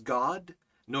be as God,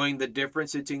 knowing the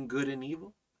difference between good and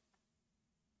evil?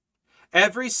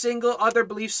 Every single other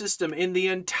belief system in the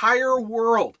entire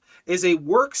world is a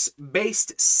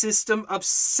works-based system of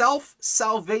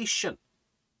self-salvation.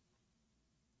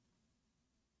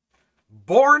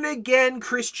 Born-again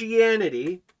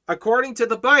Christianity, according to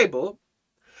the Bible,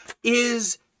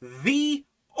 is the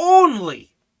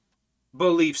only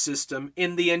belief system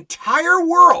in the entire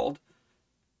world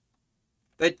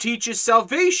that teaches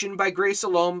salvation by grace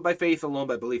alone, by faith alone,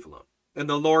 by belief alone, in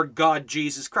the Lord God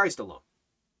Jesus Christ alone.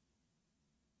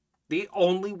 The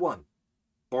only one,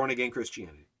 born-again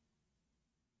Christianity.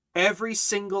 Every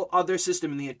single other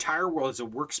system in the entire world is a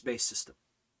works-based system.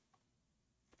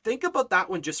 Think about that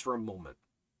one just for a moment.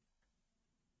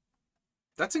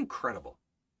 That's incredible.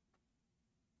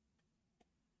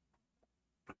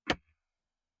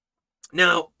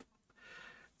 Now,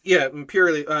 Yeah,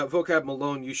 purely Vocab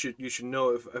Malone. You should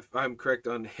know if I'm correct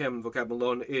on him. Vocab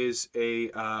Malone is a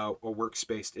works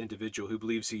based individual who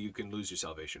believes you can lose your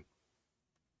salvation.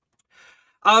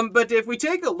 But if we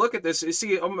take a look at this, you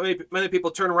see many people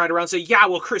turn right around and say, "Yeah,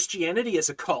 well, Christianity is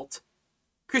a cult.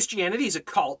 Christianity is a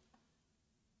cult."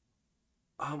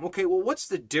 Okay, well, what's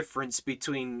the difference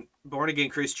between born again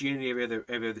Christianity and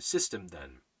every other system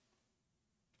then?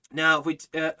 Now,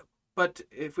 but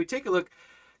if we take a look,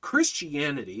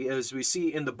 Christianity, as we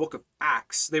see in the book of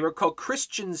Acts, they were called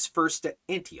Christians first at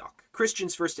Antioch.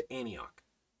 Christians first at Antioch.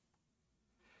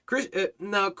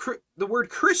 Now, the word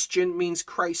Christian means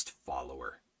Christ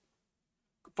follower,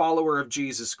 follower of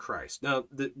Jesus Christ. Now,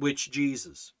 which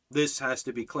Jesus? This has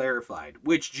to be clarified.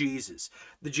 Which Jesus?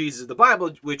 The Jesus of the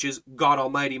Bible, which is God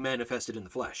Almighty manifested in the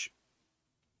flesh.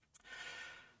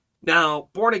 Now,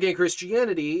 born again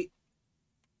Christianity,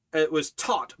 it was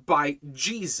taught by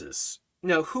Jesus.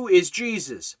 Now, who is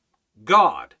Jesus?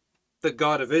 God, the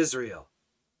God of Israel.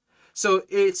 So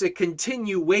it's a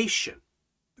continuation.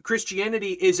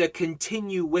 Christianity is a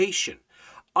continuation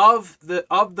of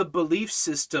the belief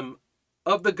system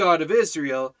of the God of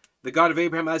Israel, the God of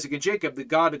Abraham, Isaac, and Jacob, the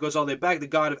God that goes all the way back, the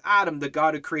God of Adam, the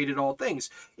God who created all things.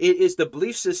 It is the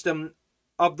belief system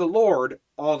of the Lord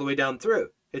all the way down through.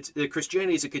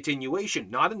 Christianity is a continuation,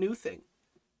 not a new thing.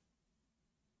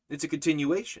 It's a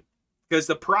continuation. Because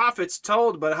the prophets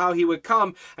told about how he would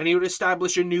come and he would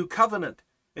establish a new covenant.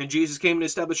 And Jesus came to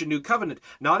establish a new covenant,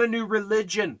 not a new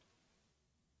religion.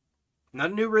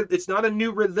 It's not a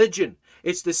new religion.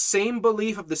 It's the same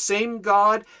belief of the same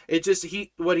God. It just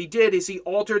what he did is he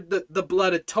altered the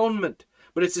blood atonement.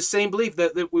 But it's the same belief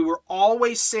that we were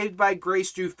always saved by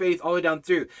grace through faith all the way down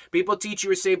through. People teach you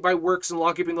were saved by works and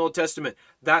law keeping the Old Testament.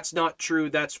 That's not true.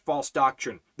 That's false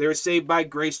doctrine. They're saved by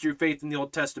grace through faith in the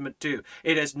Old Testament too.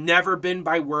 It has never been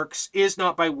by works, is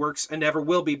not by works, and never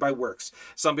will be by works.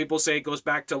 Some people say it goes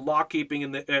back to law keeping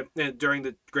during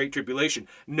the Great Tribulation.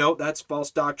 No, that's false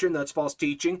doctrine. That's false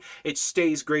teaching. It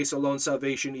stays grace alone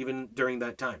salvation even during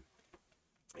that time.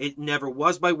 It never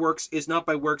was by works, is not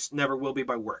by works, never will be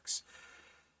by works.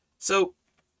 So,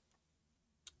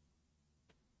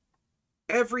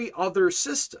 every other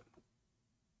system,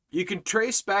 you can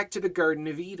trace back to the Garden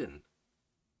of Eden.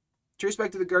 Trace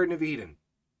back to the Garden of Eden,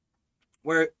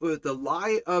 where with the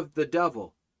lie of the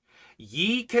devil,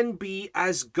 ye can be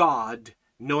as God,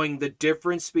 knowing the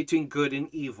difference between good and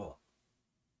evil.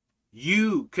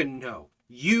 You can know,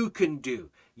 you can do,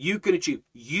 you can achieve.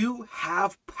 You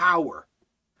have power.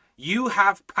 You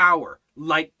have power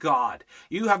like God.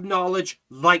 You have knowledge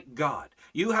like God.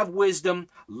 You have wisdom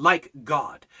like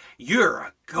God. You're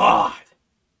a God.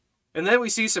 And then we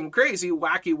see some crazy,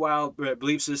 wacky, wild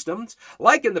belief systems,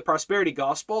 like in the Prosperity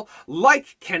Gospel,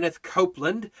 like Kenneth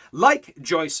Copeland, like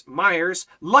Joyce Myers,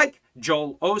 like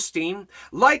Joel Osteen,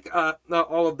 like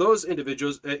all of those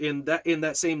individuals in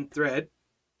that same thread,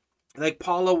 like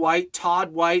Paula White,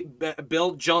 Todd White,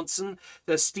 Bill Johnson,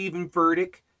 Stephen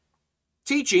Furtick,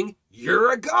 teaching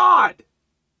you're a God.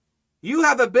 You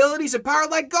have abilities and power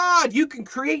like God. You can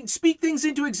create and speak things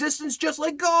into existence just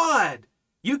like God.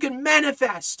 You can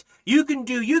manifest. You can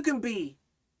do. You can be.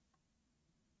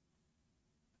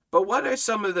 But what are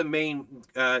some of the main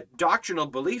doctrinal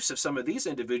beliefs of some of these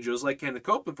individuals, like Kenneth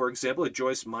Copeland, for example, like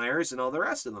Joyce Myers and all the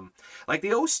rest of them, like the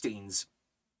Osteens?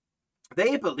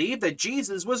 They believed that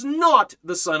Jesus was not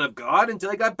the Son of God until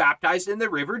he got baptized in the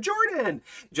River Jordan,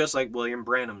 just like William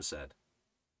Branham said.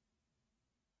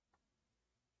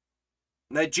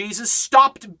 That Jesus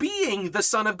stopped being the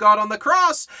Son of God on the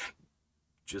cross,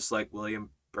 just like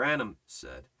William Branham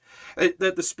said.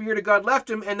 That the Spirit of God left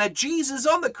him, and that Jesus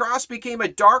on the cross became a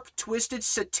dark, twisted,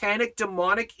 satanic,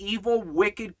 demonic, evil,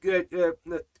 wicked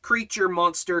creature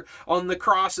monster on the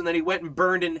cross, and then he went and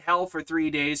burned in hell for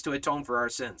 3 days to atone for our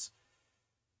sins.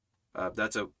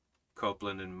 That's what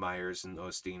Copeland and Myers and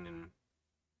Osteen and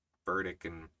Burdick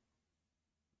and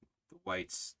the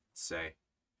Whites say.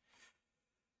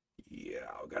 Yeah,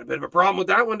 we got a bit of a problem with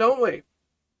that one, don't we?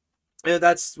 And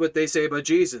that's what they say about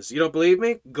Jesus. You don't believe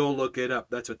me? Go look it up.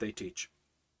 That's what they teach.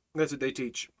 That's what they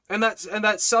teach. And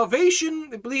that's salvation,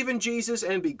 believe in Jesus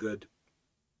and be good.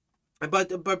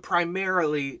 But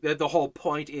primarily, the whole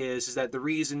point is that the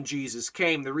reason Jesus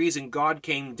came, the reason God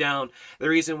came down, the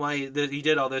reason why he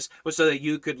did all this was so that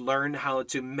you could learn how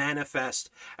to manifest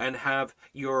and have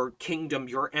your kingdom,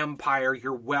 your empire,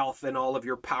 your wealth, and all of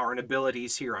your power and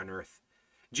abilities here on earth.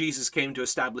 Jesus came to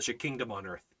establish a kingdom on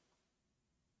earth.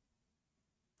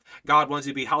 God wants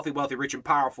you to be healthy, wealthy, rich, and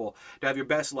powerful, to have your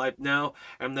best life now,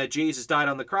 and that Jesus died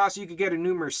on the cross, you could get a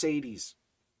new Mercedes.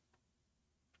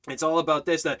 It's all about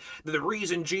this, that the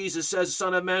reason Jesus says the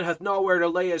Son of Man hath nowhere to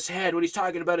lay his head, what he's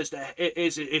talking about is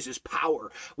his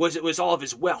power, was all of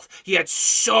his wealth. He had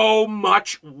so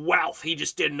much wealth, he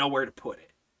just didn't know where to put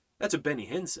it. That's what Benny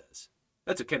Hinn says.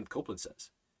 That's what Kenneth Copeland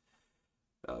says.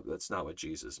 That's not what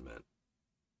Jesus meant.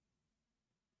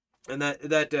 And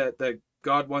that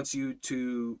God wants you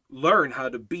to learn how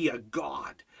to be a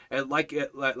God, and like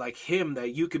him,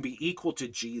 that you can be equal to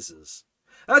Jesus.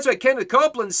 That's what Kenneth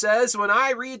Copeland says. When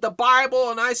I read the Bible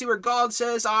and I see where God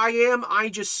says I am, I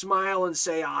just smile and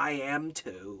say I am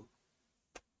too.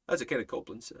 That's what Kenneth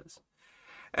Copeland says.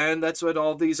 And that's what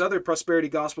all these other prosperity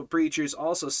gospel preachers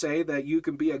also say, that you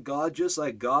can be a God just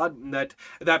like God, and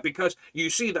that because you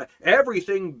see that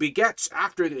everything begets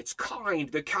after its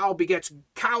kind. The cow begets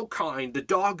cow kind, the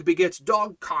dog begets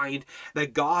dog kind,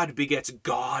 that God begets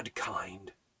God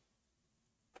kind.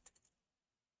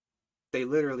 They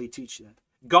literally teach that.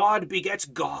 God begets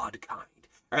God kind.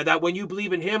 Or that when you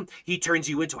believe in him, he turns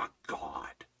you into a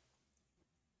God.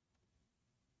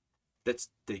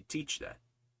 They teach that.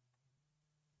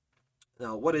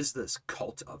 Now, what is this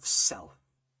cult of self?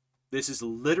 This is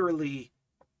literally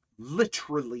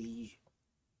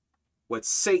what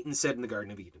Satan said in the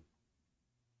Garden of Eden.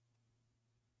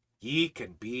 Ye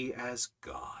can be as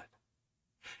God.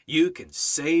 You can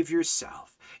save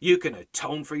yourself. You can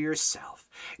atone for yourself.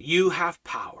 You have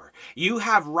power. You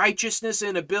have righteousness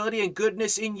and ability and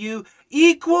goodness in you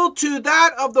equal to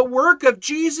that of the work of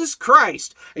Jesus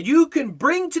Christ. And you can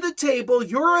bring to the table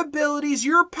your abilities,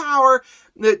 your power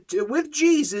with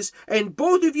Jesus, and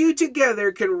both of you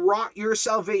together can wrought your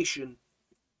salvation.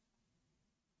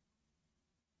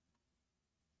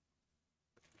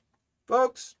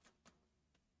 Folks,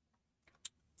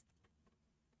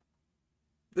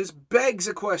 this begs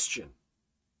a question.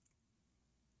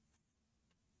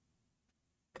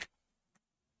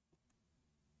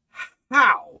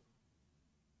 How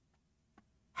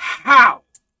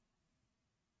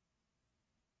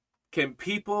can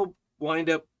people wind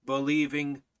up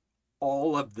believing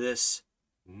all of this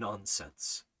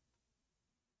nonsense?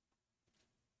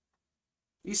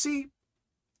 You see,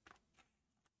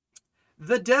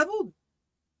 the devil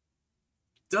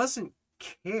doesn't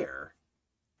care.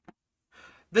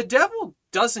 The devil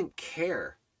doesn't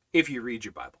care if you read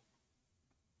your Bible.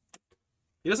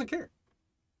 He doesn't care.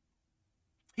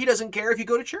 He doesn't care if you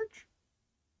go to church.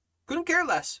 Couldn't care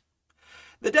less.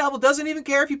 The devil doesn't even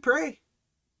care if you pray.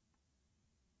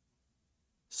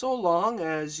 So long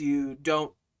as you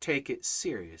don't take it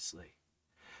seriously.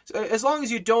 So as long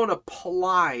as you don't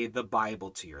apply the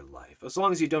Bible to your life. As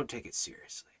long as you don't take it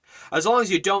seriously. As long as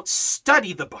you don't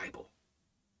study the Bible.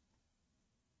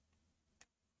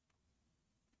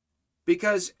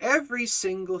 Because every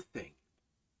single thing.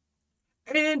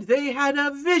 And they had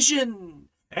a vision.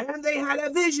 And they had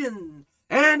a vision.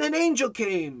 And an angel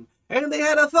came. And they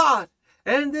had a thought.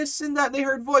 And this and that. They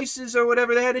heard voices or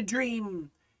whatever. They had a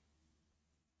dream.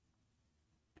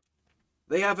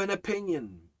 They have an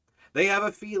opinion. They have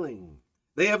a feeling.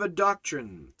 They have a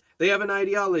doctrine. They have an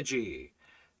ideology.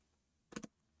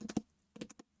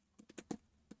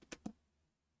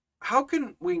 How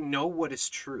can we know what is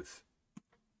truth?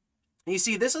 You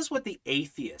see, this is what the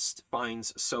atheist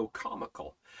finds so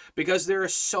comical, because there are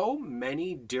so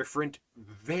many different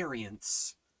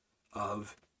variants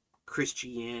of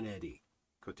Christianity.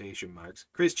 Quotation marks.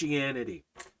 Christianity.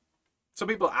 Some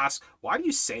people ask, why do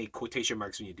you say quotation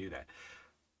marks when you do that?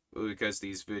 Well, because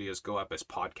these videos go up as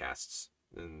podcasts,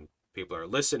 and people are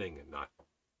listening and not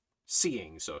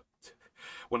seeing. So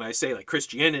when I say like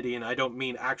Christianity, and I don't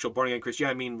mean actual born again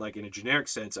Christianity, I mean like in a generic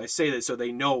sense, I say that so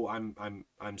they know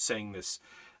I'm saying this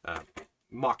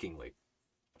mockingly.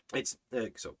 It's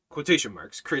so quotation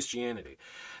marks Christianity.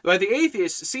 But the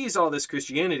atheist sees all this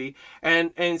Christianity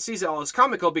and sees it all as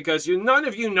comical because none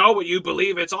of you know what you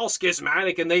believe. It's all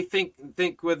schismatic, and they think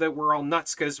that we're all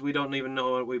nuts because we don't even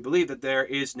know what we believe, that there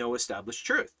is no established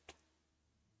truth.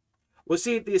 Well,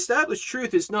 see, the established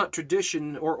truth is not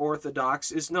tradition or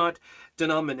orthodox, is not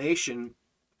denomination.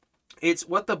 It's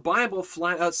what the Bible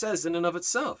flat out says in and of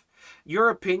itself. Your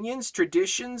opinions,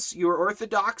 traditions, your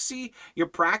orthodoxy, your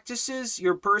practices,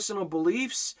 your personal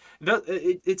beliefs,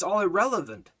 it's all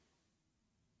irrelevant.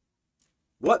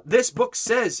 What this book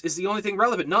says is the only thing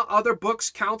relevant. Not other books,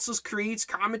 councils, creeds,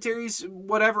 commentaries,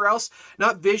 whatever else.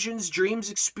 Not visions, dreams,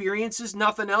 experiences,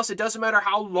 nothing else. It doesn't matter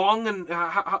how long and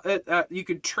how you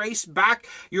can trace back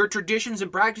your traditions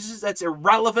and practices. That's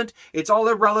irrelevant. It's all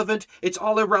irrelevant. It's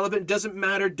all irrelevant. Doesn't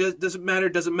matter. Doesn't matter.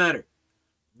 Doesn't matter.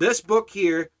 This book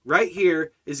here, right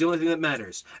here, is the only thing that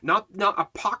matters. Not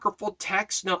apocryphal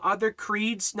texts, not other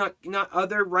creeds, not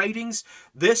other writings.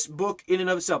 This book in and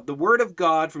of itself, the Word of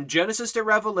God from Genesis to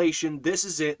Revelation, this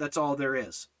is it. That's all there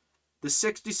is. The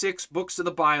 66 books of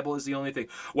the Bible is the only thing.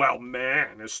 Well,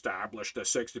 man established the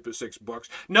 66 books.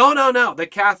 No. The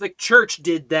Catholic Church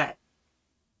did that.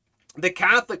 The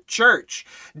Catholic Church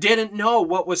didn't know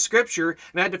what was Scripture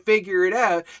and had to figure it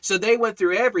out, so they went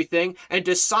through everything and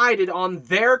decided on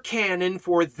their canon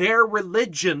for their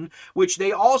religion, which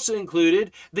they also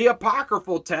included the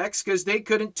apocryphal text because they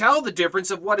couldn't tell the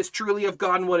difference of what is truly of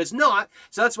God and what is not.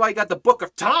 So that's why you got the Book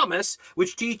of Thomas,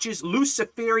 which teaches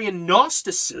Luciferian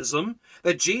Gnosticism,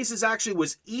 that Jesus actually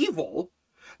was evil.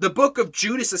 The book of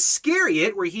Judas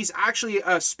Iscariot, where he's actually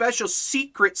a special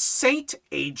secret saint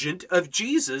agent of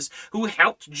Jesus who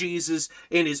helped Jesus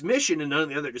in his mission, and none of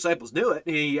the other disciples knew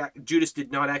it. Judas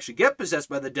did not actually get possessed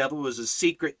by the devil, was a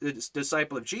secret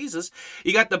disciple of Jesus.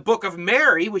 You got the book of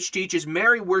Mary, which teaches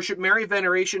Mary worship, Mary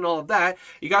veneration, all of that.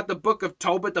 You got the book of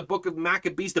Tobit, the book of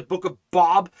Maccabees, the book of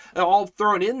Bob, all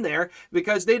thrown in there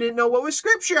because they didn't know what was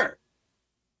Scripture.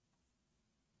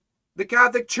 The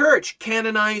Catholic Church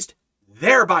canonized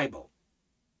their Bible.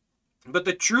 But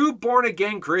the true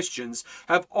born-again Christians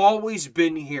have always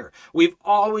been here. We've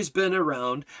always been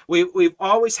around. We've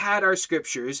always had our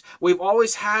scriptures. We've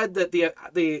always had the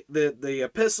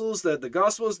epistles, the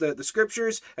gospels, the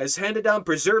scriptures as handed down,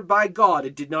 preserved by God.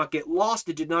 It did not get lost.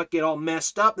 It did not get all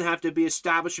messed up and have to be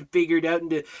established and figured out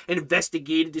and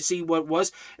investigated to see what it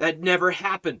was. That never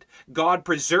happened. God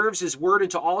preserves his word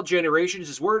into all generations.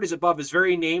 His word is above his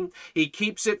very name. He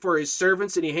keeps it for his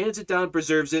servants and he hands it down,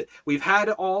 preserves it. We've had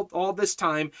it all this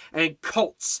time, and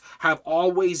cults have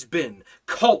always been.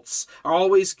 Cults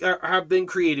have been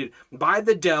created by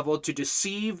the devil to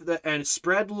deceive and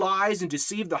spread lies and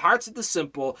deceive the hearts of the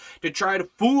simple, to try to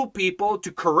fool people,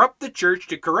 to corrupt the church,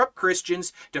 to corrupt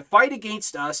Christians, to fight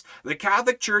against us. The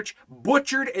Catholic Church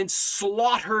butchered and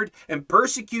slaughtered and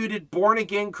persecuted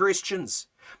born-again Christians,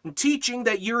 teaching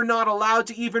that you're not allowed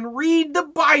to even read the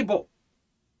Bible.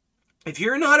 If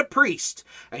you're not a priest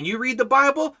and you read the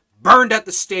Bible, burned at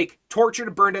the stake, tortured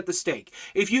and burned at the stake.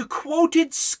 If you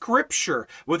quoted scripture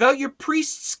without your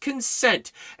priest's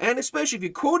consent, and especially if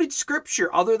you quoted scripture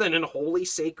other than in holy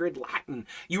sacred Latin,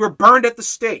 you were burned at the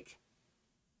stake.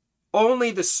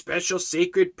 Only the special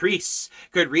sacred priests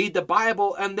could read the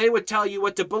Bible, and they would tell you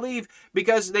what to believe,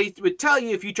 because they would tell you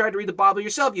if you tried to read the Bible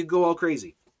yourself, you'd go all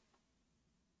crazy.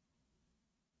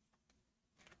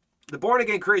 The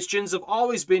born-again Christians have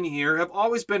always been here, have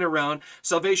always been around.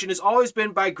 Salvation has always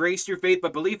been by grace through faith, by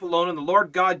belief alone in the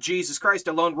Lord God, Jesus Christ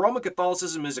alone. Roman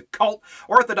Catholicism is a cult.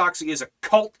 Orthodoxy is a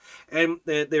cult. And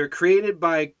they're created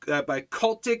by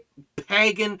cultic,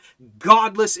 pagan,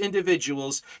 godless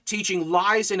individuals teaching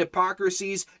lies and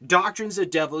hypocrisies, doctrines of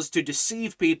devils to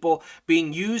deceive people,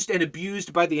 being used and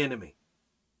abused by the enemy.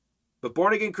 But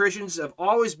born-again Christians have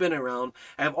always been around,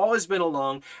 have always been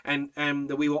along, and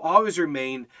we will always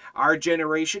remain. Our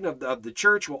generation of the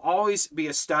church will always be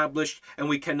established, and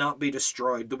we cannot be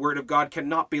destroyed. The word of God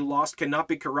cannot be lost, cannot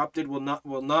be corrupted, will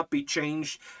not be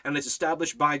changed, and it's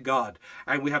established by God.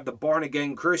 And we have the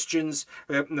born-again Christians,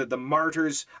 the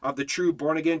martyrs of the true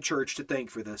born-again church to thank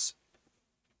for this.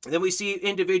 And then we see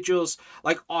individuals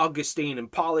like Augustine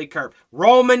and Polycarp,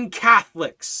 Roman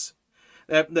Catholics,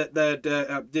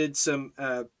 that did some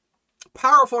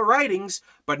powerful writings,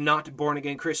 but not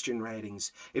born-again Christian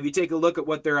writings. If you take a look at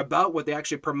what they're about, what they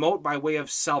actually promote by way of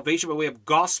salvation, by way of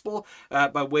gospel,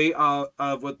 by way of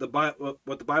what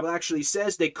the Bible actually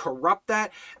says, they corrupt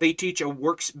that. They teach a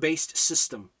works-based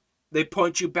system. They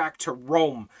point you back to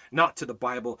Rome, not to the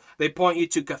Bible. They point you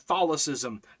to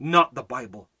Catholicism, not the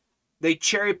Bible. They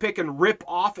cherry pick and rip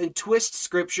off and twist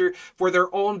scripture for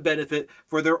their own benefit,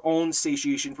 for their own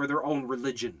satiation, for their own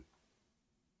religion.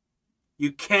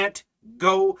 You can't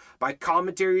go by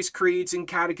commentaries, creeds, and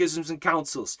catechisms and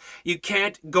councils. You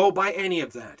can't go by any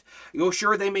of that.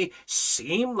 Sure, they may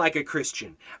seem like a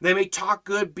Christian. They may talk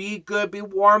good, be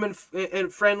warm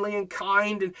and friendly and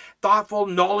kind and thoughtful,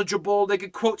 knowledgeable. They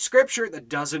could quote scripture. That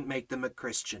doesn't make them a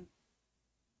Christian.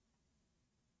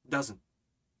 Doesn't.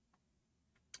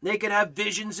 They could have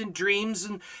visions and dreams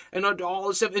and all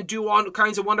this stuff and do all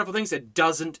kinds of wonderful things. That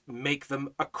doesn't make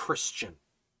them a Christian.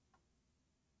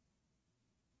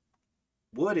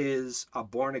 What is a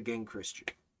born-again Christian?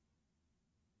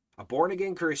 A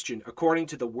born-again Christian, according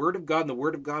to the Word of God and the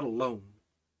Word of God alone,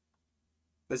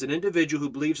 is an individual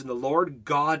who believes in the Lord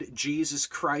God, Jesus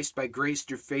Christ, by grace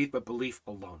through faith, by belief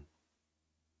alone.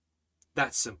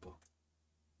 That's simple.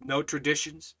 No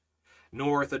traditions, no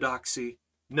orthodoxy,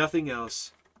 nothing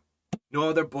else. No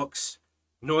other books,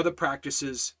 nor the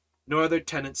practices, nor their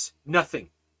tenets, nothing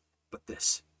but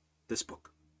this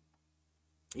book.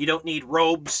 You don't need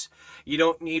robes. You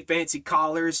don't need fancy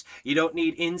collars. You don't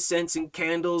need incense and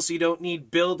candles. You don't need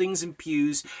buildings and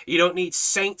pews. You don't need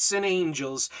saints and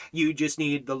angels. You just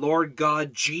need the Lord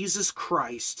God, Jesus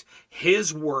Christ,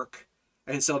 his work.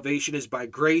 And salvation is by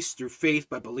grace, through faith,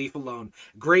 by belief alone.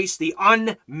 Grace, the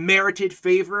unmerited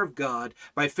favor of God.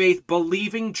 By faith,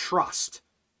 believing trust.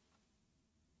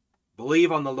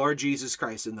 Believe on the Lord Jesus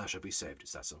Christ and thou shalt be saved.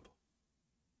 It's that simple.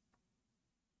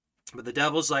 But the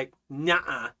devil's like,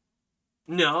 nah,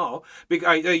 no.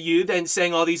 Are you then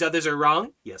saying all these others are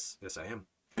wrong? Yes, I am.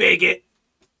 Bigot.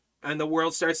 And the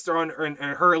world starts throwing and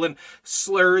hurling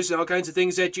slurs and all kinds of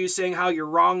things at you, saying how you're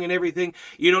wrong and everything.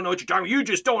 You don't know what you're talking about. You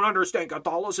just don't understand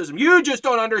Catholicism. You just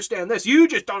don't understand this. You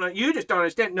just don't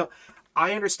understand. No,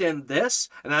 I understand this,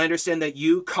 and I understand that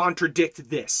you contradict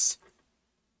this.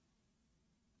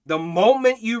 The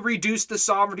moment you reduce the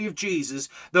sovereignty of Jesus,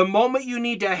 the moment you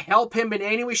need to help him in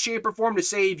any way, shape, or form to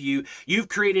save you, you've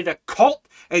created a cult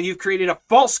and you've created a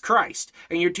false Christ.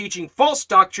 And you're teaching false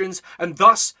doctrines, and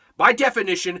thus, by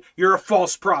definition, you're a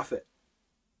false prophet.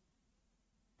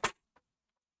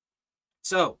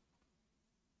 So,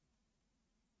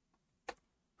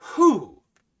 who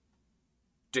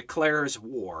declares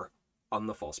war on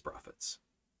the false prophets?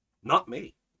 Not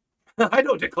me. I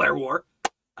don't declare war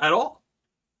at all.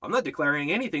 I'm not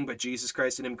declaring anything but Jesus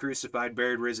Christ and him crucified,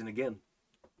 buried, risen again.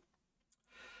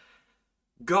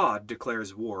 God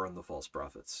declares war on the false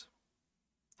prophets.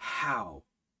 How?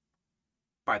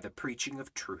 By the preaching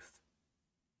of truth.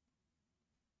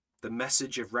 The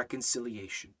message of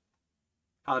reconciliation.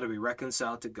 How to be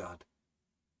reconciled to God.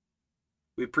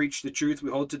 We preach the truth,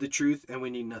 we hold to the truth, and we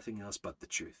need nothing else but the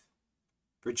truth.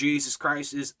 For Jesus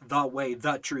Christ is the way,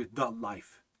 the truth, the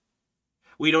life.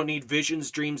 We don't need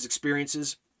visions, dreams,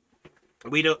 experiences.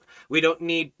 We don't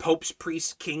need popes,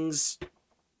 priests, kings,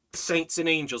 saints, and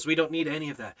angels. We don't need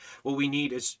any of that. What we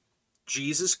need is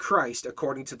Jesus Christ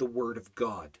according to the Word of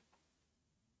God.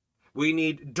 We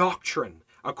need doctrine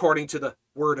according to the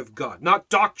Word of God. Not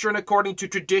doctrine according to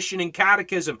tradition and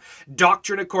catechism.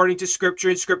 Doctrine according to Scripture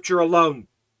and Scripture alone.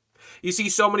 You see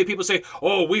so many people say,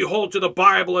 oh, we hold to the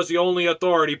Bible as the only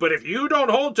authority. But if you don't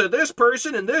hold to this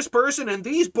person and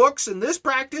these books and this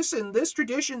practice and this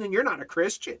tradition, then you're not a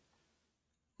Christian.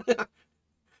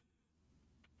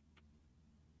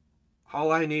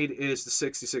 All I need is the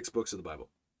 66 books of the Bible.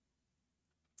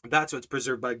 That's what's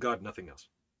preserved by God, nothing else.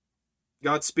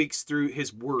 God speaks through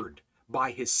his word, by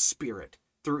his Spirit,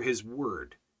 through his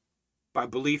word, by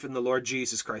belief in the Lord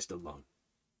Jesus Christ alone.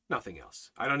 Nothing else.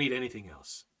 I don't need anything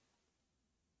else.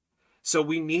 So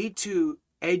we need to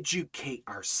educate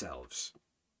ourselves.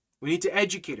 We need to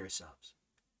educate ourselves.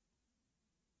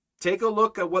 Take a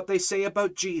look at what they say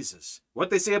about Jesus, what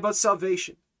they say about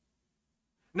salvation.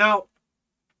 Now,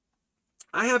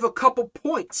 I have a couple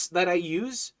points that I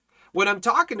use when I'm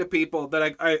talking to people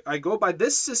that I go by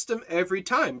this system every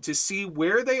time to see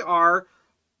where they are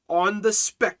on the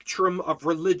spectrum of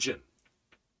religion.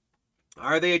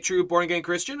 Are they a true born-again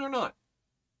Christian or not?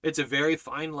 It's a very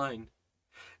fine line.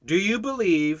 Do you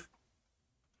believe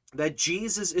that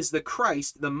Jesus is the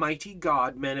Christ, the mighty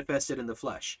God manifested in the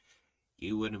flesh?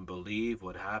 You wouldn't believe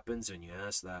what happens when you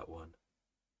ask that one.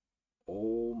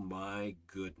 Oh my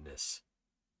goodness.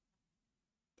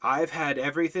 I've had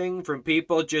everything from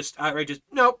people just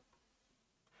nope,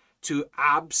 to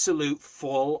absolute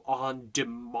full-on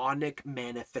demonic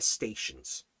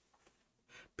manifestations.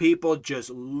 People just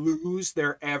lose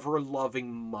their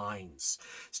ever-loving minds.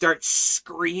 Start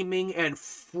screaming and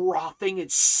frothing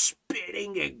and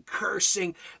spitting and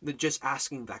cursing than just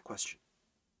asking that question.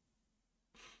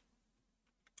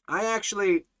 I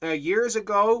actually, years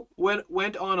ago,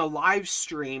 went on a live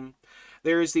stream.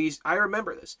 I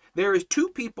remember this. There is two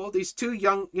people, these two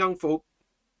young folk,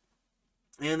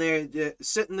 and they're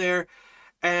sitting there,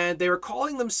 and they were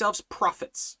calling themselves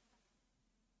prophets.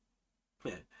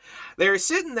 They're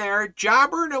sitting there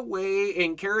jabbering away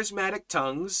in charismatic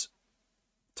tongues,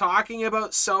 talking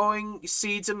about sowing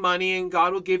seeds of money, and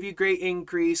God will give you great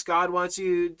increase. God wants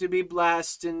you to be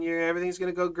blessed, and everything's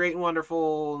going to go great and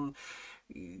wonderful, and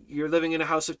you're living in a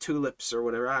house of tulips or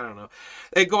whatever. I don't know.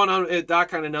 They're going on that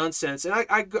kind of nonsense. And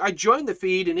I joined the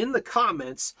feed, and in the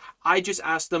comments, I just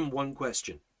asked them one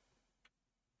question.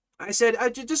 I said, I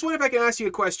just wonder if I can ask you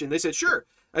a question. They said, sure.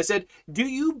 I said, do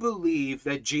you believe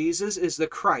that Jesus is the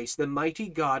Christ, the mighty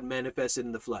God manifested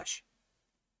in the flesh?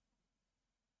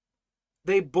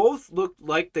 They both looked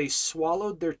like they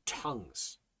swallowed their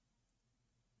tongues.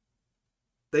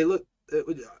 They looked,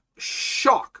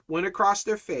 shock went across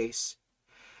their face.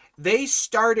 They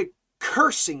started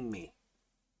cursing me.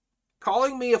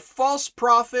 calling me a false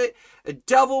prophet, a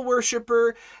devil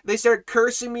worshiper. They started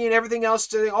cursing me and everything else,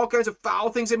 doing all kinds of foul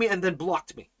things at me, and then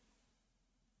blocked me.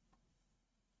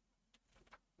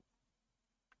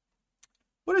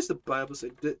 What does the Bible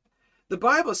say? The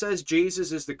Bible says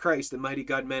Jesus is the Christ, the mighty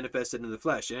God manifested in the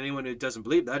flesh. And anyone who doesn't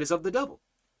believe that is of the devil.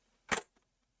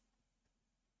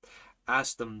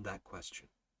 Ask them that question.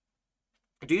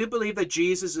 Do you believe that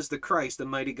Jesus is the Christ, the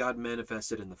mighty God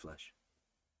manifested in the flesh?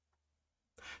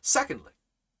 Secondly,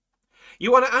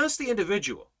 you want to ask the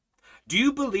individual, do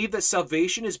you believe that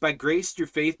salvation is by grace through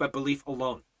faith, by belief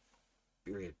alone?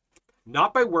 Period.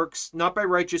 Not by works, not by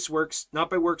righteous works,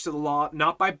 not by works of the law,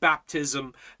 not by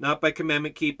baptism, not by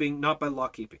commandment keeping, not by law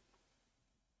keeping.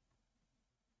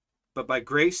 But by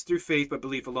grace through faith, by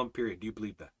belief alone, period. Do you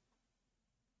believe that?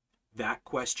 That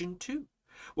question too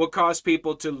will cause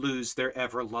people to lose their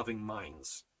ever-loving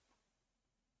minds.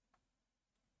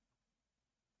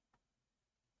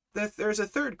 There's a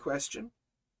third question,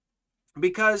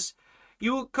 because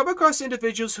you will come across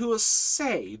individuals who will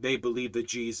say they believe that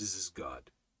Jesus is God.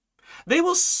 They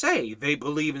will say they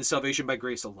believe in salvation by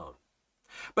grace alone.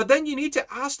 But then you need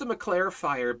to ask them a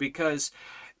clarifier, because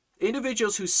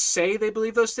individuals who say they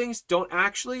believe those things don't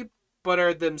actually, but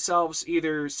are themselves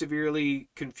either severely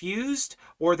confused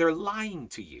or they're lying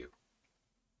to you.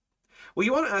 Well,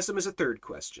 you want to ask them as a third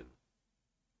question.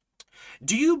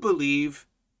 Do you believe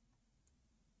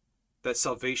that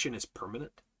salvation is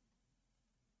permanent?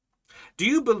 Do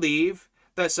you believe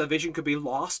that salvation could be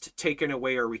lost, taken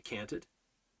away, or recanted?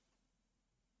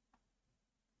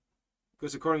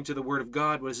 Because according to the Word of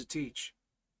God, what does it teach?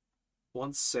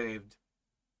 Once saved,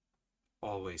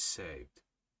 always saved.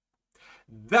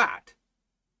 That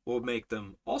will make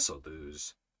them also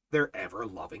lose their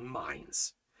ever-loving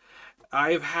minds.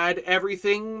 I've had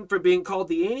everything from being called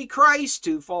the Antichrist,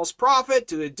 to false prophet,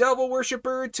 to a devil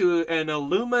worshiper, to an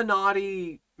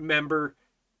Illuminati member.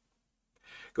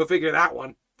 Go figure that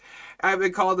one. I've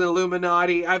been called an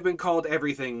Illuminati. I've been called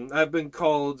everything. I've been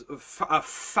called a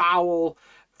foul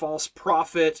false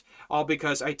prophet, all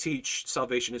because I teach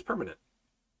salvation is permanent.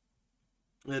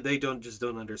 They don't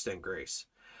understand grace.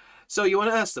 So you want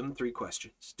to ask them three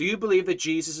questions. Do you believe that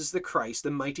Jesus is the Christ,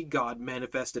 the mighty God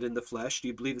manifested in the flesh? Do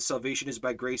you believe that salvation is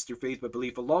by grace through faith, by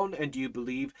belief alone? And do you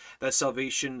believe that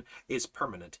salvation is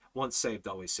permanent? Once saved,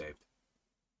 always saved.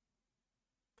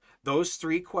 Those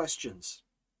three questions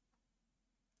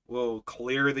will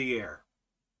clear the air.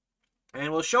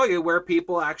 And we'll show you where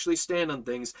people actually stand on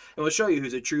things. And we'll show you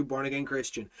who's a true born-again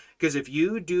Christian. Because if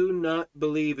you do not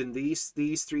believe in these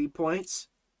 3 points,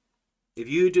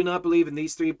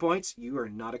 you are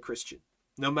not a Christian.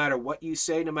 No matter what you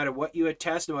say, no matter what you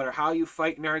attest, no matter how you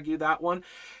fight and argue that one,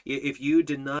 if you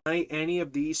deny any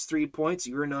of these 3 points,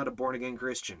 you are not a born-again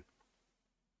Christian.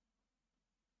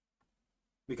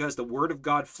 Because the Word of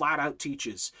God flat out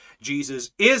teaches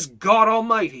Jesus is God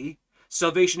Almighty,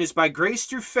 salvation is by grace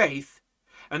through faith,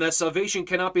 and that salvation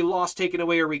cannot be lost, taken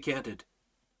away, or recanted.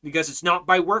 Because it's not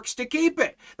by works to keep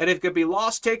it. That if it could be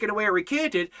lost, taken away, or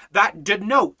recanted, that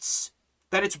denotes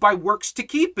that it's by works to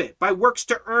keep it, by works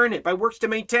to earn it, by works to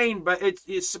maintain, but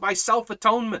it's by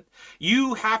self-atonement.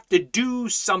 You have to do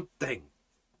something.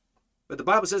 But the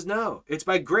Bible says no, it's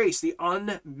by grace, the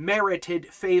unmerited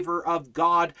favor of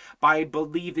God, by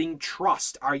believing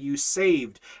trust are you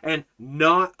saved, and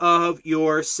not of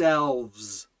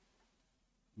yourselves,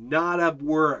 not of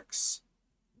works,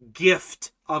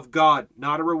 gift of God,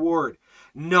 not a reward,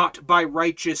 not by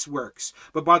righteous works,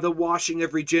 but by the washing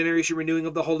of regeneration, renewing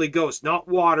of the Holy Ghost, not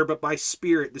water, but by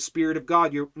Spirit, the Spirit of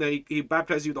God. He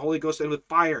baptizes you with the Holy Ghost and with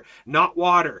fire, not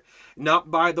water, not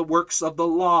by the works of the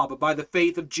law, but by the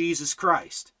faith of Jesus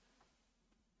Christ.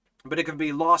 But it can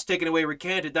be lost, taken away,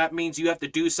 recanted. That means you have to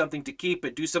do something to keep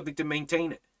it, do something to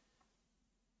maintain it.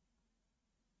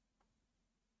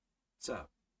 So,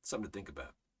 something to think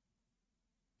about.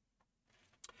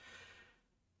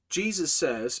 Jesus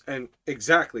says, and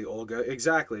exactly, Olga,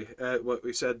 exactly what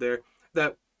we said there,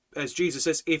 that as Jesus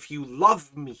says, if you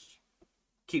love me,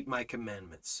 keep my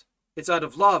commandments. It's out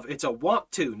of love. It's a want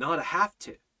to, not a have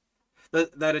to.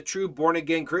 That a true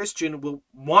born-again Christian will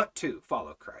want to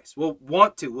follow Christ, will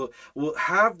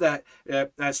have that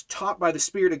as taught by the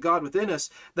Spirit of God within us,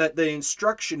 that the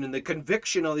instruction and the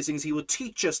conviction, all these things, he will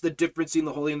teach us the difference in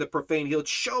the holy and the profane. He'll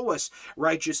show us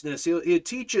righteousness. He'll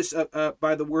teach us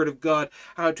by the Word of God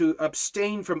how to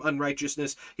abstain from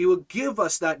unrighteousness. He will give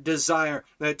us that desire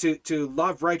to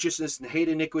love righteousness and hate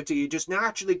iniquity. It just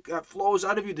naturally flows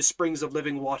out of you, the springs of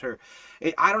living water.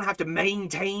 I don't have to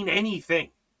maintain anything.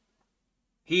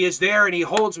 He is there and he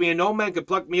holds me, and no man can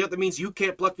pluck me out. That means you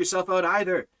can't pluck yourself out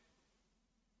either.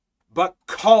 But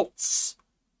cults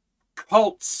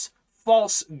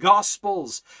false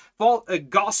gospels,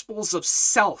 gospels of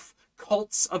self,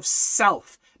 cults of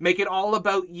self. Make it all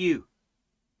about you.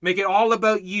 Make it all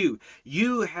about you.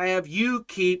 You have, you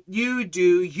keep, you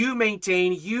do, you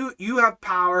maintain, you have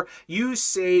power, you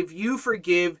save, you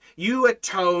forgive, you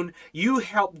atone, you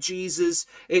help Jesus.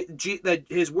 That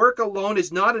his work alone is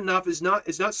not enough, is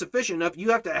not sufficient enough.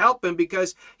 You have to help him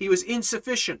because he was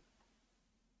insufficient.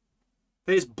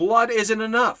 His blood isn't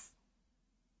enough.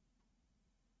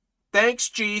 Thanks,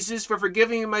 Jesus, for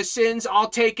forgiving me my sins. I'll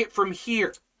take it from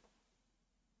here.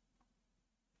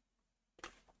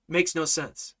 Makes no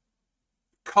sense.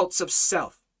 Cults of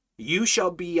self. You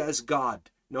shall be as God,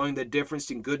 knowing the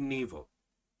difference in good and evil.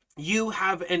 You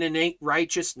have an innate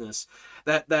righteousness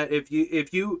that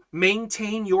if you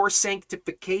maintain your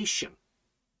sanctification,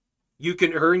 you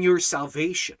can earn your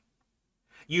salvation.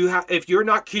 If you're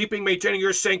not maintaining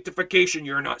your sanctification,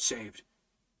 you're not saved.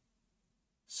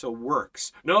 So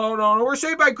works. No, we're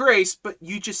saved by grace, but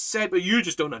you just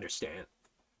don't understand.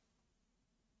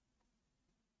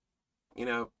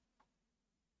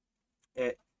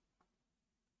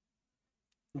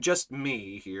 Just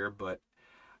me here, but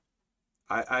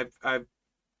I've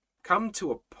come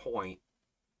to a point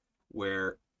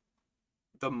where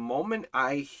the moment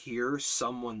I hear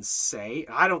someone say,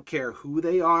 I don't care who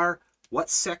they are, what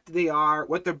sect they are,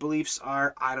 what their beliefs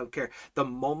are, I don't care. The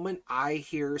moment I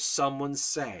hear someone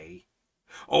say,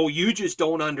 oh, you just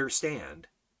don't understand,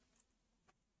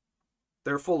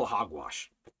 they're full of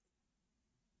hogwash.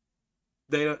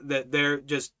 They're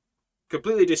just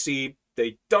completely deceived.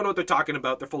 They don't know what they're talking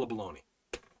about. They're full of baloney.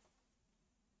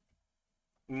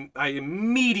 I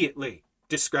immediately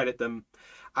discredit them.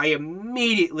 I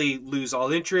immediately lose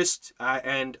all interest,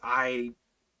 and I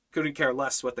couldn't care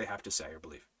less what they have to say or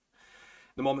believe.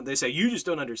 The moment they say, you just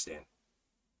don't understand.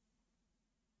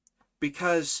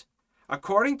 Because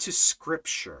according to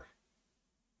Scripture,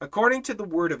 according to the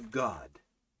Word of God,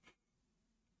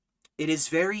 it is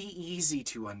very easy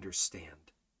to understand.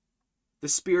 The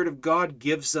Spirit of God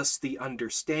gives us the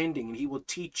understanding, and He will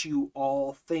teach you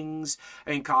all things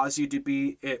and cause you to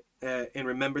be in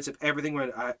remembrance of everything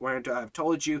whereunto I have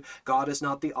told you. God is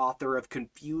not the author of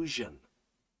confusion.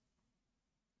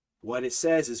 What it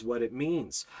says is what it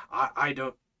means. I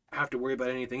don't have to worry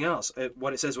about anything else.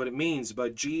 What it says, what it means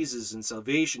about Jesus and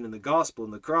salvation and the gospel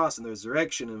and the cross and the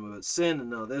resurrection and about sin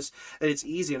and all this, and it's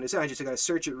easy to understand. I just got to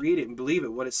search it, read it, and believe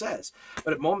it, what it says.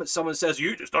 But at the moment someone says,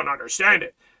 you just don't understand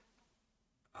it,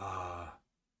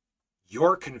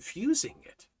 you're confusing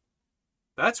it.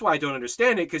 That's why I don't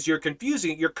understand it, because you're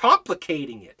confusing it. You're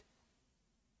complicating it.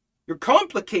 You're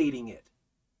complicating it.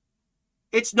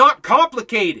 It's not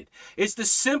complicated. It's the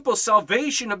simple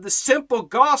salvation of the simple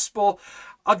gospel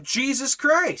of Jesus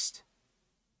Christ.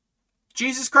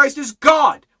 Jesus Christ is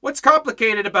God. What's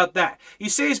complicated about that? He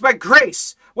saves by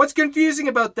grace. What's confusing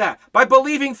about that? By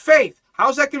believing faith.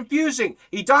 How's that confusing?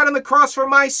 He died on the cross for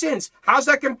my sins. How's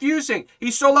that confusing? He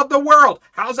so loved the world.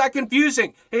 How's that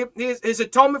confusing? His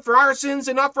atonement for our sins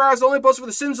and not for ours only, but for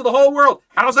the sins of the whole world.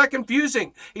 How's that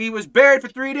confusing? He was buried for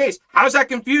 3 days. How's that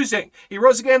confusing? He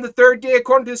rose again the third day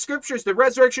according to the Scriptures, the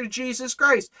resurrection of Jesus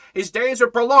Christ. His days are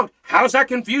prolonged. How's that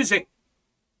confusing?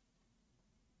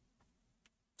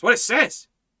 That's what it says.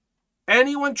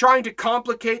 Anyone trying to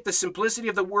complicate the simplicity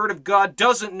of the Word of God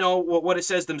doesn't know what it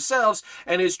says themselves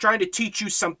and is trying to teach you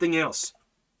something else.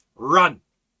 Run.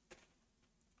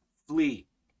 Flee.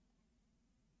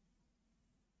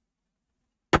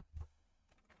 The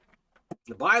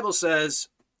Bible says,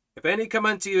 if any come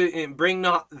unto you and bring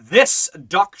not this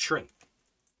doctrine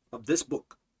of this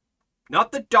book,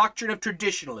 not the doctrine of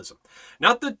traditionalism,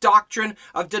 not the doctrine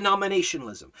of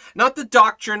denominationalism, not the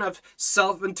doctrine of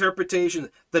self-interpretation,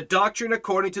 the doctrine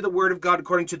according to the Word of God,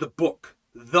 according to the book.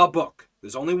 The book.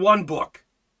 There's only one book.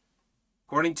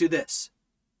 According to this.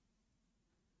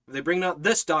 If they bring not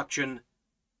this doctrine,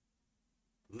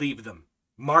 leave them.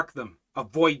 Mark them.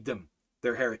 Avoid them.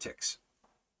 They're heretics.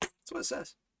 That's what it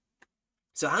says.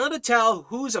 So how to tell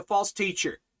who's a false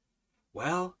teacher?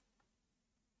 Well,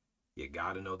 you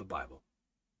got to know the Bible.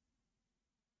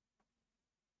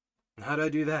 And how do I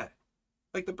do that?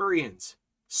 Like the Bereans.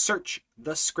 Search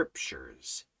the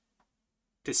Scriptures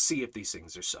to see if these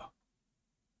things are so.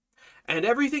 And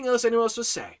everything else anyone else will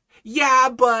say, yeah,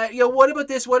 but, what about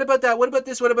this? What about that? What about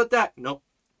this? What about that? Nope.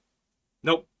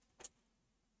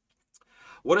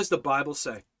 What does the Bible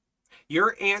say?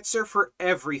 Your answer for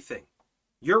everything.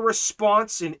 Your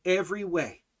response in every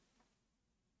way.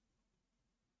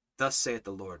 Thus saith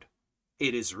the Lord.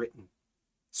 It is written.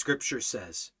 Scripture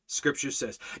says. Scripture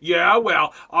says, yeah,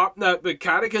 well, the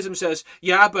Catechism says,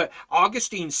 yeah, but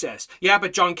Augustine says, yeah,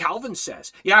 but John Calvin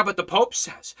says, yeah, but the Pope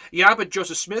says, yeah, but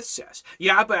Joseph Smith says,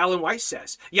 yeah, but Ellen White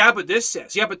says, yeah, but this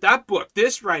says, yeah, but that book,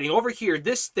 this writing, over here,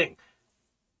 this thing.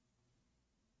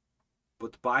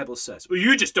 But the Bible says, well,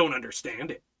 you just don't understand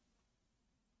it.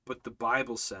 But the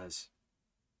Bible says,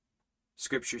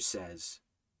 Scripture says,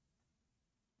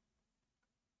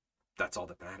 that's all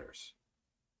that matters.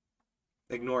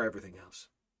 Ignore everything else.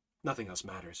 Nothing else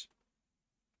matters.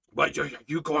 But are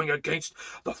you going against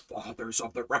the fathers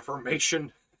of the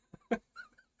Reformation?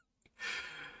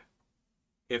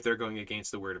 If they're going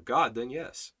against the Word of God, then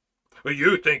yes. Well,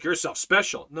 you think yourself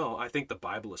special. No, I think the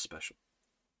Bible is special.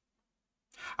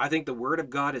 I think the Word of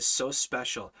God is so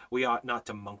special, we ought not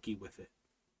to monkey with it.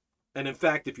 And in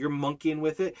fact, if you're monkeying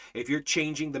with it, if you're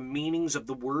changing the meanings of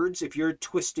the words, if you're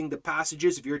twisting the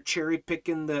passages, if you're cherry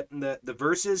picking the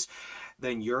verses,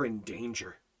 then you're in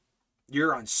danger.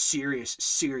 You're on serious,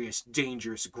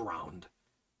 dangerous ground.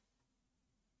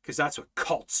 Because that's what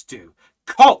cults do.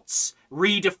 Cults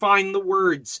redefine the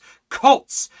words.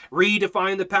 Cults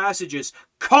redefine the passages.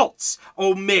 Cults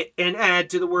omit and add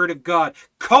to the Word of God.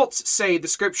 Cults say the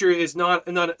Scripture is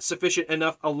not sufficient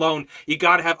enough alone. You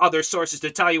got to have other sources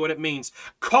to tell you what it means.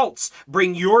 Cults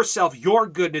bring yourself, your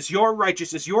goodness, your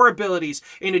righteousness, your abilities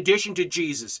in addition to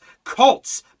Jesus.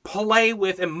 Cults play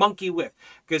with and monkey with.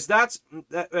 Because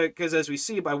as we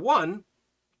see by one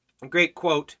great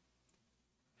quote,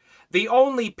 the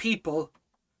only people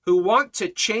who want to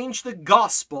change the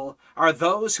gospel are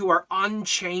those who are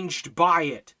unchanged by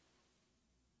it.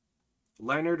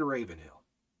 Leonard Ravenhill.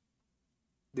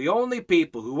 The only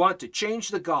people who want to change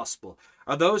the gospel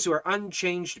are those who are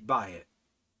unchanged by it.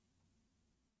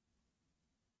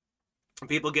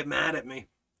 People get mad at me.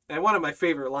 And one of my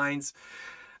favorite lines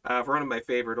for one of my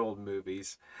favorite old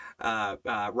movies,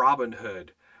 Robin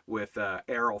Hood with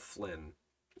Errol Flynn.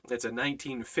 It's a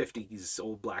 1950s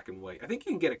old black and white. I think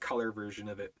you can get a color version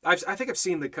of it. I think I've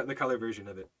seen the color version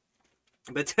of it.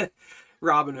 But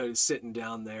Robin Hood is sitting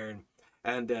down there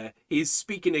and he's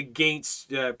speaking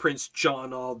against Prince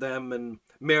John, all them, and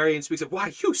Marion speaks of,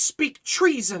 why, you speak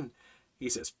treason. He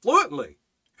says, fluently.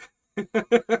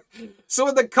 So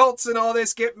when the cults and all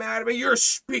this get mad at me, you're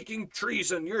speaking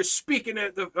treason. You're speaking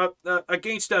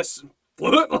against us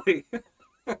fluently.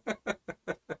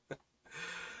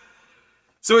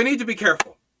 So we need to be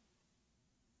careful.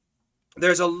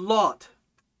 There's a lot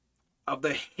of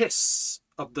the hiss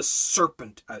of the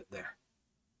serpent out there.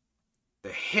 The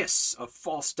hiss of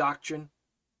false doctrine,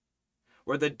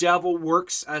 where the devil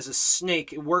works as a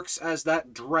snake, it works as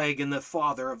that dragon, the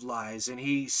father of lies, and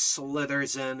he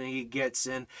slithers in and he gets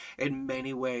in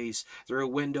many ways. Through a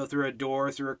window, through a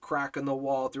door, through a crack in the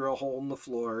wall, through a hole in the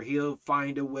floor. He'll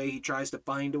find a way, he tries to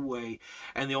find a way,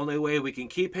 and the only way we can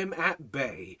keep him at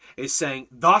bay is saying,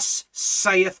 thus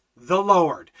saith the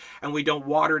Lord. And we don't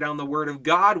water down the Word of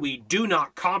God. We do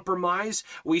not compromise.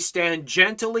 We stand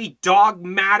gently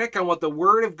dogmatic on what the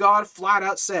Word of God flat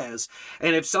out says.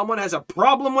 And if someone has a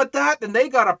problem with that, then they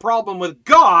got a problem with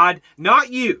God,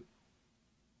 not you.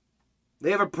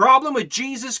 They have a problem with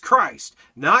Jesus Christ,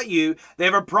 not you. They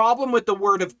have a problem with the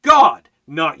Word of God,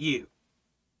 not you.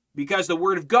 Because the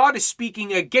Word of God is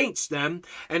speaking against them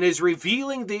and is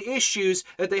revealing the issues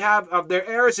that they have of their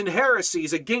errors and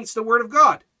heresies against the Word of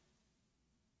God.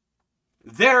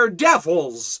 Their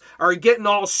devils are getting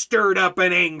all stirred up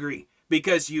and angry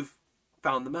because you've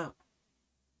found them out.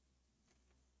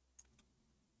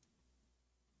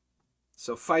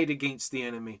 So fight against the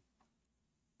enemy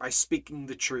by speaking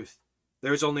the truth.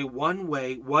 There's only one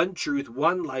way, one truth,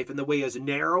 one life, and the way is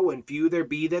narrow, and few there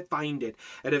be that find it.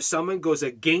 And if someone goes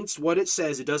against what it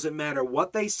says, it doesn't matter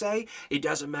what they say, it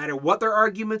doesn't matter what their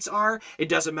arguments are, it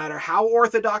doesn't matter how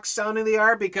orthodox sounding they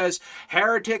are, because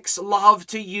heretics love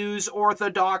to use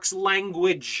orthodox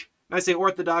language. I say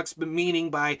orthodox, but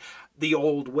meaning by the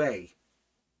old way.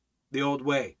 The old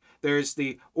way. There's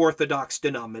the Orthodox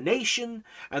denomination,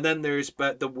 and then there's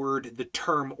the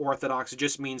term Orthodox. It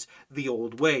just means the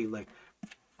old way, like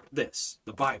this,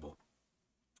 the Bible.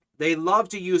 They love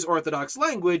to use Orthodox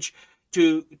language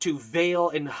to veil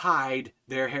and hide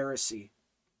their heresy.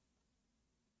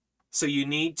 So you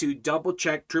need to double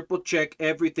check, triple check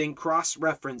everything,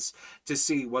 cross-reference to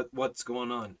see what's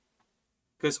going on.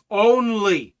 Because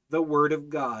only the Word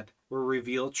of God will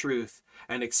reveal truth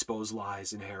and expose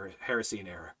lies and heresy and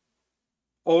error.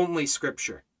 Only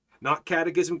Scripture. Not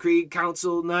catechism, creed,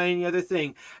 council, not any other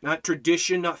thing. Not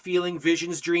tradition, not feeling,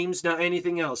 visions, dreams, not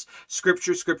anything else.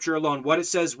 Scripture, Scripture alone. What it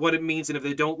says, what it means, and if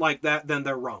they don't like that, then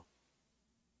they're wrong.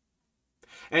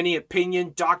 any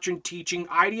opinion, doctrine, teaching,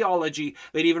 ideology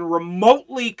that even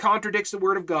remotely contradicts the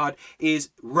Word of God is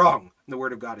wrong. The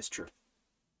Word of God is true.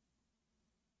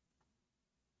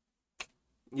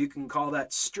 You can call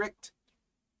that strict.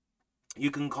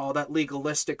 You can call that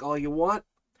legalistic all you want.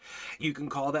 You can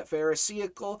call that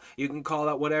pharisaical. You can call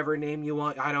that whatever name you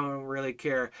want. I don't really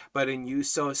care. But in you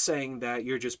so saying that,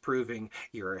 you're just proving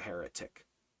you're a heretic.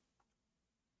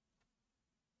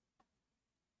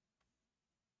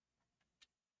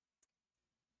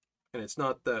 And it's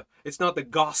not the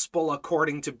gospel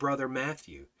according to Brother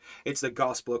Matthew. It's the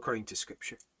gospel according to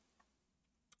Scripture.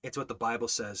 It's what the Bible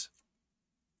says.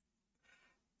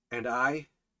 And I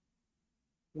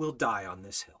will die on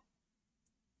this hill.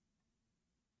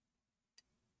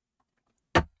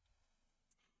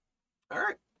 All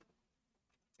right.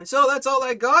 So that's all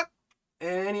I got.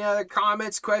 Any other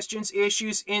comments, questions,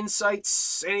 issues,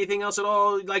 insights, anything else at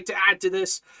all you'd like to add to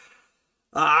this?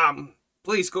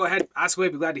 Please go ahead, ask away.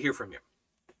 I'd be glad to hear from you.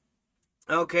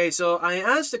 Okay, so I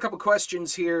asked a couple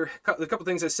questions here. A couple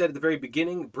things I said at the very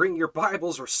beginning. Bring your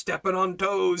Bibles, we're stepping on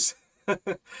toes.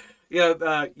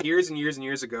 Years and years and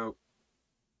years ago,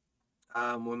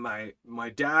 when my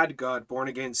dad got born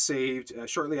again saved,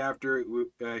 shortly after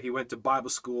he went to Bible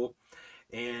school,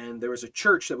 and there was a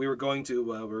church that we were going to.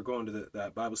 We were going to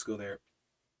that Bible school there.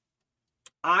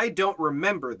 I don't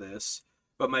remember this,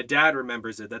 but my dad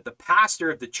remembers it, that the pastor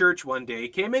of the church one day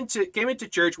came into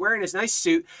church wearing his nice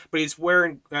suit, but he's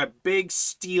wearing big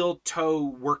steel toe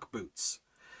work boots.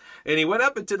 And he went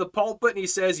up into the pulpit and he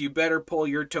says, "You better pull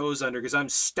your toes under because I'm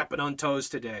stepping on toes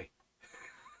today."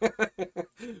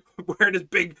 Wearing his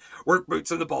big work boots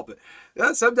in the pulpit.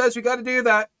 Yeah, sometimes we got to do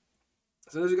that.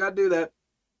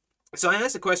 So I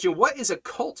asked the question, what is a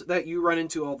cult that you run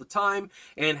into all the time?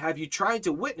 And have you tried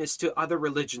to witness to other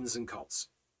religions and cults?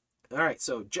 All right,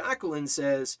 so Jacqueline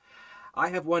says, I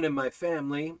have one in my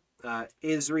family,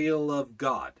 Israel of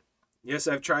God. Yes,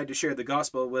 I've tried to share the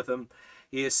gospel with him.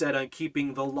 He is set on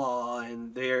keeping the law,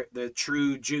 and they're the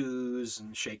true Jews,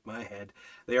 and shake my head.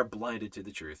 They are blinded to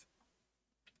the truth.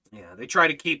 Yeah, they try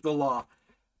to keep the law.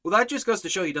 Well, that just goes to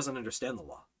show he doesn't understand the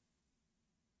law.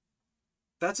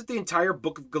 That's what the entire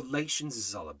book of Galatians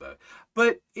is all about.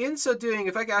 But in so doing,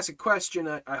 if I can ask a question,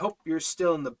 I hope you're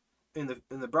still in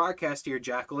the broadcast here,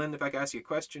 Jacqueline. If I can ask you a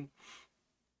question,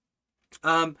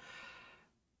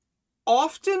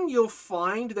 often you'll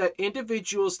find that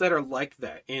individuals that are like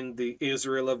that in the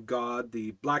Israel of God,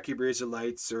 the Black Hebrew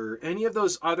Israelites, or any of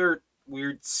those other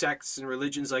weird sects and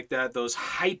religions like that, those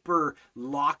hyper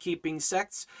law-keeping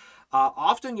sects,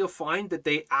 often you'll find that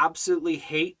they absolutely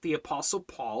hate the Apostle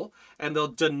Paul, and they'll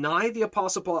deny the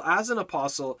Apostle Paul as an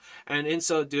apostle, and in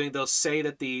so doing, they'll say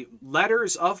that the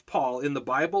letters of Paul in the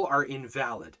Bible are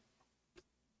invalid.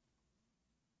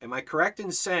 Am I correct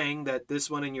in saying that this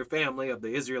one in your family of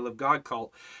the Israel of God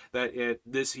cult, that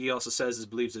he also says,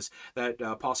 believes this, that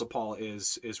Apostle Paul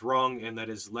is wrong and that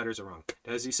his letters are wrong?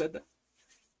 Has he said that?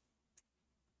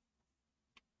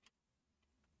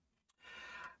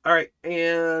 All right,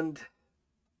 and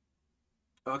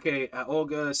okay,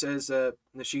 Olga says that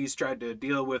she's tried to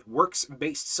deal with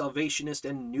works-based salvationists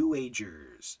and New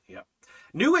Agers. Yep.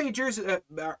 New Agers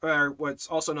are what's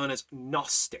also known as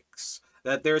Gnostics.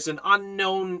 That there's an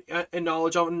unknown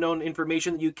knowledge, unknown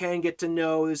information that you can get to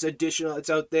know. There's additional,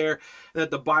 it's out there, that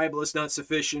the Bible is not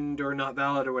sufficient or not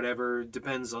valid or whatever.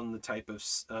 Depends on the type of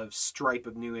stripe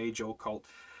of New Age occult.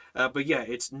 But yeah,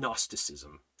 it's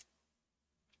Gnosticism.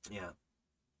 Yeah.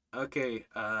 Okay,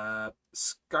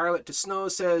 Scarlet to Snow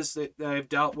says that I've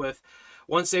dealt with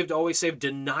once saved, always saved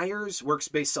deniers,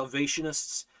 works-based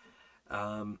salvationists.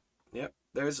 Yep,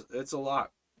 it's a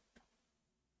lot.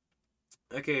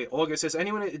 Okay, Olga says,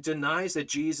 anyone who denies that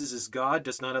Jesus is God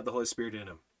does not have the Holy Spirit in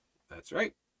him. That's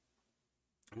right.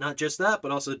 Not just that,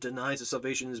 but also denies that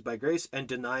salvation is by grace and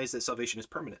denies that salvation is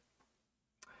permanent.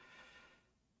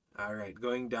 All right,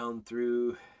 going down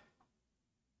through...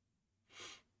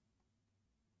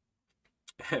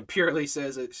 And Purely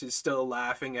says that she's still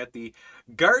laughing at the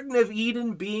Garden of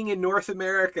Eden being in North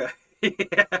America.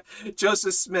 Yeah,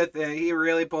 Joseph Smith, he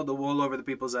really pulled the wool over the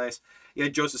people's eyes. Yeah,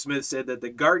 Joseph Smith said that the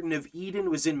Garden of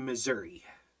Eden was in Missouri.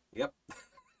 Yep.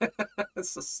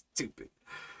 So stupid.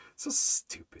 So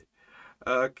stupid.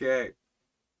 Okay.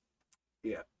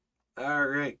 Yeah. All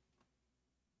right.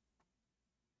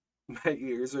 My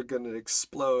ears are going to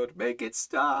explode. Make it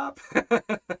stop.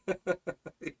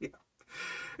 Yeah.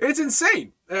 It's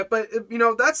insane. But,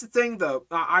 that's the thing, though,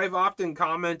 I've often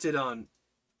commented on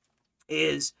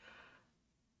is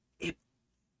it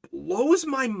blows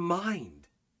my mind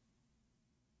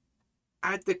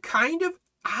at the kind of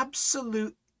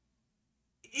absolute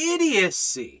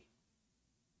idiocy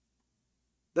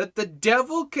that the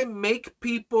devil can make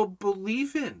people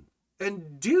believe in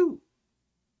and do.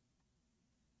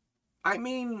 I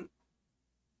mean,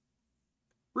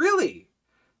 really,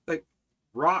 like,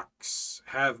 rocks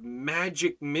have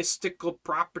magic, mystical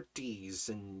properties,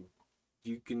 and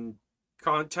you can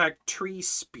contact tree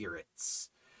spirits,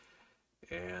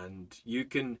 and you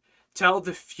can tell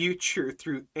the future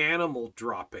through animal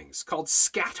droppings called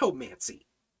scatomancy.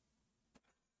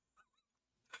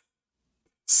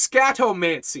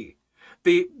 Scatomancy,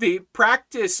 the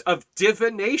practice of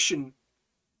divination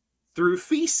through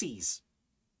feces.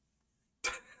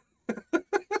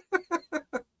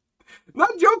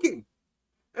 Not joking.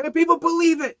 And people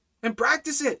believe it and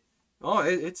practice it. Oh,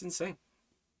 it's insane.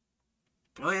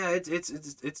 Oh yeah,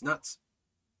 it's nuts.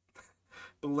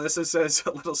 Melissa says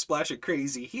a little splash of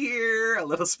crazy here, a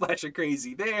little splash of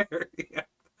crazy there. Yeah,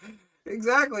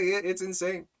 exactly. It's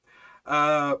insane.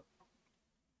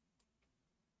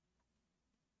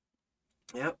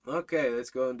 Yep. Okay, let's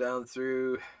go down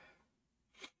through.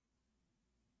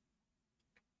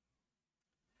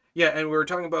 Yeah, and we were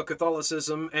talking about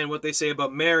Catholicism and what they say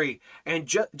about Mary. And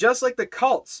just like the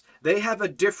cults, they have a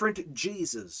different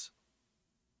Jesus.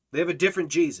 They have a different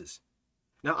Jesus.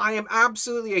 Now, I am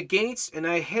absolutely against and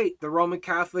I hate the Roman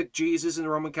Catholic Jesus and the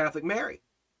Roman Catholic Mary.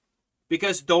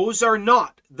 Because those are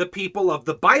not the people of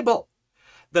the Bible.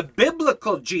 The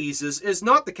biblical Jesus is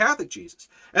not the Catholic Jesus.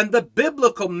 And the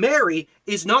biblical Mary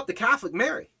is not the Catholic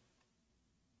Mary.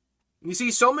 You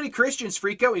see, so many Christians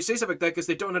freak out when you say stuff like that because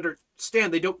they don't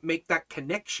understand. They don't make that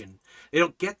connection. They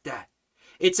don't get that.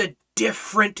 It's a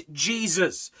different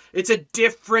Jesus. It's a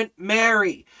different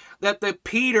Mary. That the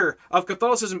Peter of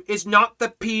Catholicism is not the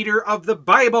Peter of the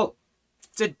Bible.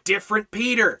 It's a different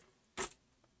Peter.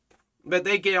 But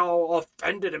they get all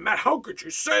offended and mad. How could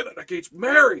you say that against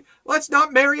Mary? Well, that's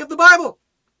not Mary of the Bible.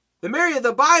 The Mary of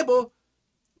the Bible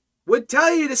would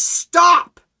tell you to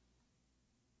stop.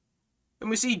 And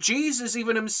we see Jesus,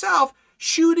 even himself,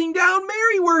 shooting down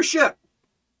Mary worship.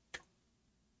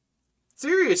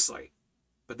 Seriously.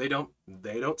 But they don't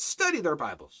study their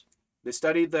Bibles. They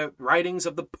study the writings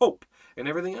of the Pope and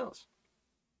everything else.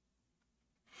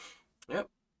 Yep.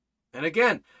 And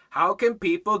again, how can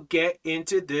people get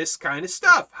into this kind of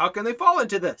stuff? How can they fall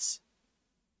into this?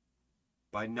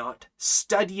 By not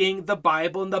studying the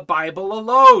Bible and the Bible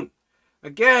alone.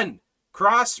 Again,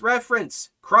 cross-reference.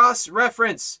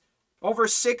 Over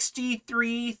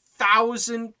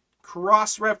 63,000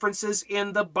 cross-references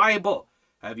in the Bible.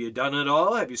 Have you done it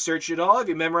all? Have you searched it all? Have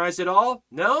you memorized it all?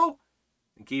 No?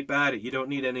 And keep at it. You don't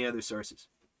need any other sources.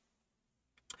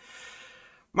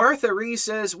 Martha Ree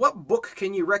says, what book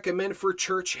can you recommend for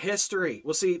church history?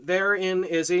 Well, see, therein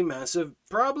is a massive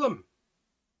problem.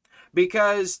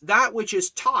 Because that which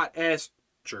is taught as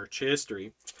church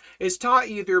history is taught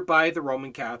either by the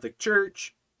Roman Catholic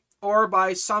Church or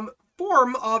by some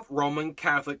form of Roman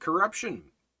Catholic corruption.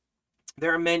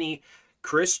 There are many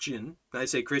Christian, I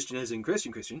say Christian as in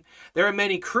Christian, there are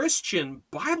many Christian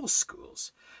Bible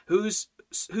schools whose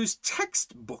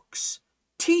textbooks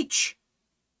teach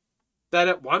that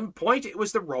at one point it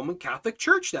was the Roman Catholic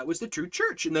Church that was the true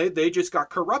church, and they just got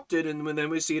corrupted, and then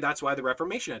we see that's why the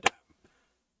Reformation had to happen.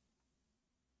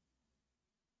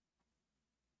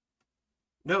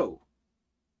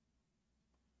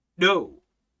 No.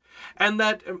 And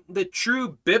that the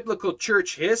true biblical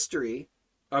church history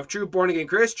of true born-again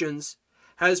Christians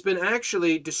has been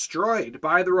actually destroyed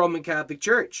by the Roman Catholic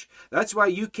Church. That's why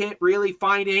you can't really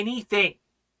find anything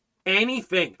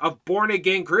of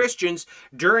born-again Christians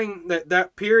during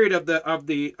that period of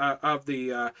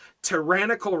the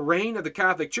tyrannical reign of the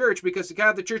Catholic Church, because the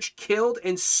Catholic Church killed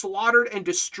and slaughtered and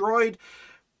destroyed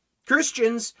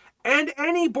Christians and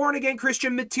any born-again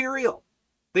Christian material.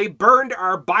 They burned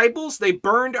our Bibles, they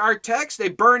burned our texts, they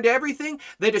burned everything,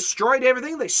 they destroyed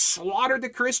everything, they slaughtered the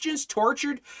Christians,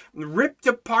 tortured, ripped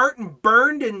apart, and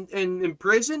burned and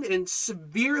imprisoned, and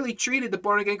severely treated the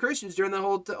born-again Christians during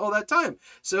all that time.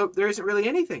 So there isn't really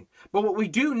anything. But what we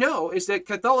do know is that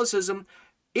Catholicism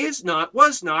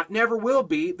was not, never will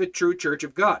be the true Church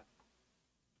of God.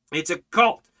 It's a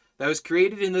cult that was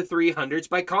created in the 300s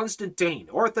by Constantine.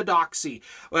 Orthodoxy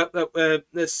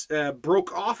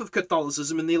broke off of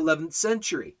Catholicism in the 11th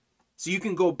century. So you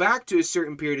can go back to a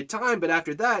certain period of time, but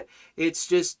after that, it's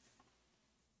just,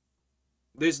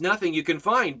 there's nothing you can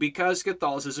find because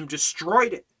Catholicism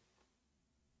destroyed it.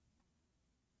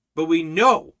 But we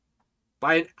know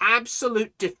by an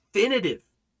absolute definitive,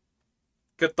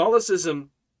 Catholicism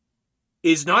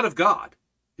is not of God,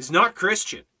 is not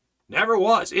Christian, never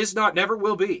was, is not, never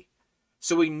will be.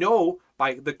 So we know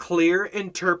by the clear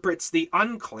interprets the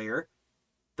unclear,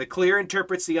 the clear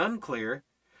interprets the unclear,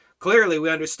 Clearly, we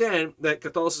understand that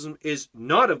Catholicism is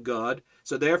not of God,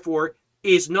 so therefore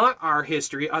is not our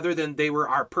history, other than they were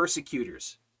our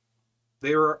persecutors.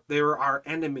 They were our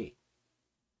enemy.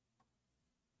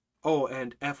 Oh,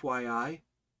 and FYI,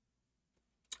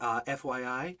 a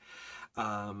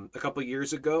couple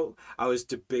years ago, I was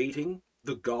debating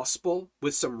the gospel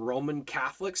with some Roman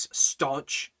Catholics,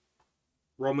 staunch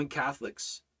Roman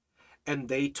Catholics, and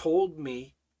they told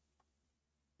me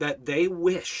that they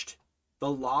wished the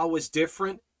law was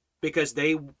different because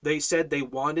they said they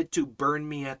wanted to burn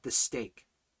me at the stake.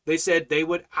 They said they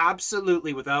would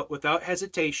absolutely, without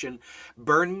hesitation,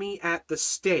 burn me at the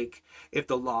stake if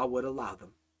the law would allow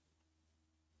them.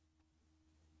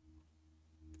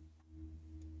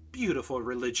 Beautiful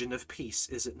religion of peace,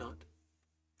 is it not?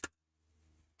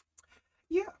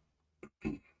 Yeah.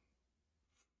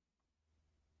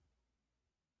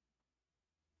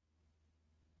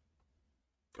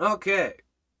 Okay.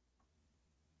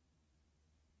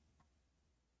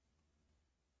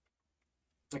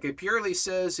 Okay, Purely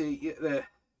says,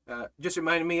 just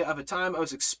reminded me of a time I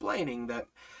was explaining that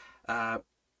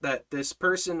this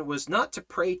person was not to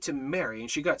pray to Mary,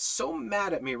 and she got so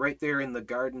mad at me right there in the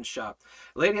garden shop.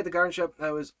 Lady at the garden shop,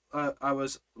 I was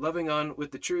loving on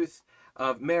with the truth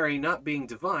of Mary not being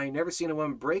divine. Never seen a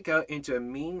woman break out into a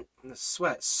mean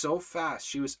sweat so fast.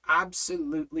 She was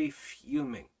absolutely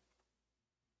fuming.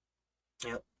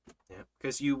 Yeah,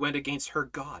 because you went against her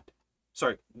God.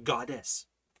 Sorry, goddess.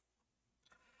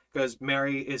 Because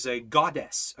Mary is a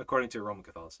goddess, according to Roman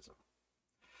Catholicism.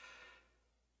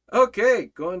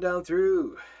 Okay, going down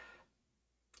through.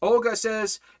 Olga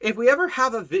says, if we ever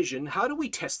have a vision, how do we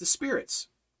test the spirits?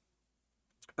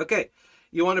 Okay,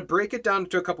 you want to break it down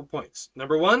to a couple points.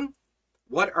 Number one,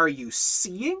 what are you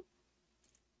seeing?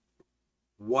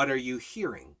 What are you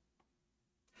hearing?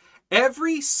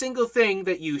 Every single thing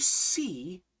that you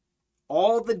see,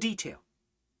 all the detail,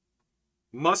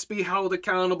 must be held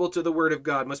accountable to the word of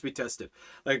God, must be tested.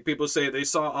 Like people say they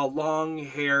saw a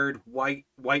long-haired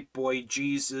white boy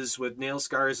Jesus with nail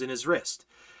scars in his wrist.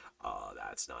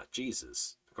 That's not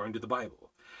Jesus, according to the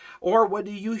Bible. Or what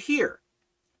do you hear?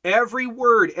 Every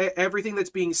word, everything that's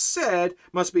being said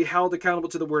must be held accountable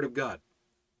to the word of God.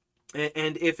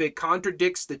 And if it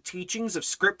contradicts the teachings of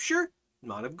Scripture,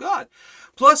 not of God.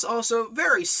 Plus also,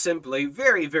 very simply,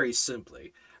 very, very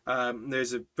simply,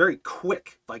 there's a very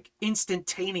quick, like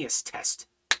instantaneous test.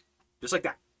 Just like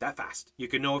that fast. You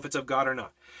can know if it's of God or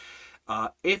not.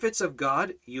 If it's of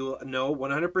God, you'll know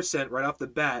 100% right off the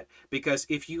bat, because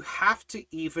if you have to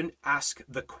even ask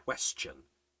the question,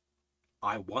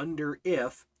 I wonder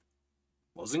if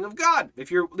wasn't of God.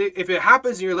 If it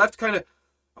happens and you're left kind of,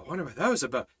 I wonder what that was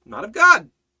about. Not of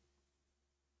God.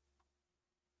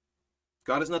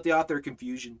 God is not the author of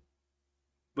confusion.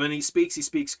 When he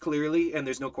speaks clearly and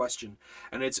there's no question.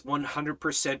 And it's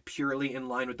 100% purely in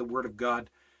line with the word of God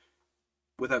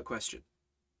without question.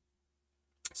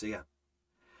 So yeah.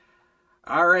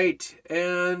 All right.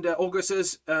 And Olga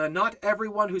says, not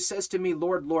everyone who says to me,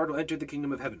 Lord, Lord, will enter the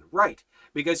kingdom of heaven. Right.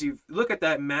 Because you look at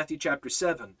that in Matthew chapter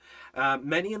 7.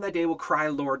 Many in that day will cry,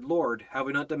 Lord, Lord, have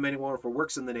we not done many wonderful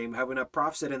works in the name? Have we not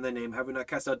prophesied in the name? Have we not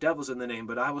cast out devils in the name?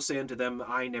 But I will say unto them,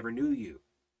 I never knew you.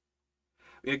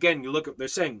 Again, you look at, they're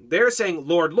saying,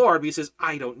 Lord, Lord, but he says,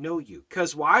 I don't know you.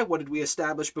 Because why? What did we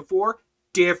establish before?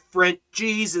 Different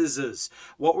Jesuses.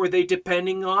 What were they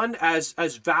depending on as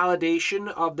validation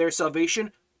of their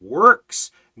salvation? Works.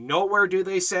 Nowhere do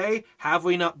they say, have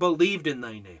we not believed in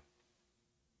thy name?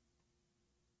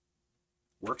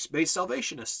 Works-based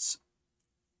salvationists.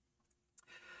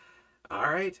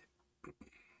 All right.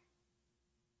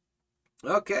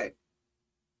 Okay.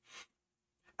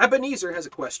 Ebenezer has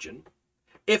a question.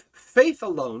 If faith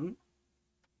alone,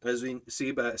 as we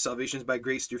see, salvation is by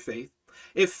grace through faith,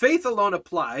 if faith alone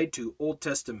applied to Old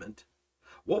Testament,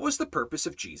 what was the purpose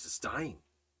of Jesus dying?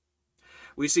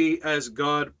 We see as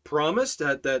God promised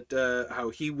that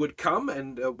how he would come,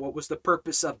 and what was the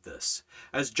purpose of this?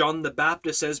 As John the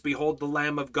Baptist says, behold the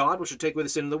Lamb of God, which will take away the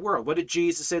sin of the world. What did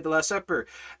Jesus say at the Last Supper?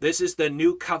 This is the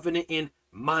new covenant in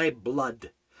my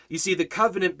blood. You see, the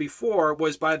covenant before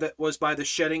was by the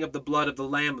shedding of the blood of the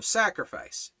lamb of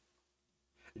sacrifice.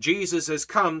 Jesus has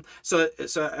come so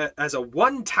as a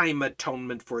one-time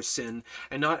atonement for sin,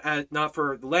 and not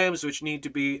for lambs which need to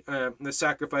be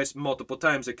sacrificed multiple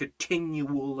times. A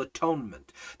continual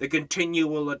atonement. The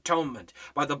continual atonement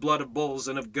by the blood of bulls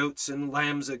and of goats and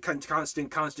lambs, a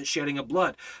constant shedding of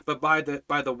blood. But by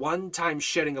the one-time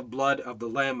shedding of blood of the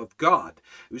Lamb of God,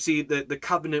 you see the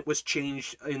covenant was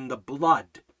changed in the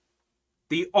blood.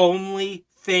 The only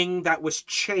thing that was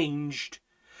changed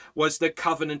was the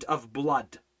covenant of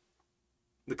blood.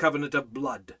 The covenant of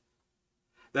blood.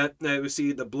 That we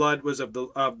see the blood was of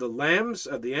the lambs,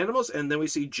 of the animals, and then we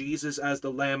see Jesus as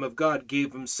the Lamb of God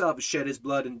gave himself, shed his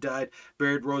blood, and died,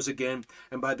 buried, rose again,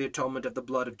 and by the atonement of the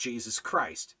blood of Jesus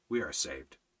Christ, we are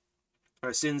saved.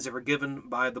 Our sins are forgiven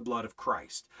by the blood of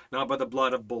Christ, not by the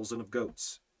blood of bulls and of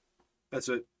goats. That's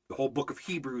what the whole book of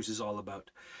Hebrews is all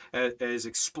about, as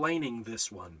explaining this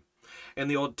one. In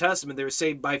the Old Testament, they were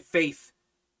saved by faith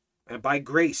and by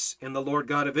grace in the Lord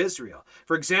God of Israel.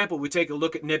 For example, we take a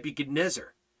look at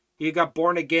Nebuchadnezzar. He got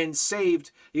born again,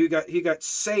 saved. He got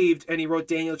saved, and he wrote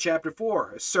Daniel chapter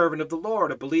 4, a servant of the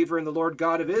Lord, a believer in the Lord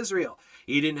God of Israel.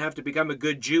 He didn't have to become a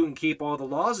good Jew and keep all the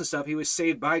laws and stuff. He was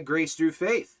saved by grace through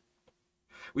faith.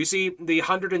 We see the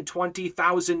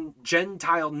 120,000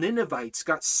 Gentile Ninevites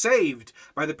got saved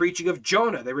by the preaching of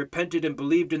Jonah. They repented and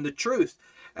believed in the truth,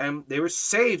 and they were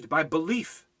saved by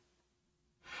belief.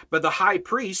 But the high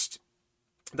priest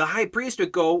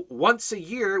would go once a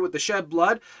year with the shed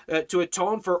blood to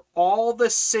atone for all the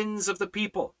sins of the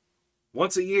people.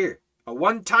 Once a year. A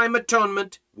one-time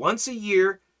atonement, once a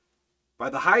year, by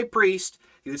the high priest.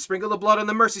 He would sprinkle the blood on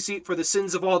the mercy seat for the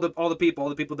sins of all the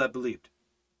people that believed.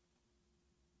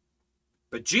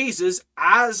 But Jesus,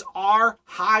 as our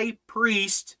high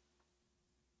priest,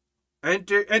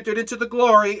 entered into the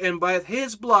glory, and by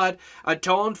his blood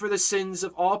atoned for the sins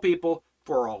of all people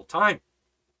for all time.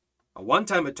 A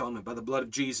one-time atonement by the blood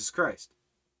of Jesus Christ.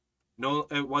 No,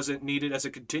 it wasn't needed as a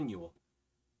continual.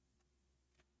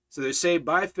 So they're saved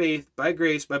by faith, by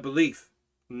grace, by belief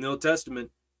in the Old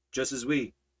Testament, just as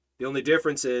we. The only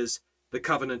difference is the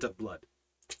covenant of blood.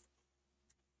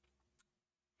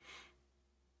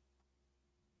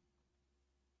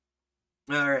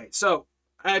 All right, so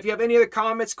if you have any other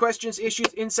comments, questions,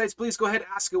 issues, insights, please go ahead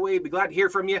and ask away. Be glad to hear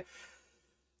from you.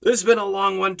 This has been a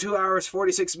long one, 2 hours,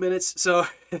 46 minutes, so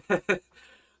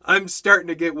I'm starting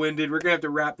to get winded. We're going to have to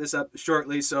wrap this up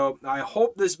shortly, so I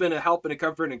hope this has been a help and a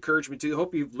comfort and encouragement to you. I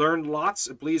hope you've learned lots.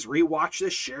 Please rewatch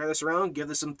this, share this around, give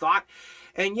this some thought.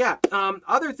 And yeah,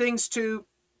 other things too,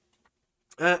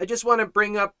 I just want to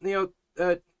bring up,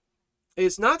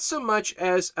 it's not so much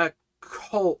as a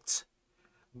cult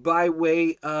by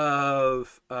way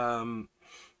of...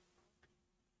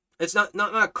 It's not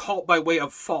a cult by way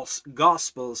of false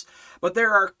gospels, but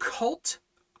there are cult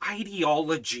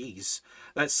ideologies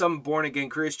that some born-again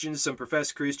Christians, some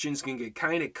professed Christians can get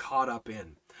kind of caught up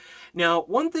in. Now,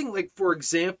 one thing, like, for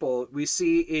example, we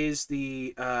see is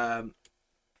the...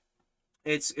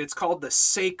 It's called the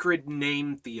sacred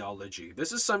name theology.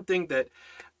 This is something that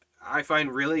I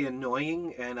find really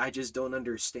annoying, and I just don't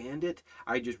understand it.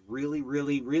 I just really,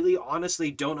 really, really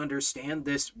honestly don't understand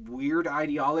this weird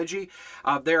ideology.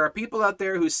 There are people out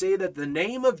there who say that the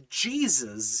name of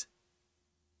Jesus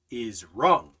is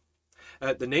wrong.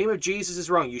 The name of Jesus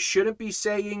is wrong. You shouldn't be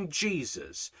saying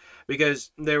Jesus because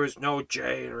there was no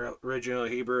J in original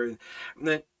Hebrew. And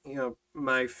then,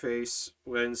 my face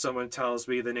when someone tells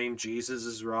me the name Jesus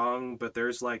is wrong, but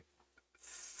there's like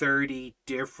 30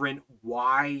 different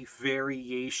Y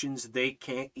variations they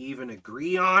can't even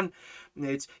agree on.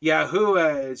 It's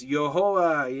Yahuwah, it's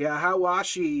Yehovah,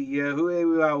 Yahawashi,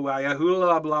 Yahuwah,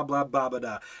 blah, blah, blah, blah,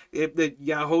 blah.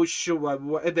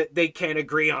 Yahoshua, they can't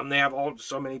agree on. They have all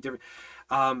so many different...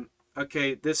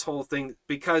 okay, this whole thing,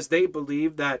 because they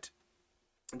believe that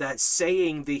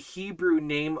saying the Hebrew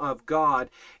name of God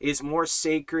is more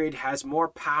sacred, has more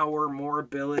power, more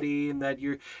ability, and that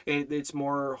it's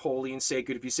more holy and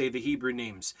sacred if you say the Hebrew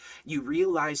names. You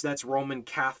realize that's Roman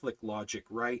Catholic logic,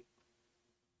 right?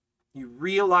 You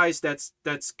realize that's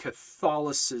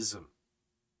Catholicism.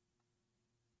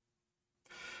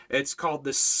 It's called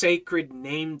the sacred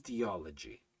name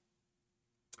theology.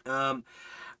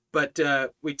 But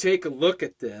we take a look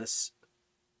at this.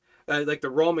 Like the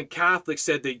Roman Catholics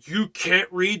said that you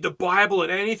can't read the Bible in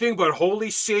anything but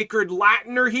Holy Sacred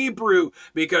Latin or Hebrew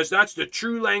because that's the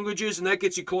true languages and that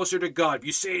gets you closer to God. If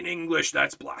you say it in English,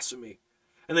 that's blasphemy.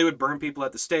 And they would burn people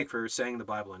at the stake for saying the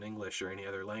Bible in English or any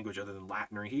other language other than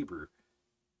Latin or Hebrew.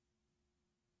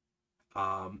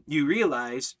 You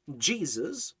realize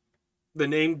Jesus, the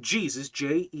name Jesus,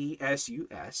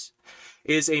 J-E-S-U-S,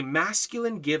 is a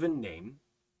masculine given name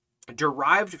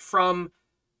derived from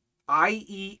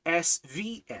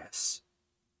IESVS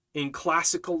in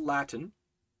classical Latin,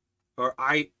 or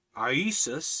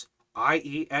Iesus,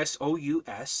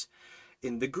 I-E-S-O-U-S,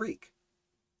 in the Greek.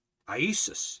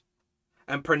 Iesus,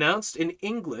 and pronounced in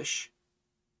English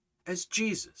as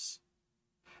Jesus.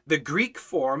 The Greek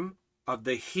form of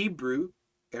the Hebrew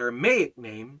Aramaic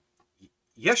name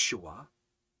Yeshua,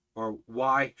 or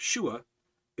Yeshua,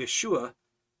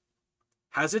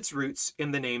 has its roots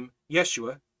in the name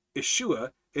Yeshua.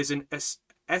 Yeshua is an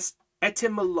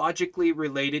etymologically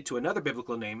related to another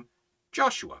biblical name,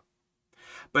 Joshua.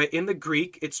 But in the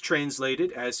Greek, it's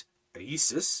translated as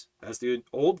Isis, as the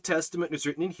Old Testament was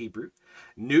written in Hebrew.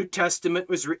 New Testament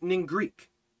was written in Greek.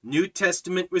 New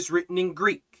Testament was written in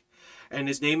Greek. And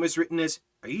his name was written as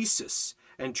Isis,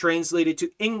 and translated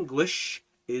to English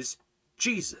is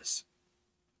Jesus.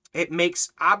 It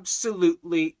makes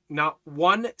absolutely not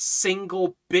one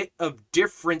single bit of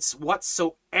difference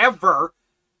whatsoever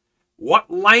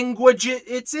what language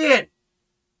it's in.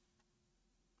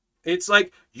 It's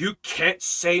like, you can't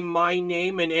say my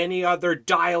name in any other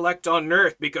dialect on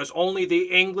earth because only the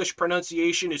English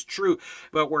pronunciation is true.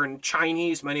 But we're in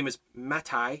Chinese, my name is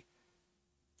Matai.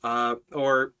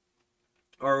 Or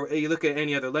you look at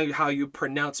any other language, how you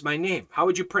pronounce my name. How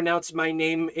would you pronounce my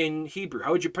name in Hebrew?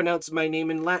 How would you pronounce my name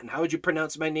in Latin? How would you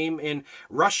pronounce my name in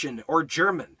Russian or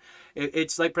German?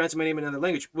 It's like pronouncing my name in another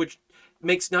language, which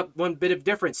makes not one bit of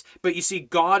difference. But you see,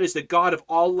 God is the God of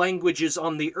all languages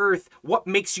on the earth. What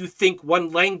makes you think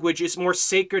one language is more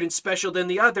sacred and special than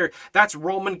the other? That's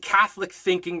Roman Catholic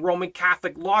thinking, Roman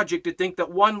Catholic logic, to think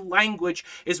that one language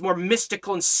is more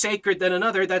mystical and sacred than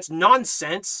another. That's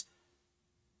nonsense.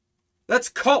 That's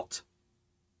cult.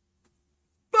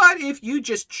 But if you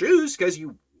just choose because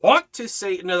you want to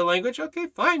say another language, okay,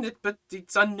 fine, but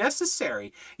it's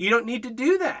unnecessary. You don't need to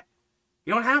do that.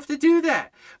 You don't have to do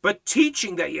that. But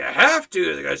teaching that you have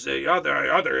to because the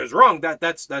other is wrong,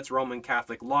 that's Roman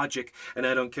Catholic logic, and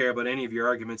I don't care about any of your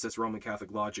arguments. That's Roman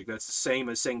Catholic logic. That's the same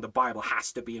as saying the Bible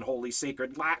has to be in Holy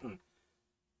Sacred Latin.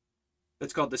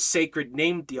 That's called the sacred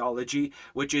name theology,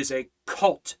 which is a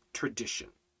cult tradition.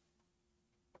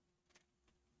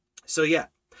 So yeah,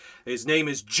 his name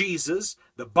is Jesus.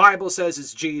 The Bible says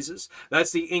it's Jesus.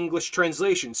 That's the English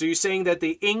translation. So you're saying that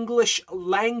the English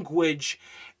language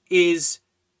is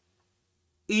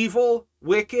evil,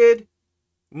 wicked,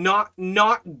 not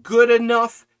good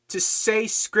enough to say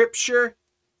Scripture?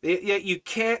 Yet you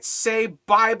can't say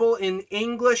Bible in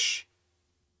English?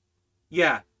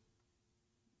 Yeah.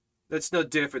 That's no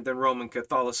different than Roman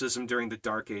Catholicism during the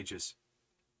Dark Ages.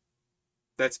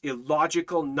 That's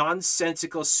illogical,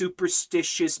 nonsensical,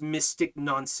 superstitious, mystic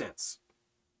nonsense.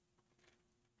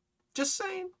 Just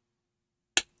saying.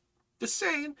 Just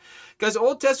saying. Because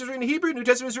Old Testament is written in Hebrew, New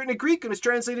Testament is written in Greek, and it's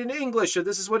translated into English. So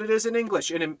this is what it is in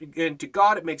English. And to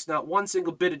God, it makes not one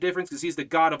single bit of difference because he's the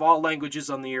God of all languages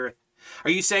on the earth.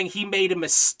 Are you saying he made a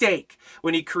mistake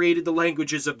when he created the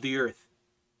languages of the earth?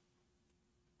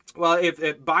 Well,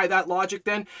 if by that logic,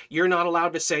 then you're not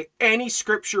allowed to say any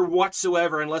scripture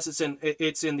whatsoever unless it's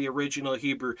in the original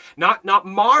Hebrew, not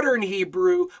modern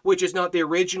Hebrew, which is not the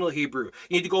original Hebrew.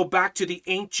 You need to go back to the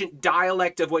ancient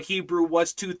dialect of what Hebrew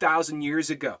was 2,000 years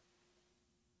ago.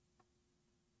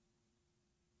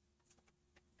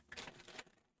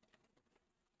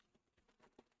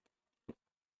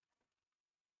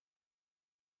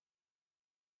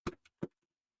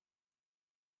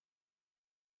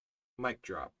 Mic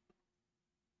drop.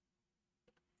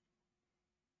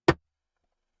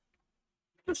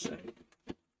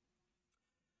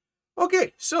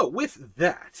 Okay, so with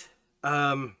that,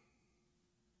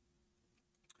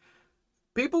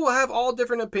 people will have all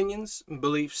different opinions and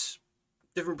beliefs,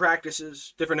 different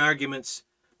practices, different arguments,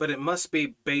 but it must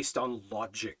be based on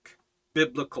logic,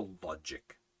 biblical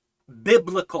logic.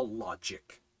 Biblical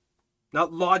logic.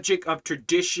 Not logic of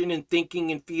tradition and thinking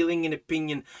and feeling and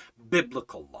opinion,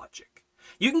 biblical logic.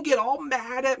 You can get all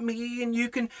mad at me and you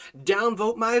can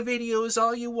downvote my videos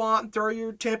all you want and throw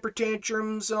your temper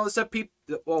tantrums and all this stuff.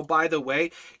 Well, by the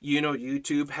way, you know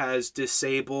YouTube has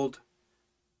disabled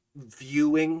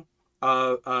viewing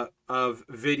of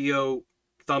video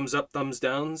thumbs up, thumbs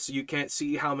down, so you can't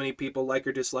see how many people like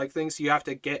or dislike things. You have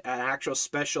to get an actual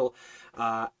special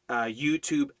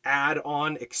YouTube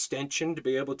add-on extension to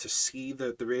be able to see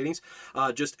the ratings.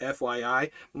 Just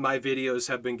FYI, my videos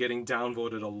have been getting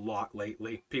downvoted a lot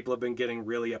lately. People have been getting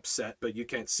really upset, but you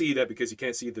can't see that because you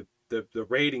can't see the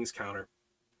ratings counter.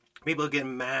 People are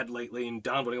getting mad lately and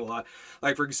downvoting a lot.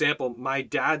 Like, for example, my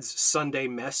dad's Sunday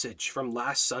message from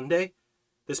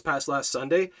this past last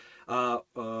Sunday,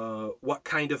 what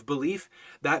kind of belief?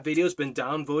 That video's been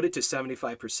downvoted to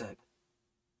 75%.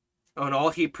 And all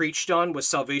he preached on was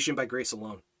salvation by grace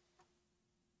alone.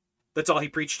 That's all he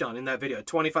preached on in that video. A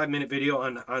 25-minute video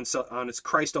on it's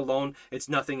Christ alone. It's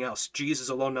nothing else. Jesus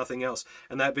alone, nothing else.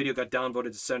 And that video got downvoted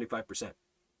to 75%.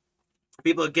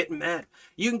 People are getting mad.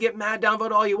 You can get mad,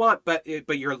 downvote all you want, but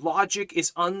your logic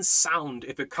is unsound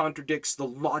if it contradicts the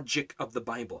logic of the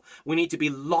Bible. We need to be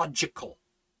logical.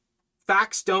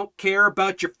 Facts don't care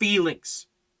about your feelings.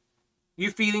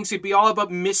 Your feelings could be all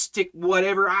about mystic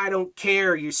whatever, I don't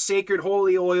care. Your sacred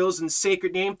holy oils and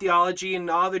sacred name theology and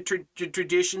other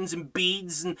traditions and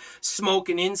beads and smoke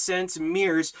and incense and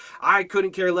mirrors. I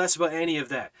couldn't care less about any of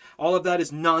that. All of that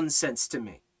is nonsense to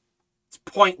me. It's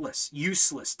pointless,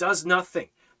 useless, does nothing.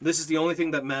 This is the only thing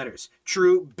that matters.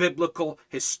 True biblical,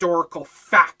 historical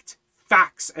fact.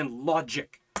 Facts and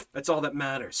logic. That's all that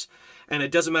matters. And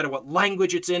it doesn't matter what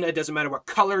language it's in. It doesn't matter what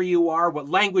color you are, what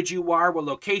language you are, what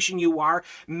location you are,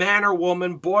 man or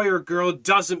woman, boy or girl,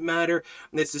 doesn't matter.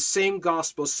 It's the same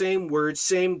gospel, same words,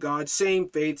 same God, same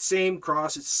faith, same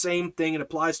cross. It's the same thing. It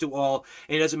applies to all.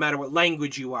 And it doesn't matter what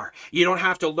language you are. You don't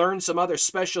have to learn some other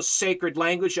special sacred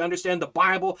language to understand the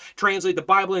Bible. Translate the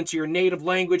Bible into your native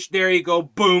language. There you go.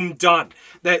 Boom, done.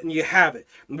 That you have it.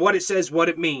 What it says, what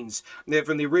it means.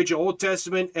 From the original Old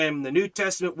Testament and the New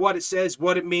Testament, what it says,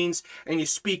 what it means, and you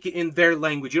speak it in their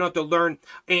language. You don't have to learn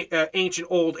ancient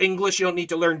Old English. You don't need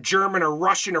to learn German or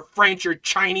Russian or French or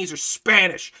Chinese or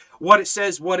Spanish. What it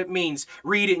says, what it means.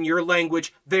 Read it in your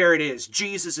language. There it is.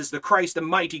 Jesus is the Christ, the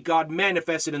mighty God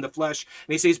manifested in the flesh.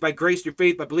 And he says, by grace through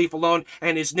faith, by belief alone,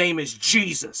 and his name is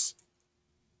Jesus.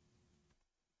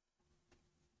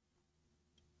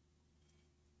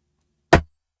 The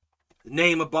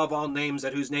name above all names,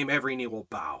 at whose name every knee will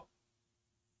bow.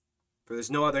 For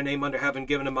there's no other name under heaven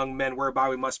given among men whereby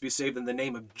we must be saved than the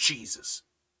name of Jesus.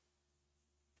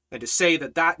 And to say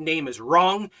that that name is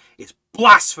wrong is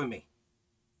blasphemy.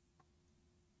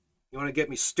 You want to get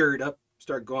me stirred up?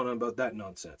 Start going on about that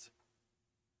nonsense.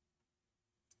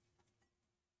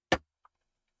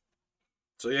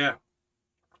 So yeah,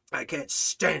 I can't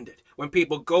stand it when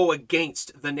people go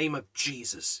against the name of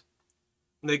Jesus.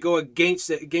 They go against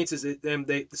it, and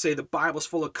they say the Bible's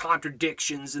full of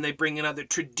contradictions, and they bring in other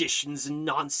traditions and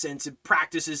nonsense and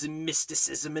practices and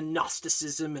mysticism and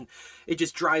Gnosticism, and it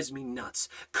just drives me nuts.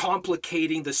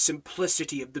 Complicating the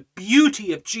simplicity of the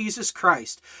beauty of Jesus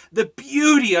Christ, the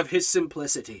beauty of his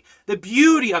simplicity, the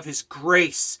beauty of his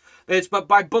grace. It's but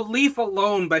by belief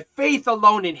alone, by faith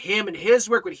alone in him and his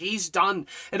work, what he's done.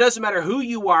 It doesn't matter who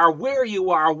you are, where you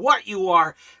are, what you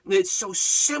are. It's so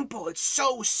simple. It's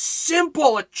so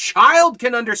simple. A child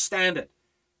can understand it.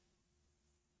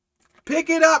 Pick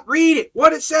it up, read it,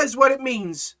 what it says, what it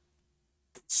means.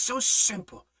 It's so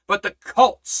simple. But the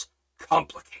cults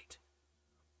complicate.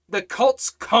 The cults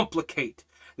complicate.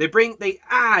 They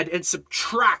add and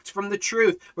subtract from the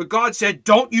truth. Where God said,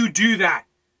 don't you do that.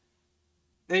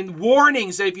 And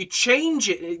warnings that if you change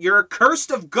it, you're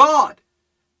accursed of God.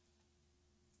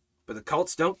 But the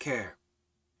cults don't care.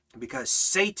 Because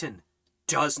Satan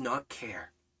does not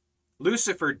care.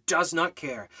 Lucifer does not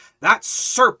care. That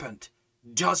serpent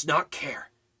does not care.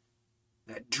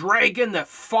 That dragon, that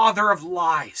father of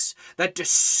lies, that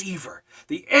deceiver,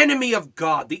 the enemy of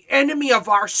God, the enemy of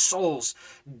our souls,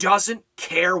 doesn't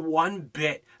care one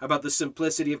bit about the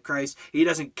simplicity of Christ. He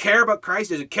doesn't care about Christ.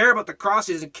 He doesn't care about the cross.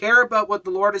 He doesn't care about what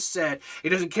the Lord has said. He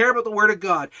doesn't care about the Word of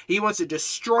God. He wants to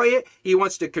destroy it. He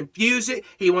wants to confuse it.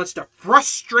 He wants to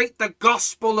frustrate the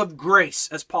gospel of grace,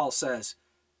 as Paul says.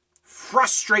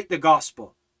 Frustrate the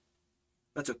gospel.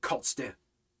 That's what cults do.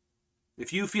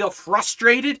 If you feel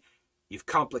frustrated, you've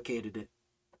complicated it.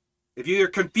 If you're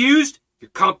confused, you're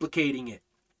complicating it.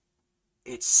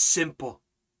 It's simple.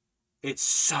 It's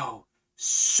so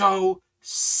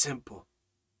simple.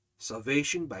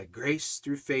 Salvation by grace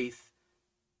through faith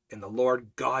in the Lord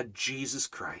God Jesus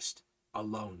Christ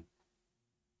alone.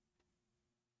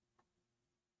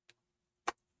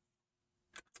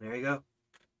 There you go.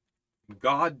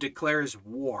 God declares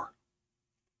war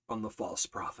on the false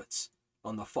prophets,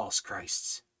 on the false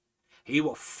Christs. He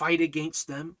will fight against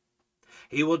them.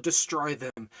 He will destroy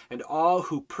them. And all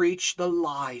who preach the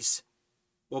lies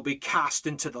will be cast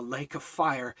into the lake of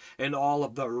fire and all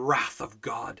of the wrath of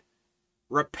God.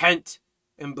 Repent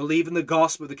and believe in the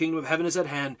gospel. The kingdom of heaven is at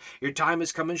hand. Your time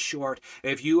is coming short.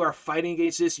 If you are fighting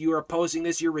against this, you are opposing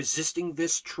this, you're resisting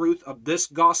this truth of this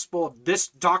gospel, of this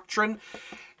doctrine,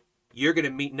 you're going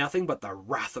to meet nothing but the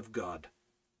wrath of God.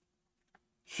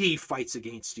 He fights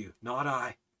against you, not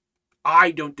I.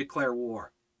 I don't declare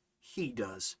war. He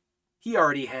does. He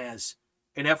already has.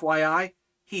 And FYI,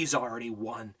 he's already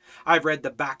won. I've read the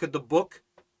back of the book.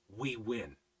 We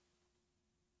win.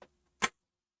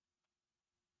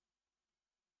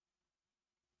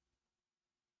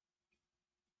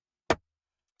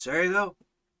 So there you go.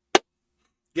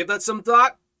 Give that some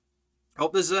thought.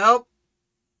 Hope this will help.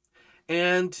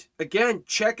 And again,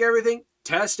 check everything.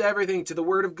 Test everything to the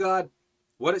Word of God.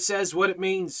 What it says, what it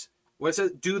means. What it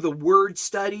says, do the word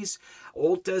studies.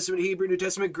 Old Testament Hebrew, New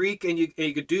Testament Greek, and you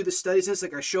could do the studies this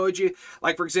like I showed you.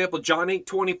 Like, for example, John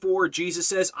 8:24, Jesus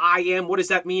says, I am. What does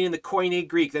that mean in the Koine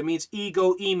Greek? That means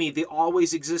ego eimi, the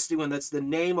always existing one. That's the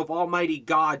name of Almighty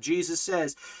God. Jesus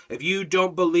says, if you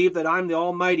don't believe that I'm the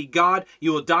Almighty God,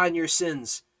 you will die in your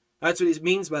sins. That's what he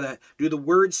means by that. Do the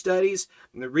word studies,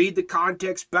 read the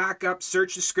context, back up,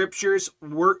 search the scriptures,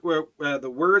 the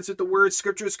words with the words,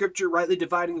 scripture with scripture, rightly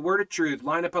dividing the word of truth,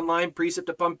 line upon line, precept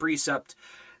upon precept.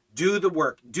 Do the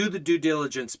work, do the due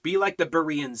diligence, be like the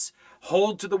Bereans,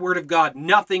 hold to the word of God,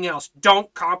 nothing else.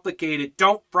 Don't complicate it,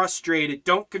 don't frustrate it,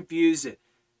 don't confuse it.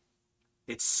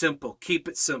 It's simple, keep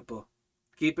it simple.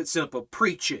 Keep it simple,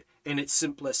 preach it in its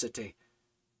simplicity.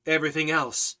 Everything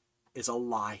else is a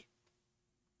lie.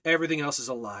 Everything else is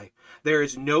a lie. There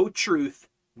is no truth,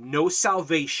 no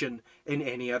salvation in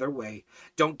any other way.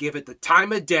 Don't give it the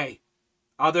time of day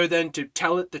other than to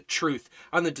tell it the truth,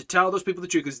 other than to tell those people the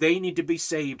truth, because they need to be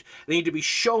saved. They need to be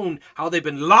shown how they've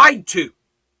been lied to.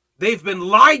 They've been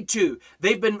lied to.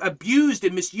 They've been abused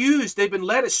and misused. They've been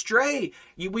led astray.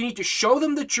 We need to show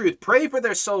them the truth. Pray for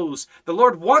their souls. The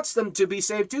Lord wants them to be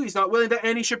saved too. He's not willing that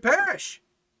any should perish.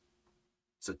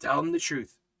 So tell them the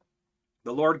truth.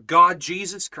 The Lord God,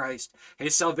 Jesus Christ,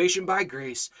 his salvation by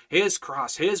grace, his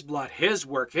cross, his blood, his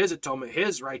work, his atonement,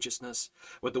 his righteousness,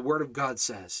 what the word of God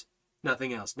says.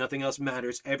 Nothing else. Nothing else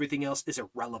matters. Everything else is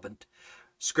irrelevant.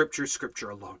 Scripture,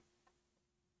 scripture alone.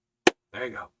 There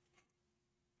you go.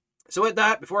 So with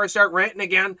that, before I start ranting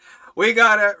again, we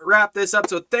got to wrap this up.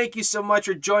 So thank you so much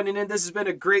for joining in. This has been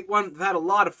a great one. I've had a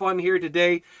lot of fun here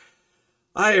today.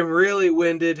 I am really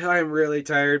winded. I am really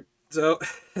tired. So...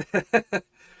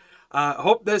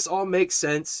 hope this all makes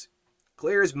sense.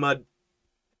 Clear as mud.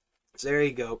 So there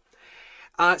you go.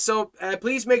 So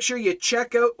please make sure you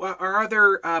check out our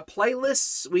other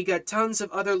playlists. We got tons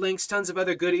of other links, tons of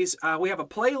other goodies. We have a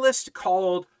playlist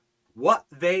called What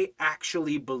They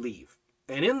Actually Believe.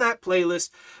 And in that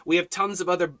playlist, we have tons of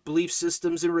other belief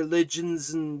systems and religions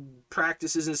and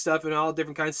practices and stuff and all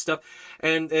different kinds of stuff.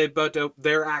 And about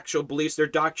their actual beliefs, their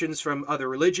doctrines from other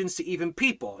religions to even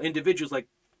people, individuals like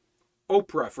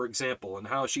Oprah, for example, and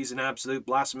how she's an absolute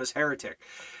blasphemous heretic,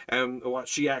 and what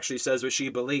she actually says, what she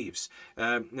believes.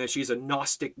 She's a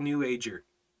Gnostic New Ager,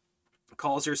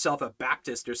 calls herself a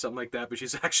Baptist or something like that, but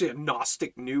she's actually a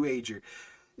Gnostic New Ager.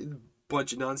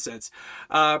 Bunch of nonsense.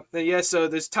 Yeah, so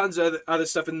there's tons of other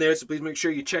stuff in there, so please make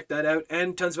sure you check that out,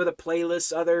 and tons of other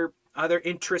playlists, other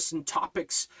interests and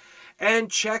topics,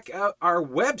 and check out our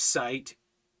website,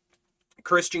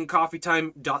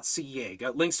 christiancoffeetime.ca.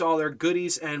 Got links to all their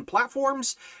goodies and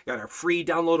platforms. Got our free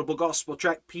downloadable gospel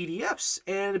track PDFs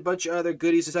and a bunch of other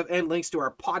goodies and stuff, and links to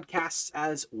our podcasts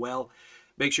as well.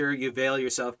 Make sure you avail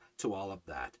yourself to all of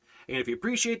that. And if you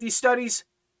appreciate these studies,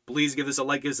 please give us a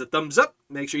like, give us a thumbs up.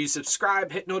 Make sure you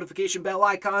subscribe, hit notification bell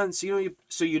icon so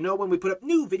you know when we put up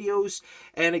new videos.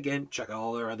 And again, check out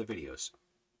all our other videos.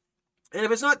 And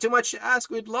if it's not too much to ask,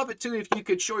 we'd love it too if you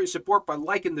could show your support by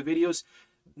liking the videos.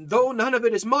 Though none of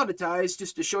it is monetized,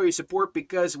 just to show your support,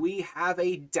 because we have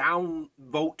a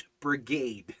downvote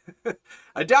brigade.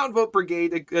 A downvote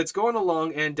brigade that's going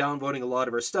along and downvoting a lot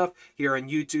of our stuff here on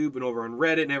YouTube and over on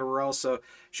Reddit and everywhere else. So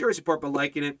show your support by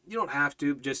liking it. You don't have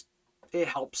to, just it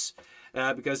helps.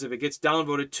 Because if it gets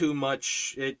downvoted too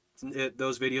much,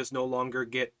 those videos no longer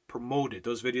get promoted.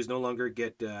 Those videos no longer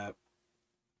get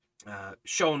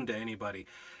shown to anybody.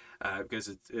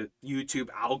 Because YouTube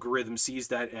algorithm sees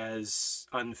that as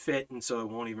unfit, and so it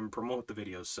won't even promote the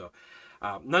videos. So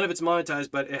none of it's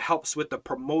monetized, but it helps with the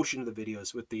promotion of the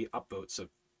videos with the upvotes. So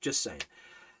just saying.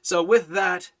 So with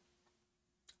that,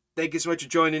 thank you so much for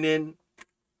joining in.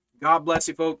 God bless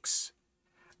you, folks.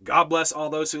 God bless all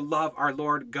those who love our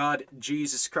Lord God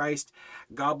Jesus Christ.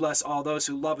 God bless all those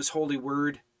who love his holy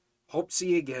word. Hope to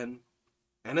see you again.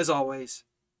 And as always,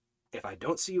 if I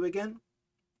don't see you again,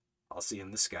 I'll see you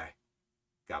in the sky.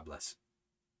 God bless.